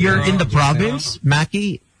you're in the province,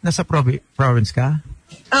 Mackie? Nasa province ka?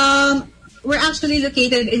 We're actually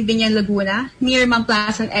located in Binyan, Laguna, near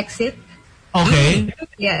Mamplasan exit. Okay.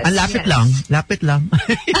 Yes. Ang lapit yes. lang. Lapit lang.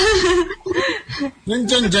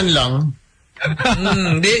 Dyan lang.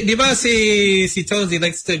 Di ba si Tozy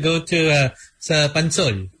likes to go to sa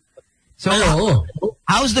Pansol? So, Oo.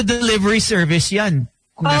 how's the delivery service yan?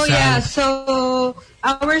 Kung Oh nasa- yeah, so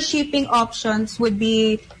our shipping options would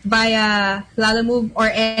be via Lalamove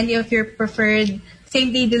or any of your preferred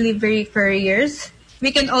same-day delivery couriers.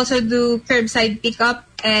 We can also do curbside pickup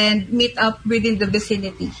and meet up within the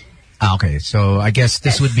vicinity. Ah, okay. So, I guess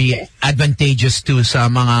this would be advantageous to sa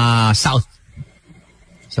mga south.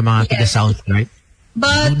 Sa mga taga Yes. south, right?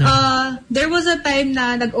 But there was a time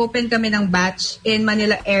na nag-open kami ng batch in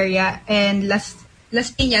Manila area and Las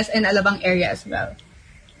Piñas and Alabang area as well.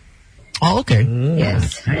 Oh, okay.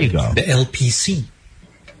 Yes. There you go. The LPC.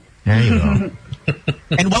 There you go.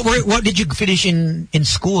 And what did you finish in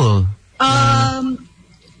school?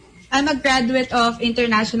 I'm a graduate of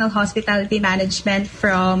International Hospitality Management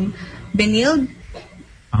from Benilde.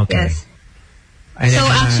 Okay. Yes. And So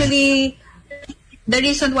then, actually, the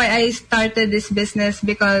reason why I started this business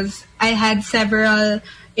because I had several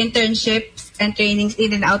internships and trainings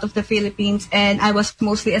in and out of the Philippines, and I was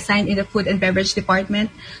mostly assigned in the food and beverage department.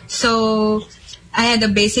 So I had a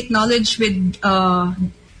basic knowledge with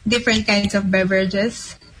different kinds of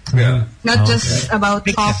beverages, Yeah. not just about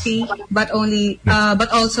coffee, but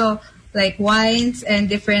also like wines and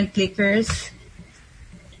different liquors.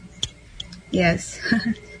 Yes.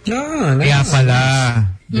 Oh, nice. Kaya pala.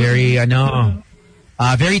 Very,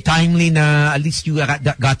 very timely na at least you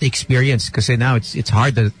got the experience kasi now it's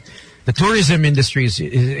hard. The tourism industry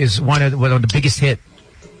is one of the biggest hit.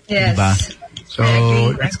 Yes. Diba?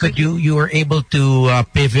 So that's good. You were able to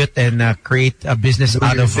pivot and create a business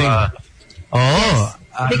out of. Yes.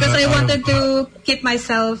 Because I wanted to keep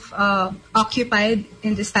myself occupied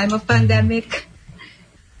in this time of pandemic.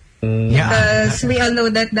 Because we all know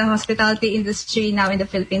that the hospitality industry now in the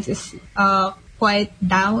Philippines is quite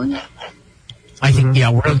down. I think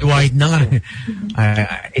worldwide na.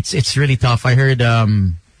 It's really tough. I heard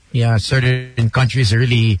certain countries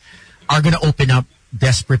are gonna open up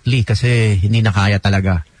desperately kasi hindi na kaya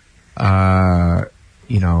talaga.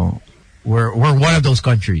 We're one of those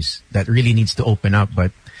countries that really needs to open up,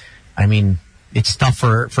 but I mean it's tough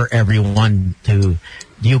for everyone to.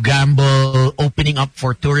 Do you gamble opening up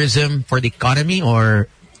for tourism for the economy or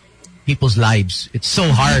people's lives? It's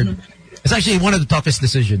so hard. It's actually one of the toughest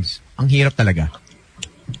decisions. Ang hirap talaga.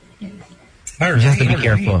 All right. You have to be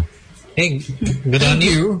careful. Hey, good on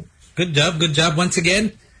you. Good job once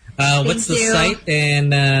again. What's the site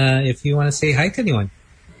and if you want to say hi to anyone?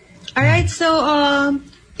 All right, so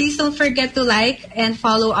please don't forget to like and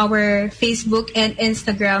follow our Facebook and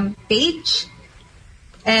Instagram page.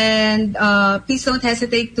 And please don't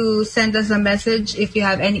hesitate to send us a message if you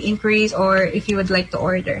have any inquiries or if you would like to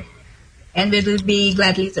order. And we will be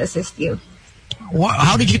gladly to assist you.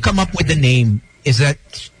 How did you come up with the name? Is that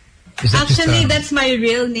actually that's my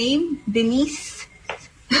real name, Denise.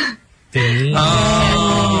 Denise.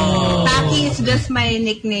 Oh. Taki is just my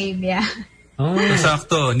nickname, yeah. Oh.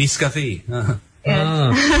 Sakto, Nescafe.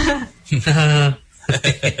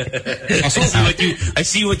 I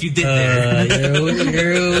see what you did there.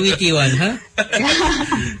 You're a witty one, huh?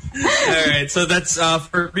 All right, so that's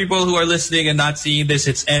for people who are listening and not seeing this.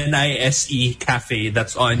 It's NISE Cafe.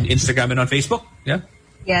 That's on Instagram and on Facebook. Yeah.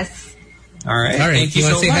 Yes. All right. Thank you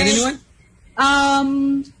so much. Hi to anyone?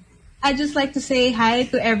 I'd just like to say hi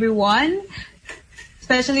to everyone,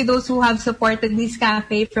 especially those who have supported this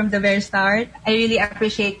cafe from the very start. I really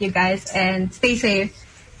appreciate you guys and stay safe.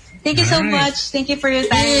 Thank you so much. Thank you for your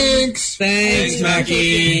time. Thanks,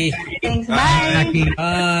 Mackie. Thanks, bye. Mackie.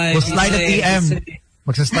 Bye. We'll slide a DM.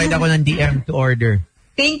 Magsaslide ako ng DM to order.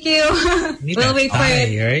 Thank you. We'll wait for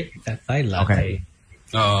it. Right? That Thai latte. Okay.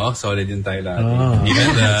 Oh, solid in Thai latte. Oh,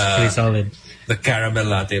 even that's pretty solid. The caramel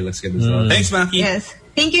latte looks good as well. Thanks, Mackie. Yes.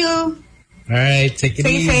 Thank you. All right, take it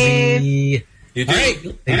easy. Safe. You too. All right,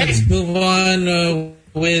 let's move on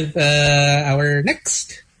with our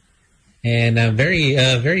next and a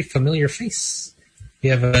very familiar face. We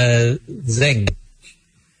have Zeng.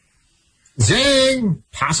 Zeng!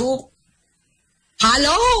 Pasok!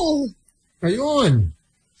 Hello! Ayun!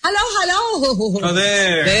 Hello! Oh,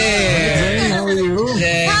 there! Zeng, how are you?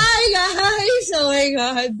 Zeng. Hi, guys! Oh, my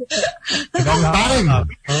God. Long time!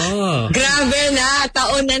 Oh. Grabe na,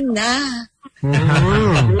 taonan na.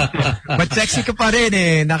 But sexy ka pa rin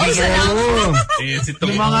eh. Nakikita Oo.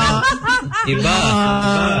 yung mga Iba.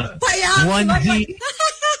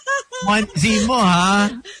 onesie mo ha.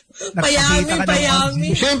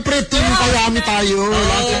 Payami. Siyempre, team Payami tayo.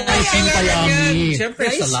 Lahat tayo team Payami. Siyempre,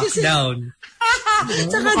 sa lockdown.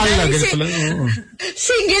 Tsaka Akala, dahil ganito lang.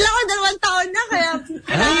 single ako 2 taon na, kaya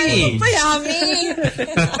payami.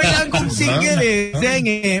 Okay lang kung single eh. Zeng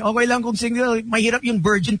eh. Okay lang kung single. Mahirap yung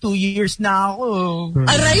virgin 2 years na ako.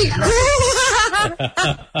 Aray ko!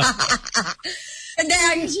 And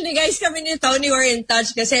then, actually, guys, kami ni Tony were in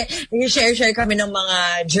touch kasi nag-share kami ng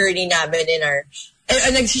mga journey namin in our...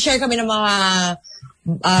 nag-share kami ng mga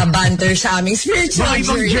banter sa aming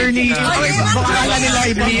spiritual journey. Baka kala nila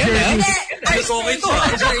ibang journey. Okay to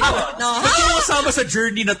No. Ba't yung masama sa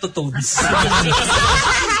journey na to, Tones?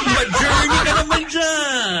 Mag-journey ka naman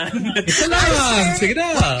dyan. Ito lang. Sige na.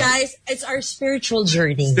 Guys, it's our spiritual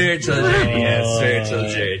journey. Spiritual journey, yes. Spiritual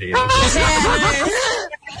journey. Kasi,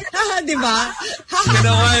 di ba? It's been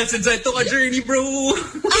a while since I took a journey, bro.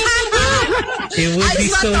 It would be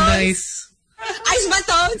so nice. Ice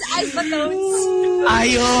batons!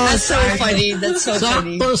 Ayos! That's so funny.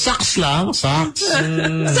 Sakto, saks lang. Saks.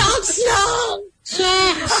 Socks lang!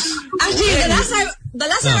 Actually, the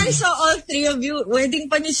last time I saw all 3 of you, wedding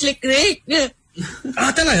pa ni Slick Rick.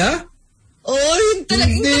 Talaga? Oh, yun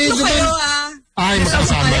talagang tatlo kayo Ay,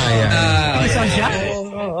 magkasama.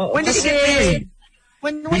 When did he get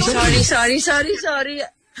married? Sorry.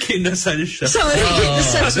 Kinasal siya. Sorry.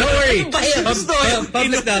 Don't worry.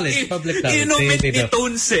 Public knowledge. Inumit ni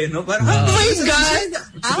Tones eh, no? Parang, Oh my God!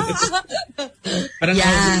 Parang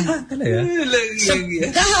talaga?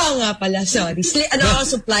 Nga pala, sorry.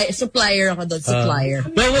 Supplier ako doon, supplier.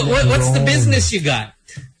 Well, what's the business you got?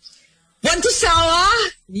 Want to Sawa?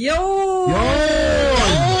 Yo!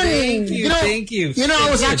 Thank you. You know,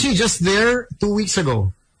 I was actually just there 2 weeks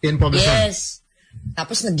ago in Poblacion. Yes.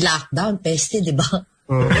 Tapos nag-lockdown, peste, di ba?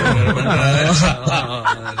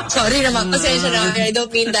 Sorry naman, pasensya na. I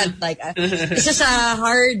don't mean that. Like, it's just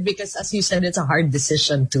hard because, as you said, it's a hard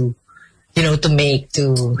decision to make,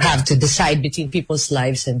 to have to decide between people's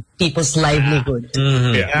lives and people's livelihood.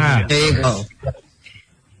 Yeah. There you go.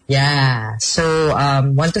 Yeah. So,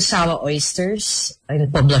 Want to Sawa Oysters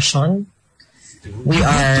in Poblacion. We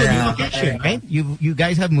are... location, right? You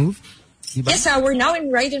guys have moved? Yes, we're now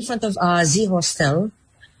right in front of Z Hostel.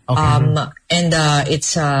 Okay. And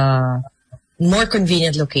it's a more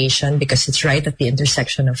convenient location because it's right at the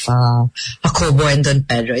intersection of Jacobo and Don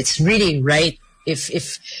Pedro. It's really right. If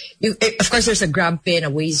you, of course, there's a grab pin,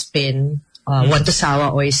 a Waze pin. Want to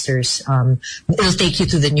Sawa Oysters. It'll take you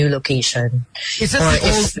to the new location. Is that the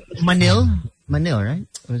old Manil, right?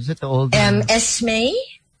 Or is it the old... Esme?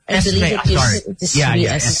 I believe it used to be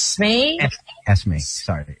Esme. Esme,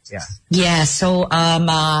 sorry. Yeah. Yeah, so,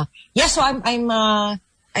 so I'm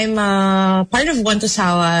part of Want to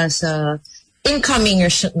Sawa's incoming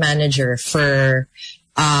manager for,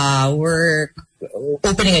 we're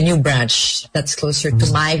opening a new branch that's closer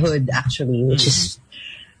to my hood, actually, which is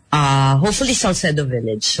hopefully Salcedo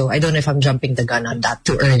Village. So I don't know if I'm jumping the gun on that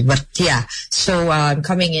too early, but yeah. So I'm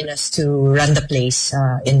coming in as to run the place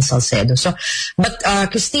in Salcedo. So, but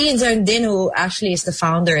Christine Zarndin, who actually is the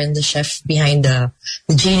founder and the chef behind the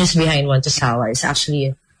genius behind Want to Sawa, is actually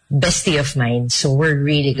a bestie of mine. So we're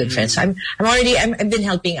really good friends. So I've been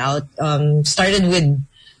helping out. Started with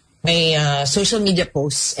my social media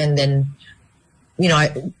posts, and then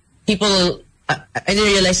I didn't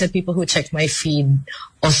realize that people who check my feed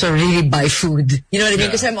also really buy food. You know what I mean?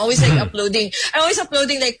 Because I'm always like uploading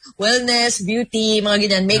like wellness, beauty, mga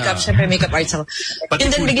ganyan, makeup, syempre makeup arts ako.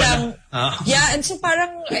 And then biglang, and so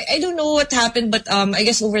parang, I don't know what happened, but I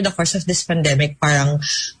guess over the course of this pandemic, parang,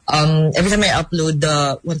 every time I upload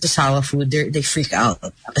the Want to Sawa food, they freak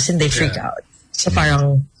out. As in, they freak out. So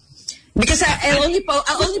parang, because I'll only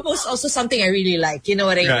post also something I really like. You know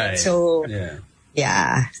what I mean? Right. So,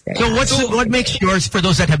 yeah. So what makes yours, for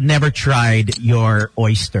those that have never tried your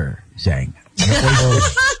oyster, Zeng?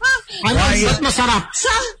 Ba't masarap?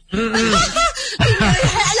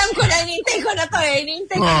 Alam ko na, hinintay ko na to eh.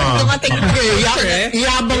 Hinintay ko na dumating.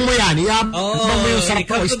 Iyabang mo yan. Iyabang mo yung sarap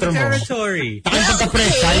ng oyster mo. Yung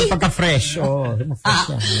pagka-fresh.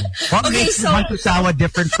 Okay, so... Want to Sawa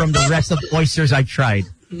different from the rest of the oysters I've tried?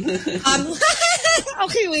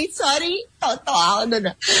 Okay, wait, sorry.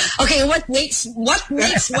 Okay, what makes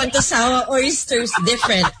Want to Sawa Oysters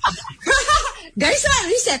different? Guys,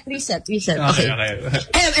 reset. Okay.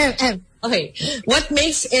 Okay, what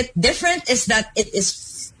makes it different is that it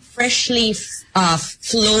is freshly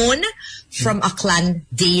flown from a clan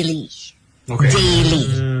daily. Okay.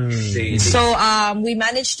 Daily. So, we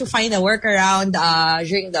managed to find a workaround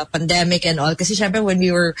during the pandemic and all. Kasi syempre, when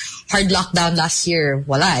we were hard lockdown last year,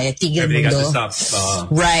 wala eh. Tigil everything mundo. got to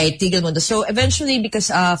stop. Right, tigil mundo. So, eventually,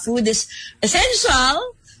 because food is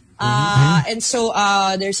essential, and so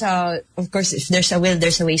of course, if there's a will,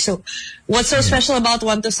 there's a way. So, what's so special about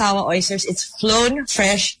Want to Sawa Oysters? It's flown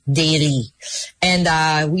fresh daily. And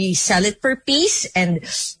we sell it per piece. And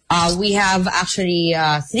we have actually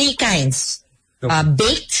 3 kinds.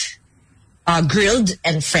 Baked, grilled,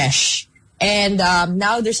 and fresh. And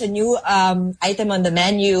now there's a new item on the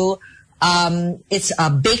menu. It's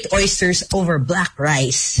baked oysters over black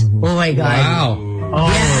rice. Oh my God. Wow.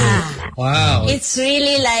 Yeah. Wow. It's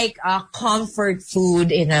really like a comfort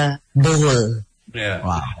food in a bowl. Yeah.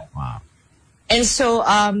 Wow. And so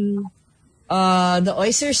the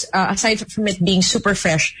oysters, aside from it being super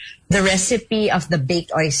fresh, the recipe of the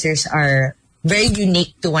baked oysters are very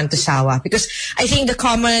unique to Want to Sawa. Because I think the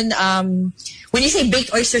common, when you say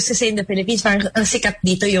baked oysters kasi in the Philippines, parang ang sikat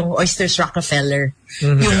dito yung oysters Rockefeller.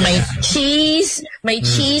 Yung may cheese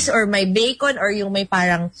or may bacon or yung may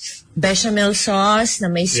parang bechamel sauce na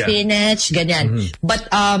may spinach, ganyan. But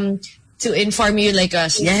to inform you like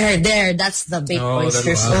us, that's the baked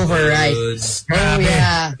oysters over rice. Oh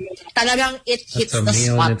yeah. Talagang it hits the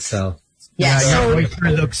spot. Itself. Yeah, so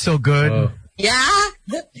oyster looks so good. Oh. Yeah,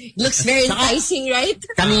 looks very enticing, right?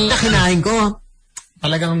 Kanina kinain ko.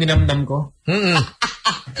 Talagang dinamdam ko.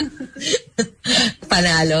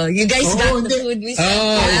 Panalo. You guys got the food we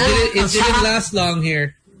said. It didn't last long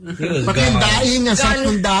here. Pati yung daing, ang sarap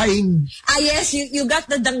ng daing. Yes, you got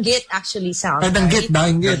the danggit actually sound. Danggit.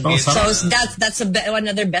 So that's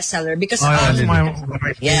another bestseller because that's my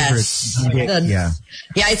favorite. yes, Yeah,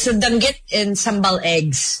 it's a danggit in sambal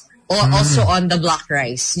eggs. also on the black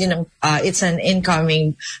rice. You know, it's an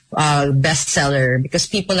incoming bestseller because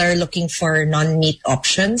people are looking for non-meat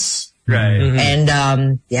options. Right. And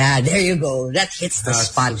there you go. That hits the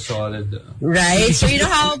spot. So solid. Right? So you know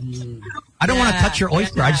how... I don't want to touch your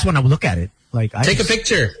oyster. I just want to look at it. Like, Take a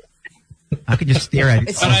picture. I could just stare at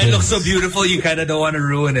it. But it looks so beautiful, you kind of don't want to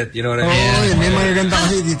ruin it. You know what I mean? May maganda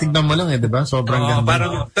kasi titignan mo lang diba? Sobrang ganda.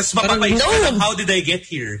 Parang, tas mapapaisip, how did I get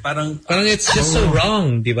here? Parang it's just so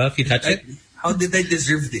wrong, diba? If you touch it. How did I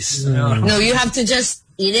deserve this? No, you have to just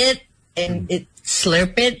eat it and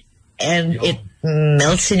slurp it and it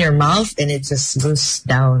melts in your mouth and it just goes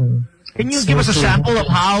down. Can you give us a sample of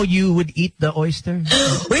how you would eat the oyster?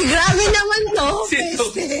 Uy, grabe naman to.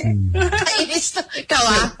 Kainis to.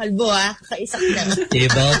 Ikaw halbo kaisak na.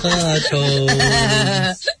 Iba ka,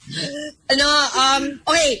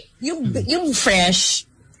 okay, yung fresh,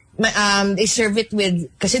 they serve it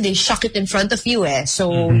with, kasi they shuck it in front of you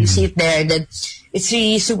So you see it there, then it's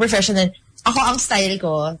really super fresh and then, ako ang style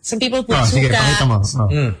ko, some people put suka. Sige, pakita mo.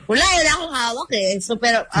 Wala akong hawak So,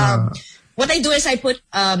 pero, what I do is I put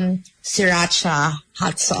sriracha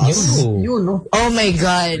hot sauce. Yun, no? Oh my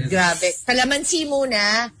God, grabe. Kalamansi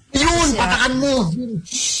muna. Yun, patakan mo.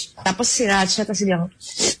 Tapos sriracha, tapos yung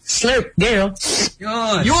slurp, girl.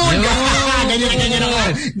 Yun! Ganyan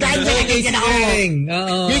ako. Ganyan ako.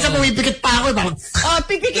 Yung isa pumipikit pa ako.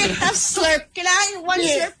 Pipikit, tapos slurp. Kailangan one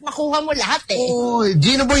slurp, makuha mo lahat Oh,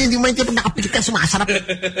 Gino boy, hindi mo yung pag nakapikit ka, sumasarap.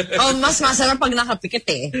 Mas masarap pag nakapikit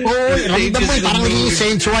Ramdam mo, parang yung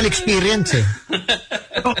sensual experience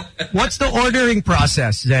What's the ordering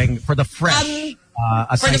process, Zeng, for the fresh?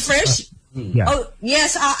 For the fresh? Yeah. Oh,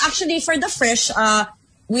 yes. Actually, for the fresh, our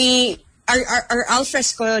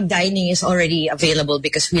alfresco dining is already available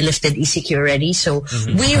because we lifted ECQ already. So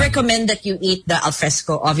we recommend that you eat the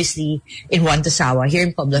alfresco, obviously, in Juan Tusawa here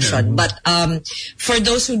in Poblacion. But for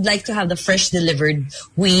those who'd like to have the fresh delivered,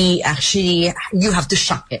 you have to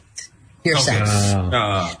shuck it yourself.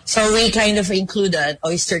 So we kind of include an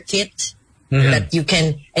oyster kit that you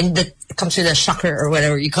can, and that comes with a shucker or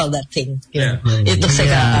whatever you call that thing. It looks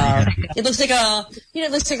like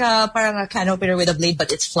a parang a can opener with a blade,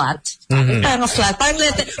 but it's flat. Parang a flat, parang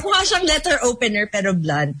mukha siyang letter opener pero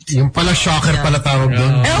blunt. Yung pala shocker pala tawag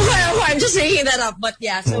doon. I'm just making that up, but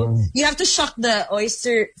so you have to shuck the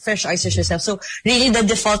fresh oysters yourself. So really the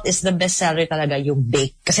default is the best seller talaga yung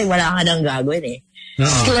bake kasi wala ka nang gagawin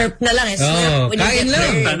Slurp na lang slurp. Kain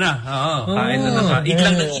lang. Kain na. Eat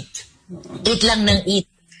lang ng eat. Eat lang ng eat.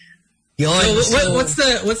 So what's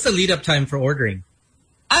the lead up time for ordering?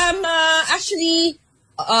 Actually,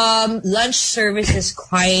 lunch service is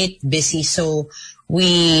quite busy, so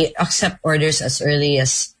we accept orders as early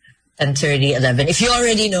as 10:30, 11. If you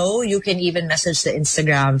already know, you can even message the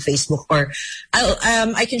Instagram, Facebook, or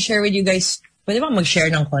I can share with you guys. Pwede ba mag-share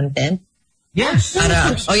ng content? Yes.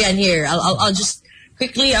 Here. I'll just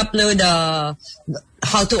quickly upload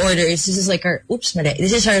how to order. This is like our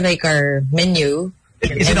our menu.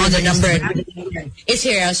 Is it on the number? It's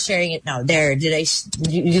here. I was sharing it now. There.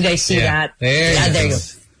 You guys see that? There you go.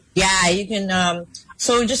 Yeah, you can.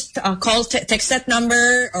 So just call, text that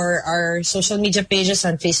number or our social media pages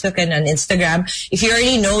on Facebook and on Instagram. If you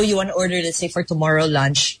already know you want to order, let's say for tomorrow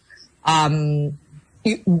lunch, the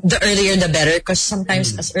earlier the better, because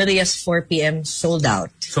sometimes as early as 4 p.m. sold out.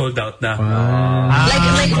 Sold out na.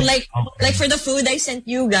 Like for the food I sent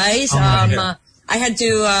you guys. I had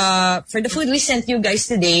to, for the food we sent you guys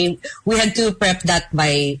today, we had to prep that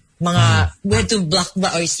by we had to block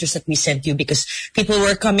the oysters that we sent you because people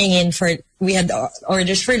were coming in we had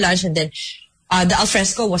orders for lunch and then the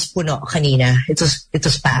alfresco was puno kanina. It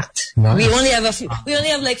was packed. Nice. We only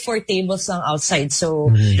have like 4 tables outside, so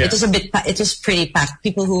it was pretty packed.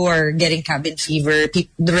 People who are getting cabin fever, the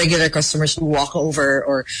regular customers who walk over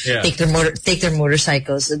or take their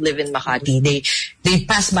motorcycles and live in Makati, they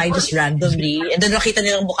pass by just randomly and then nakita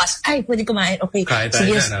nilang bukas, ay, pwede kumain. Okay.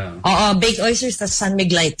 Sige. Baked oysters tas San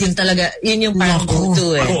Mig Light. Yun yung parang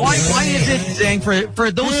go-to Why is it, Zeng, for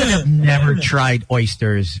those that have never tried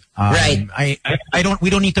oysters, right. We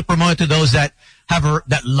don't need to promote it to those that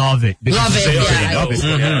that love it. Love it.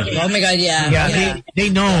 Oh my God, yeah. They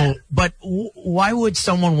know, but why would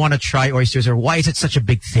someone want to try oysters, or why is it such a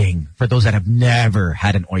big thing for those that have never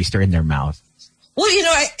had an oyster in their mouth? Well,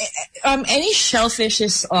 any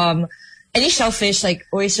shellfish like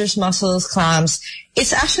oysters, mussels, clams,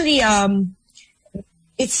 it's actually,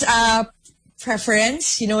 it's a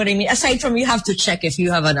preference, you know what I mean? Aside from you have to check if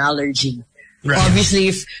you have an allergy. Right. Obviously,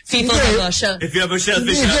 if people have a If you have a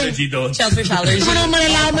shellfish allergy, don't. Shellfish allergy. Hindi mo naman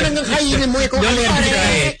malalaman hanggang kainin mo kung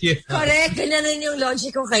Correct. Correct. Ganyan rin yung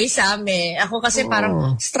logic ko kay Sam eh. Ako kasi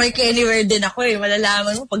parang strike anywhere din ako eh.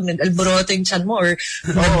 Malalaman mo pag nag-alboroto yung chan mo or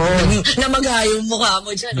namagha yung mukha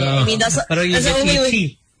mo dyan eh. I mean, that's the only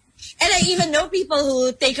way. And I even know people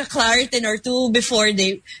who take a Claritin or two before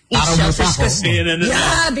they eat shellfish.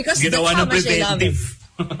 Yeah, because that's how much they love it.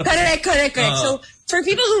 Correct. So, for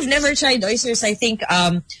people who've never tried oysters, I think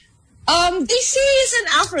they say it's an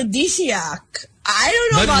aphrodisiac. I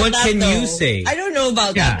don't know about that. But what can you say? I don't know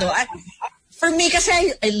about that though. For me, because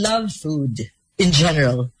I love food in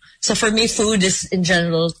general. So for me, food is in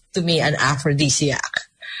general to me an aphrodisiac.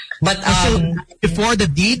 But so before the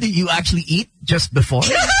deed, you actually eat just before?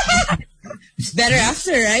 It's better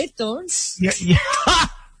after, right, Tones? Yeah.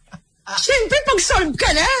 Siyempre, pag solve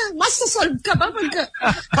ka na. Mas na-solve ka pa pagka...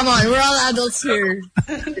 Come on, we're all adults here.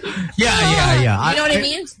 Yeah. You know what I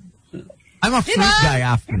mean? I'm a fruit guy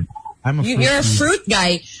after. You're a fruit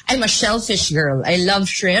guy. I'm a shellfish girl. I love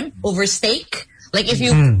shrimp over steak. Like if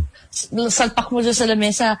you... Salpak mo dyan sa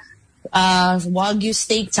lamesa, wagyu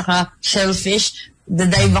steak tsaka shellfish,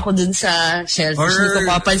 dadive ako dun sa shellfish. Hindi ko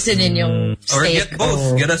papansinin yung steak. Or get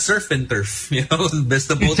both. Get a surf and turf. You know, best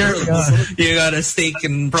of both worlds. You got a steak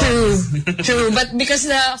and prawns. True. But because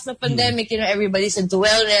of the pandemic, everybody's into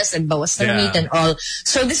wellness and bawas ng meat and all.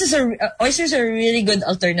 So this is oysters are a really good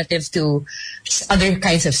alternative to other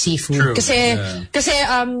kinds of seafood. Kasi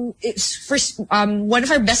it's first, one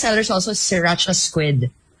of our best sellers also is sriracha squid.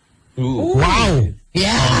 Ooh. Wow.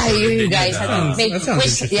 Yeah, you guys have to make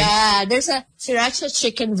there's a sriracha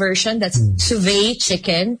chicken version that's sous vide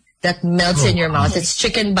chicken that melts in your mouth. It's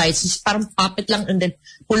chicken bites. It's parang papit lang and then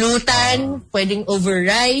pulutan, pwedeng over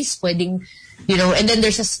rice, pwedeng, and then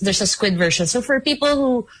there's a squid version. So for people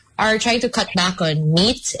who are trying to cut back on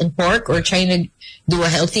meat and pork or trying to do a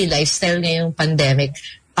healthy lifestyle ngayong pandemic,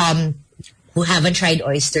 who haven't tried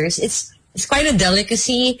oysters, it's quite a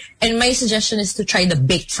delicacy, and my suggestion is to try the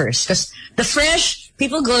baked first. Because the fresh,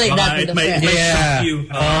 people go like that with the fresh. You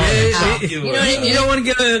know what I mean? You don't want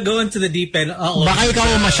to go into the deep end. Baka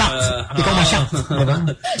ikaw masyak. Ikaw masyak.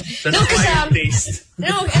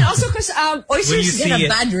 And also because oysters get a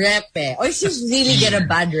bad rep. Oysters really get a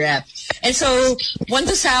bad rep. And so, One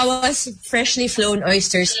Tusawa's freshly flown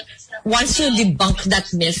oysters, once you debunk that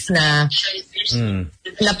myth na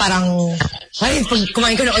parang, ay, pag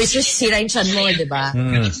kumain ka ng oysters, sira yung chan mo, diba?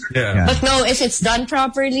 Yeah. But no, if it's done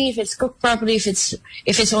properly, if it's cooked properly,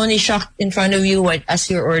 if it's only shocked in front of you as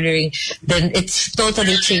you're ordering, then it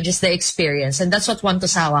totally changes the experience. And that's what One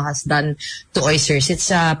Tusawa has done to oysters.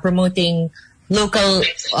 It's promoting local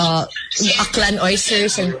Aklan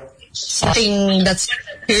oysters and something that's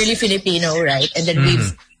purely Filipino, right? And then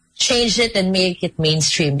we've change it and make it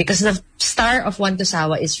mainstream because the star of One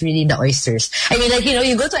Tusawa is really the oysters. I mean,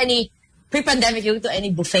 you go to any pre-pandemic, you go to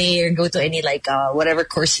any buffet or go to any whatever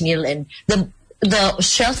course meal, and the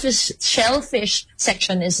shellfish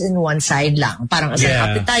section is in one side lang, parang as an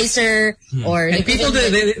appetizer or and people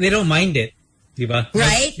they don't mind it, diba?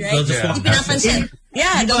 Right. Hindi pinapansin.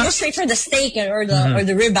 Yeah, they'll go straight for the steak or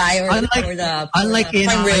the ribeye unlike in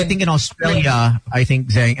I think in Australia,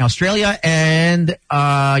 Australia and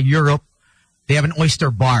Europe, they have an oyster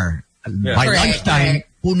bar. By lunchtime,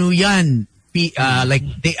 puno yan. They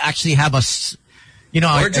actually have or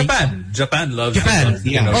Japan. Japan loves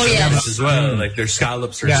scallops as well. Like their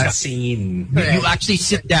scallops are seen. You actually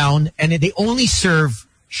sit down and they only serve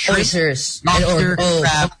shrimp, oysters, lobster,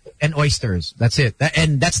 crab, and oysters. That's it.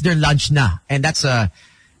 And that's their lunch na. And that's it's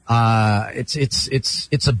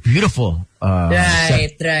a beautiful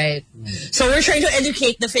right. So we're trying to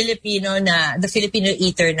educate the Filipino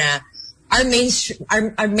eater na our main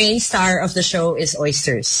star of the show is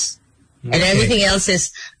oysters. And everything else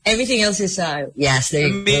is yes, there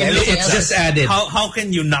you go. It's just added. How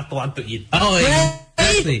can you not want to eat? Oh,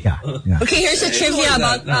 exactly. Yeah. Okay, here's a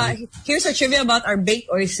trivia about our baked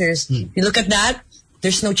oysters. You look at that,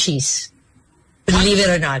 there's no cheese. Believe it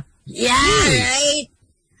or not. Yeah, right.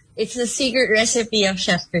 It's the secret recipe of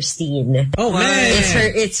Chef Christine. Oh man.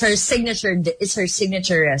 It's her signature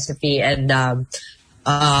recipe, and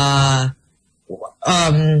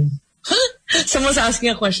someone's asking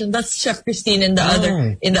a question. That's Chef Christine in the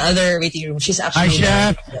other waiting room. She's actually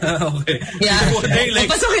Chef. Okay. Yeah.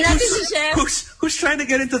 Pasukin natin si Chef. Who's trying to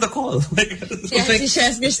get into the call? Si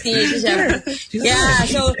Chef Christine.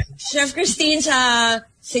 So Chef Christine's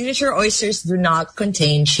signature oysters do not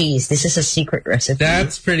contain cheese. This is a secret recipe.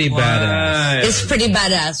 That's pretty badass. It's pretty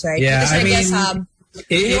badass, right? Yeah, because I guess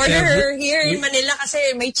We order here in Manila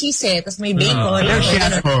kasi may cheese tapos may bacon.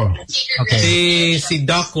 Okay. See,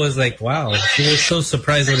 Doc was like, wow. She was so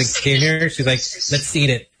surprised when it came here. She's like, let's eat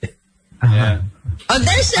it. Yeah. Oh,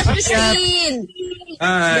 there's Chef Christine.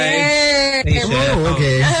 Hi. There. Hey, Chef.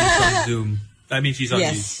 Okay. She's on Zoom. I mean, she's on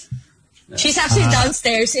Yes. She's actually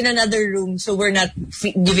downstairs in another room, so we're not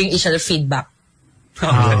giving each other feedback.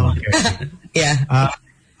 Okay. Yeah.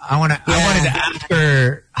 I wanted to ask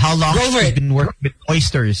her how long she's been working with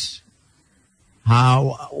oysters.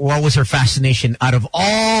 What was her fascination out of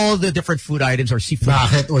all the different food items or seafood?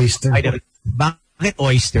 Bakit oyster? Bakit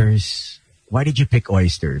oysters? Why did you pick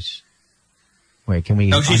oysters? Wait, can we?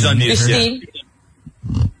 No, she's on mute. Christine?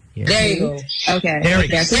 Yeah. There you go. Okay. There we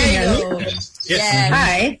go. There you go. Yes. Yeah.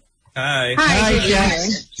 Hi. Hi. Hi.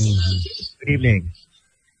 Good evening.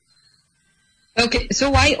 Okay, so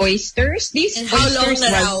why oysters? These And how long oysters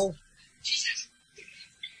na raw?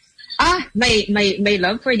 my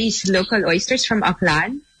love for these local oysters from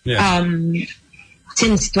Aklan. Yeah.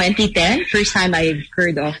 Since 2010, first time I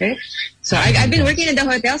heard of it. So I've been working in the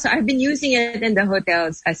hotel, so I've been using it in the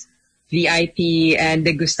hotels as VIP and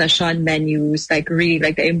degustation menus, like really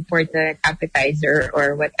like the important appetizer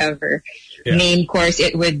or whatever main course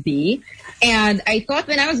it would be. And I thought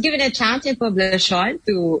when I was given a chance in Poblacion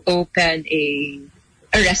to open a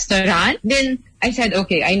restaurant, then I said,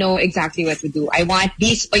 okay, I know exactly what to do. I want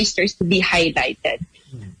these oysters to be highlighted.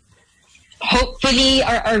 Hopefully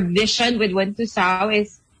our vision with One to Sao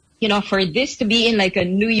is, for this to be in like a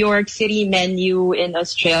New York City menu, in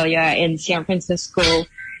Australia, in San Francisco,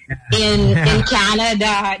 in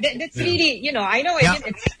Canada. That's really, I know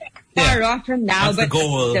it's far off from now, that's but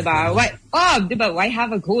the goal. Why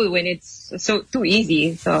have a goal when it's so too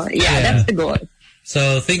easy? So that's the goal.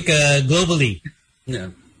 So think globally. Yeah.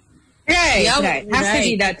 Right, Yeah, right. Has to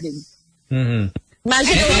be that big. Mm-hmm.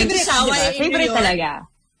 Imagine the One to Sawa in New Favorite York. talaga.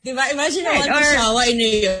 Diba? Imagine the One to Sawa in New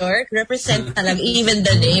York. Represent talaga even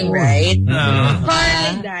the name, right? Before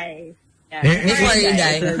I die. Before you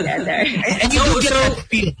die. And you do get that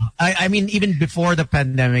feel. I mean, even before the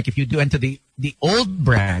pandemic, if you do enter the old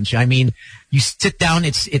branch, I mean, you sit down,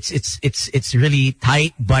 it's really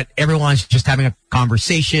tight, but everyone's just having a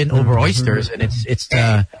conversation over oysters, and it's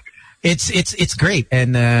great,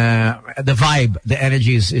 and the vibe, the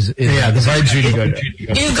energy is the vibe's really good.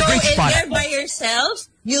 You go in there by yourself,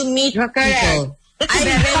 you'll meet people.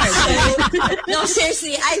 No,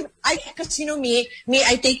 seriously, because me,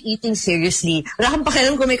 I take eating seriously. Wala kang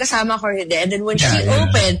pakialam kung may kasama ko or hindi. And then when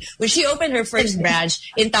she opened her first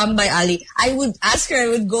branch in Tambay Alley, I would ask her, I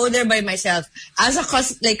would go there by myself as of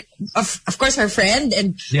course her friend,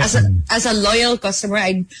 and as a loyal customer.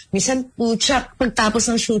 Minsan pucha, pagtapos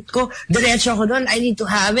ng shoot ko, diretso ako doon, I need to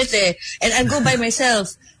have it and I go by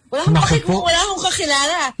myself. Wala akong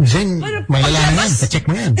kakilala. Zen, malala na yan. Pa-check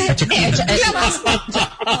mo yan.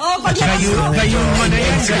 Oo, paglabas. Gayuma na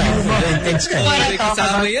yan.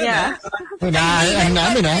 Kasama yan. Ang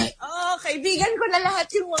namin Oo, kaibigan ko na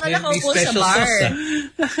lahat yung mga nakaupo sa bar.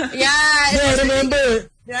 Yeah.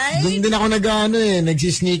 Remember, right? doon din ako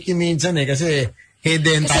nagsisneaky minsan kasi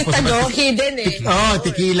hidden. Kasi tapos hidden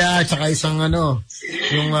tequila, tsaka isang yung...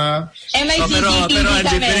 may pero ang kami,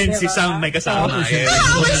 difference, diba? isang may kasama.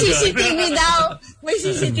 May CCTV daw. May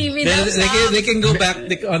CCTV daw. They can go back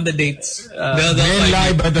on the dates. They'll They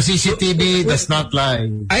lie, but the CCTV does not lie.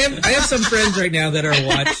 I have some friends right now that are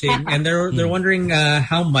watching, and they're wondering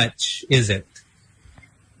how much is it?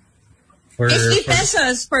 50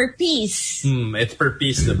 pesos per piece. It's per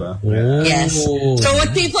piece, diba? Yes. So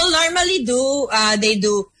what people normally do, they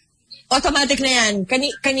do automatic na yan.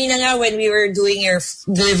 Kanina nga when we were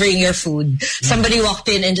delivering your food, somebody walked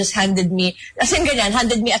in and just handed me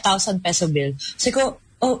 1,000 peso bill. Sabi ko,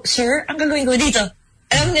 oh, sir, ang gagawin ko dito?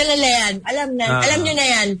 Alam nila yan. Alam nyo na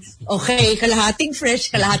yan. Okay, kalahating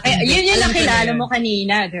fresh, kalahating yun yung nakilala mo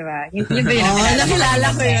kanina, di ba? Yun ba yung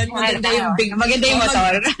nakilala ko yun. Maganda yung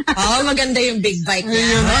motor. Maganda yung big bike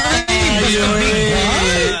niya.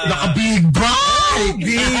 Naka-big bike!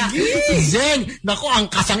 Biggie! Zen! Naku,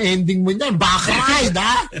 ang kasang ending mo niyan. Back ride,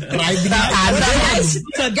 ha? Riding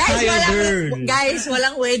Guys,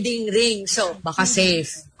 walang wedding ring. So, baka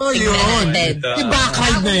safe. Yun. Back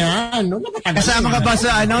ride na yan. Kasama ka ba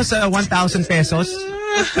sa 1,000 pesos?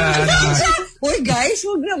 Uy, guys,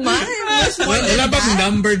 huwag naman. Wala bang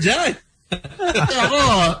number dyan?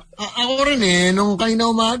 Ako rin nung kanina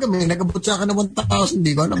umaga nagabot sa akin ng 1,000,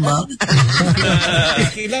 hindi ko alam ba?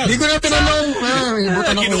 Hindi ko na tinanong.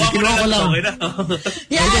 Kinuha ko lang.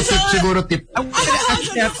 Siguro tip. I wanted to ask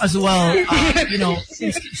Chef as well,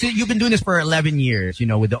 since you've been doing this for 11 years,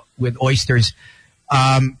 with oysters,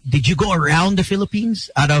 Did you go around the Philippines?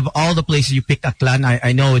 Out of all the places you picked Aklan,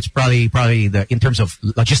 I know it's probably in terms of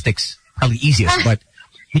logistics, probably easiest. But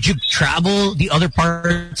did you travel the other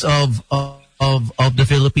parts of the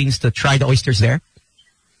Philippines to try the oysters there?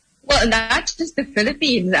 Well, not just the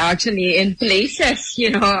Philippines, actually, in places,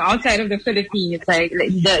 outside of the Philippines, like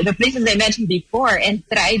the places I mentioned before, and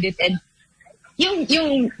tried it. And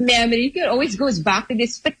yung memory always goes back to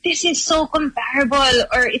this, but this is so comparable,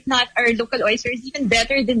 or if not, our local oyster is even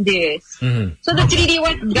better than this. Mm-hmm. So that's really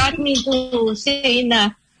what got me to say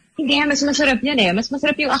na, hindi, mas masarap yan eh. Mas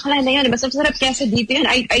masarap yung Aklan na yan. Mas masarap kesa dito yan.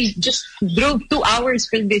 I just drove 2 hours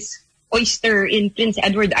for this oyster in Prince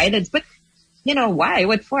Edward Islands. But, why?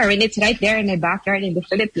 What for? When it's right there in my backyard in the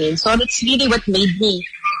Philippines. So that's really what made me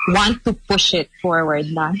want to push it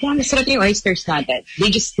forward na, yeah, masarap yung oysters natin.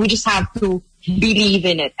 We just have to believe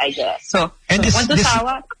in it, I guess. So, Wanto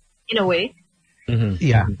Sawa, in a way,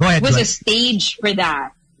 yeah, go ahead. Was a stage for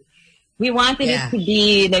that. We wanted it to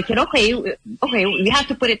be like, okay, we have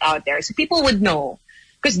to put it out there so people would know,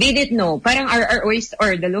 because they didn't know. Parang our oyster,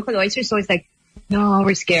 or the local oysters, so it's like, no,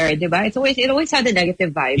 we're scared, diba? It always had a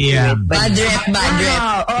negative vibe to it. Bad rep.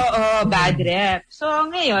 Bad rep. So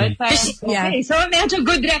ngayon, okay, so medyo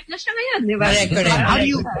good rep na siya ngayon, diba? Correct.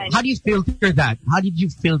 How do you filter that? How did you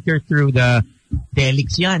filter through the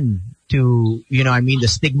delix yan to, the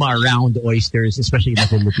stigma around the oysters, especially in the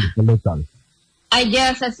Philippines, the local? I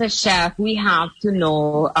guess as a chef, we have to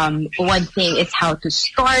know, one thing is how to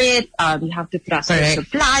store it. You have to trust your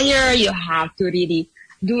supplier. You have to really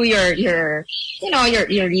do your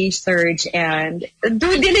research and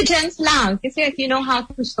due diligence lang. Kasi if you know how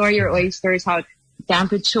to store your oysters, how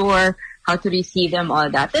temperature, how to receive them,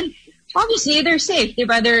 all that, then obviously they're safe.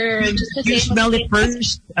 They're just the same. You smell it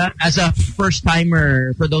first as a first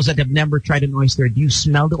timer. For those that have never tried an oyster, do you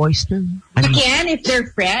smell the oyster? You can, if they're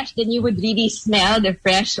fresh, then you would really smell the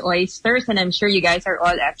fresh oysters, and I'm sure you guys are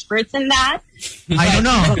all experts in that. I don't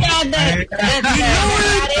know.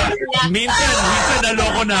 Minsan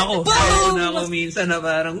naloko na ako. Minsan na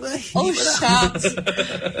parang, shucks.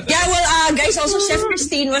 Yeah, well, guys, also Chef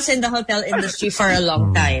Christine was in the hotel industry for a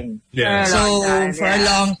long time. Yeah. For a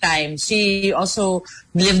long time. She also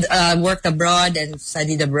worked abroad and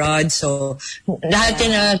studied abroad. So,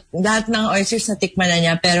 lahat ng oysters na tikman na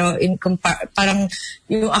niya, pero parang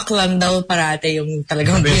yung Aklan daw parate yung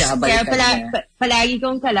talagang pinabalik. Kaya palagi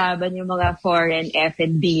kong kalaban yung mga foreign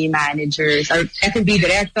F&B managers or F&B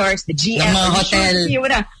directors, the GM. Ng mga hotel.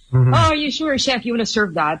 Oh, are you sure, chef, you want to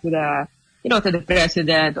serve that to the, to the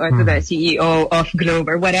president or to the CEO of Globe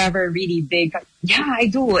or whatever really big? Yeah, I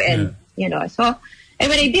do. And, so, and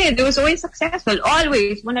when I did, it was always successful.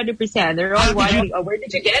 Always, 100%. They're all wondering, where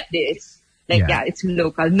did you get this? Like, it's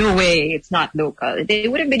local. No way, it's not local. They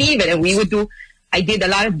wouldn't believe it. And I did a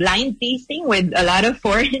lot of blind tasting with a lot of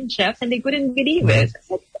foreign chefs, and they couldn't believe it.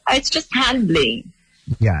 It's just handling.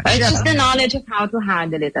 Yeah. It's just the knowledge of how to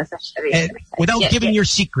handle it as a chef. Without giving your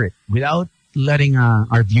secret, without letting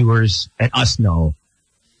our viewers and us know,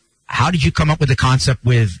 how did you come up with the concept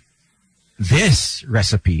with this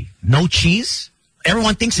recipe? No cheese?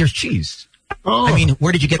 Everyone thinks there's cheese. Oh. I mean,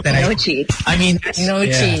 where did you get that idea? No cheese. I mean, no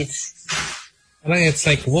cheese. I think it's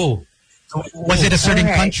like, whoa. Was it a certain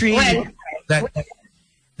country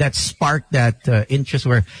that sparked that interest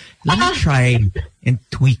where, let me try and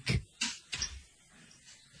tweak?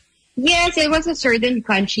 Yes, it was a certain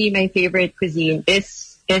country. My favorite cuisine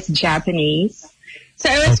is Japanese. So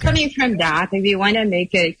I was coming from that. If you want to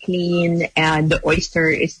make it clean and the oyster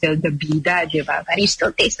is still the bida, diba? But you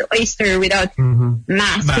still taste the oyster without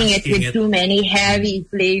masking it with too many heavy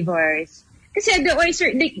flavors. Kasi the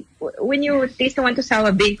oyster, like, when you taste the Wanto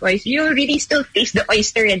Sawa baked oyster, you really still taste the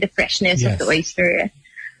oyster and the freshness of the oyster.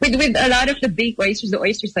 With a lot of the baked oysters, the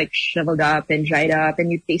oyster's like shriveled up and dried up,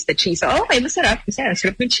 and you taste the cheese. So, okay, masarap. Kasi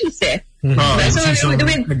masarap yung cheese eh. Right.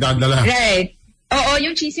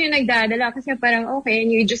 Yung cheese yung nagdadala kasi parang okay,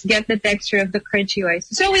 and you just get the texture of the crunchy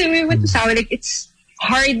oyster. So we went to Sawa, like it's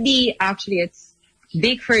hardly, actually, it's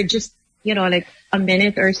baked for just, like a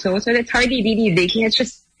minute or so. So it's hardly really baking, it's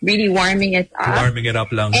just really warming it up. Warming it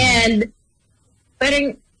up lang. And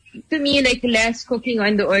parang, to me, like less cooking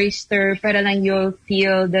on the oyster, para lang you'll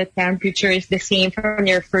feel the temperature is the same from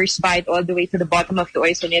your first bite all the way to the bottom of the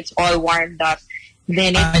oyster, and it's all warmed up.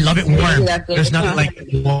 Then I love it warm. There's nothing like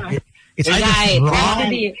it's either raw.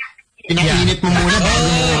 Pinainit mo muna.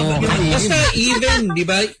 Basta even, di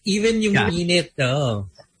ba? Even yung init.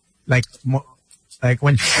 Like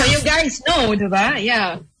when... So you guys know, di ba?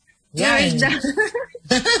 Yeah. Yeah.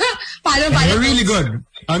 They're really good.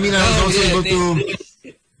 I mean, I was also able to...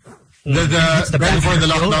 right before the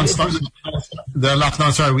lockdown started, the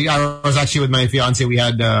lockdown started, I was actually with my fiance. We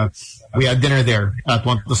had dinner there at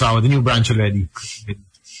Wantosawa, the new branch already.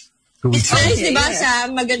 It's nice, di ba,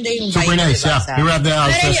 Sam? Maganda yung vibe. Super nice, yeah. We were at the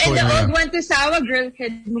Pero yung old Wantosawa,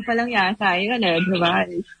 girlfriend mo pa lang yata. Yun, di ba?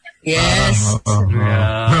 Yes.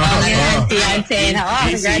 Fiancé na.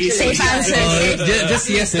 Congratulations. Safe answer. Just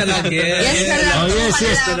yes ka lang. Yes ka lang. Yes.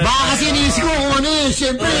 Baka kasi iniisip ko kung ano eh.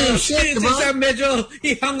 Siyempre, shit, diba? Since medyo,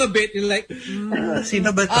 he hung a bit. You're like,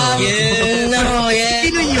 sino ba to? No,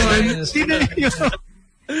 yes. Sino yun?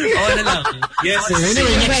 Oo na lang. Yes.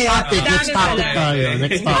 Anyway, next topic tayo.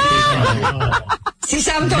 Si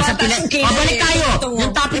Sam to ata yung kinain. Balik tayo.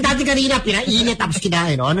 Yung topic natin kanina, pinainit tapos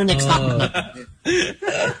kinain. Ano next topic natin?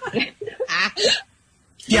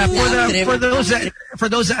 Yeah, for those that,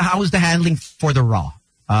 how was the handling for the raw?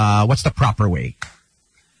 What's the proper way?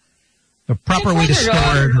 The proper way to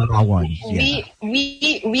store the raw ones. Yeah.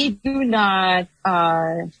 We do not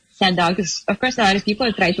send out, because of course a lot of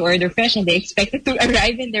people try to order fresh and they expect it to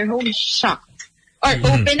arrive in their home shocked. Or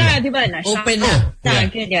open na, di ba? Open na.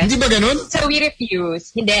 Yeah. Hindi ba ganun? So we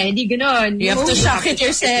refuse. Hindi ganun. You have to shock it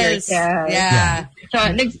yourself. Yeah. So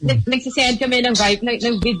nagsisend kami ng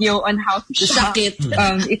video on how to shock it.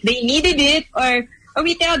 If they needed it, or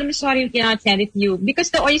we tell them, sorry, we cannot send it to you.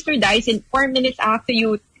 Because the oyster dies in 4 minutes after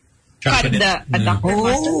you cut the adductor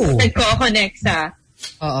muscle. Nagko-connect sa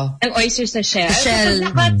ang oyster sa shell. The shell. So,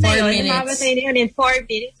 nakat na 4 yun. minutes. Namamatay na yun in 4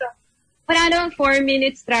 minutes. So, wala naman 4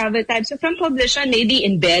 minutes travel time. So from Poblacion, maybe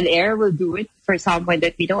in Bel Air, we'll do it for someone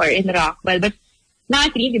that we know, or in Rockwell. But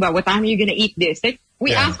not really, diba? What time are you gonna eat this? Like,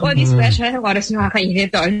 we ask all these questions, oras nyo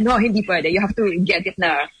kakainit to. No, hindi pwede. You have to get it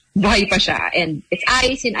na buhay pa siya. And it's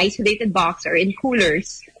ice in isolated box or in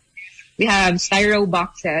coolers. We have styro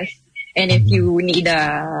boxes. And if you need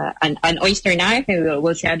an oyster knife,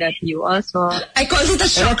 we'll send that to you also. I called it a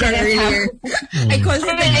shocker earlier. I called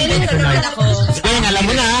it Ngayon, alam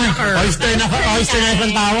mo na, oyster knife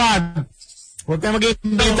ang tawag. Huwag kayo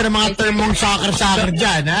mag-invento ng mga termong shocker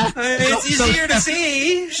dyan, ha? It's easier to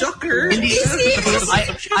say. Shocker. Kasi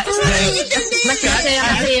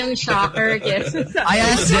yung shocker. Yes.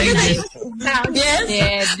 I asked Zeng this.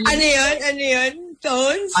 Yes. Ano yun?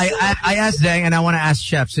 Tones? I asked Zeng, and I want to ask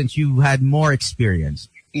Chef, since you had more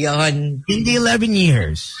experience. Yan. In the 11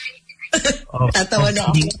 years of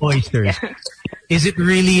eating oysters, is it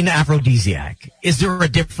really an aphrodisiac? Is there a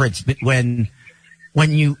difference when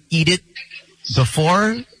you eat it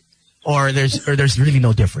before, or there's really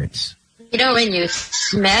no difference? You know, when you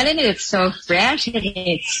smell it, it's so fresh and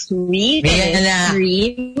it's sweet and it's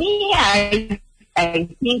creamy. I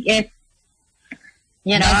think it.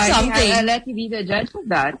 You know, I'll let you be the judge of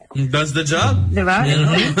that. Does the job. Diba?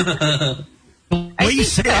 What you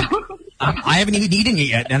say? I haven't even eaten it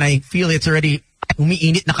yet, and I feel it's already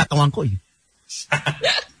umiinit na katawan ko.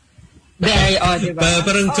 Very odd, diba?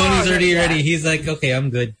 Parang Tony's already ready. He's like, okay, I'm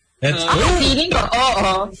good. That's feeling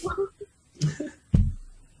ko,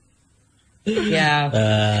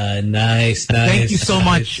 Yeah. Nice. Thank you so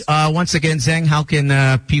much. Once again, Zeng, how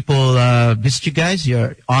can people visit you guys?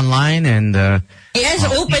 You're online and... Yes,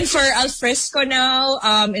 open for Alfresco now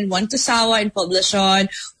in Wantosawa in Poblacion,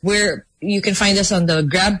 where you can find us on the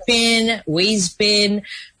Grab Pin, Waze Pin,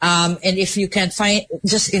 and if you can't find,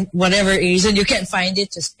 just in whatever reason you can't find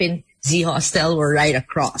it, just pin Z Hostel. We're right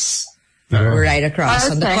across. We're right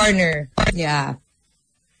across on the corner. Yeah.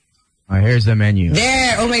 Oh, here's the menu.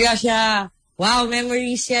 There. Oh my gosh, yeah. Wow,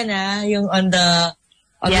 memories yan, yung on the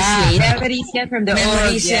slate. Memories yan from the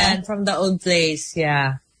memories yan from the old place.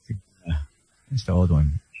 Yeah. It's the old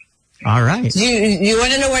one. All right. Do you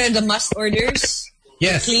want to know what are the must orders?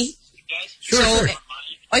 Yes. Quickly? Sure.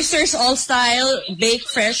 Oysters all style, baked,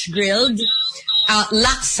 fresh, grilled.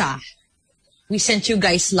 Laksa. We sent you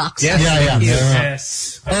guys laksa.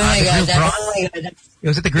 Yes. Oh my God.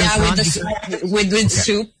 Was it the grilled prawn? With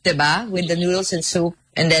soup, diba? With the noodles and soup.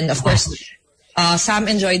 And then, of course, Sam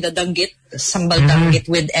enjoyed the danggit, sambal danggit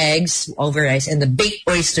with eggs over rice, and the baked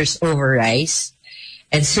oysters over rice.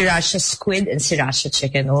 And sriracha squid and sriracha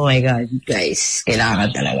chicken. Oh my God, guys.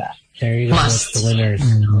 Kailangan talaga. Must. The winners.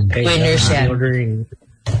 Winners, yeah. Ordering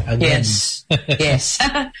again. Yes. Yes.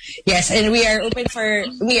 Yes. And we are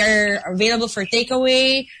available for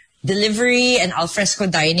takeaway, delivery, and alfresco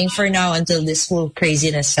dining for now until this whole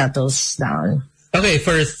craziness settles down. Okay,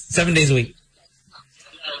 for 7 days a week.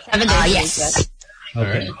 7 days. Yes.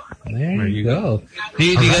 Okay. There you go. Do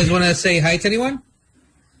you guys want to say hi to anyone?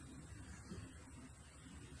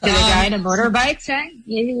 To the guy on the motorbike,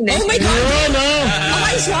 oh my God! No.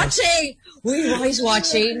 He's watching! Baka he's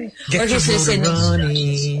watching. Or he's listening.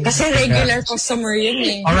 Kasi regular customer yun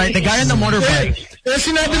eh. All right, the guy on the motorbike. Eh,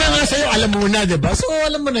 sinabi na nga sa'yo, alam mo na, diba? So,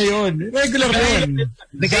 alam mo na yun. Regular yun.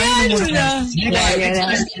 The guy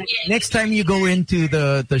next time you go into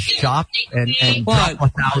the shop and drop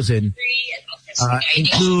 1,000,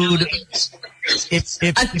 include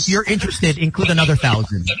if you're interested, include another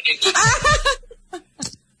 1,000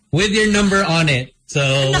 with your number on it. So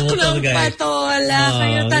we'll tell the guys.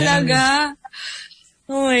 Kayo talaga.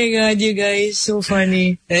 Oh my God, you guys, so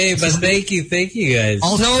funny. Hey, but thank you guys.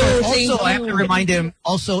 Also, I have to remind him,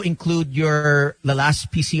 also include the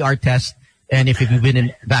last PCR test and if you've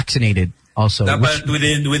been vaccinated also. Dapat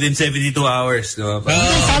within 72 hours. No?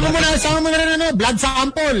 Sama mo na, blood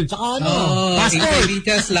sample, tsaka passport,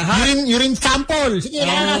 test lahat. Urine sample. Sige,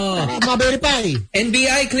 lahat, ma-verify.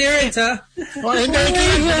 NBI clearance, ha? NBI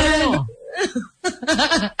clearance.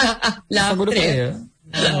 Lahat rin.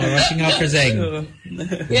 Rushing out for Zeng.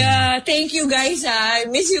 Yeah, thank you guys.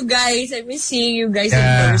 I miss you guys. I miss seeing you guys in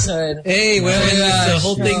person. Hey, well, the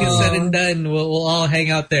whole thing is said and done, we'll all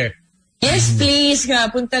hang out there. Yes, please.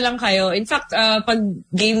 Punta lang kayo. In fact, pag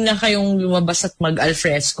game na kayong lumabas at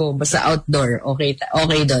mag-alfresco, basta outdoor, okay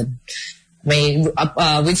doon. May,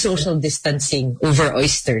 with social distancing over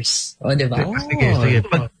oysters. O, diba? Sige.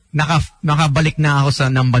 Pag nakabalik na ako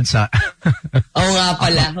sa nambansa. Oo nga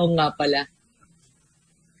pala.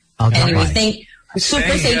 Anyway, thank you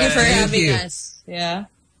for having us. Yeah.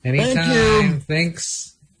 Anytime. Thank you.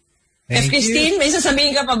 Thanks. F. Christine, may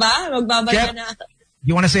sasabihin ka pa ba? Magbabalik na.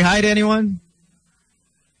 You want to say hi to anyone?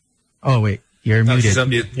 Oh, wait. You're muted. She's on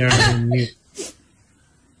mute. You're on mute.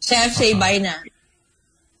 Chef, say bye na.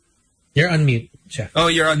 You're on mute, Chef. Oh,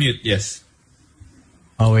 you're on mute, yes.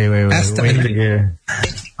 Oh, wait. That's the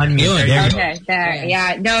unmute. Okay, there.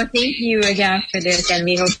 Yeah, no, thank you again for this, and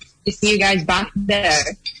we hope to see you guys back there.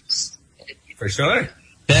 For sure.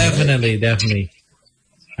 Definitely.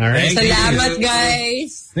 All right. Salamat,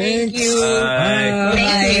 guys. Thank you.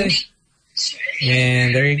 Bye.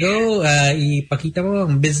 And there you go. Ipakita mo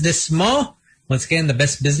ang business mo. Once again, the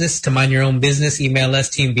best business to mind your own business. Email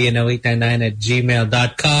us,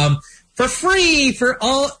 teambno899@gmail.com for free for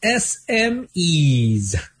all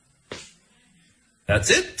SMEs.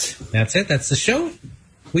 That's it. That's the show.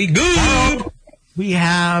 We good. We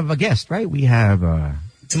have a guest, right? We have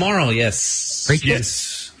tomorrow, yes. Rachel.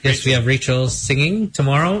 Yes, we have Rachel singing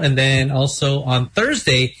tomorrow. And then also on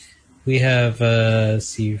Thursday, we have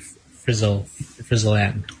Frizzle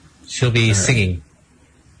Ann. She'll be singing.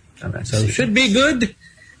 So it should be good.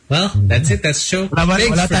 Well, that's it. That's the show.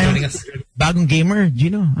 Thanks for joining us. Bagong gamer,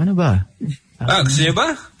 Gino. Ano ba? Gusto niyo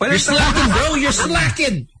ba? You're slacking, bro. You're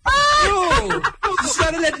slacking. Yo, just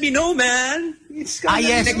gotta let me know, man. Yes.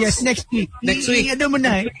 Next week. Ano mo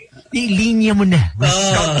na ilinya mo na.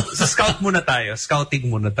 Scout muna tayo. Scouting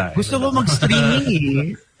muna tayo. Gusto mo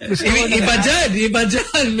mag-streaming Iba dyan. Iba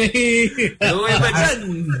dyan.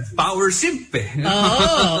 Power simp eh.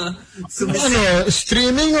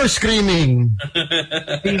 Streaming or screaming?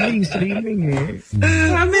 Streaming eh.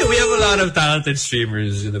 I mean, we have a lot of talented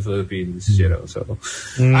streamers in the Philippines, so.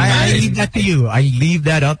 I leave that to you. I leave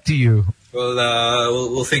that up to you. Well,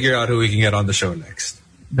 we'll figure out who we can get on the show next.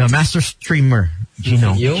 The master streamer,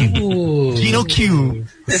 Gino Q. Gino Q.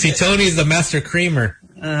 See, Tony's the master creamer.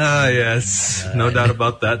 Yes. No doubt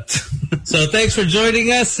about that. So thanks for joining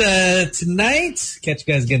us tonight. Catch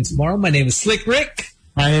you guys again tomorrow. My name is Slick Rick.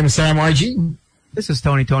 My name is Sam RG. This is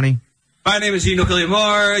Tony. My name is Gino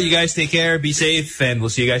Killiamore. You guys take care, be safe, and we'll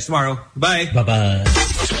see you guys tomorrow. Bye. Bye-bye.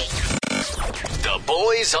 The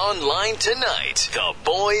Boys Online Tonight. The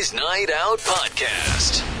Boys Night Out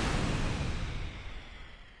Podcast.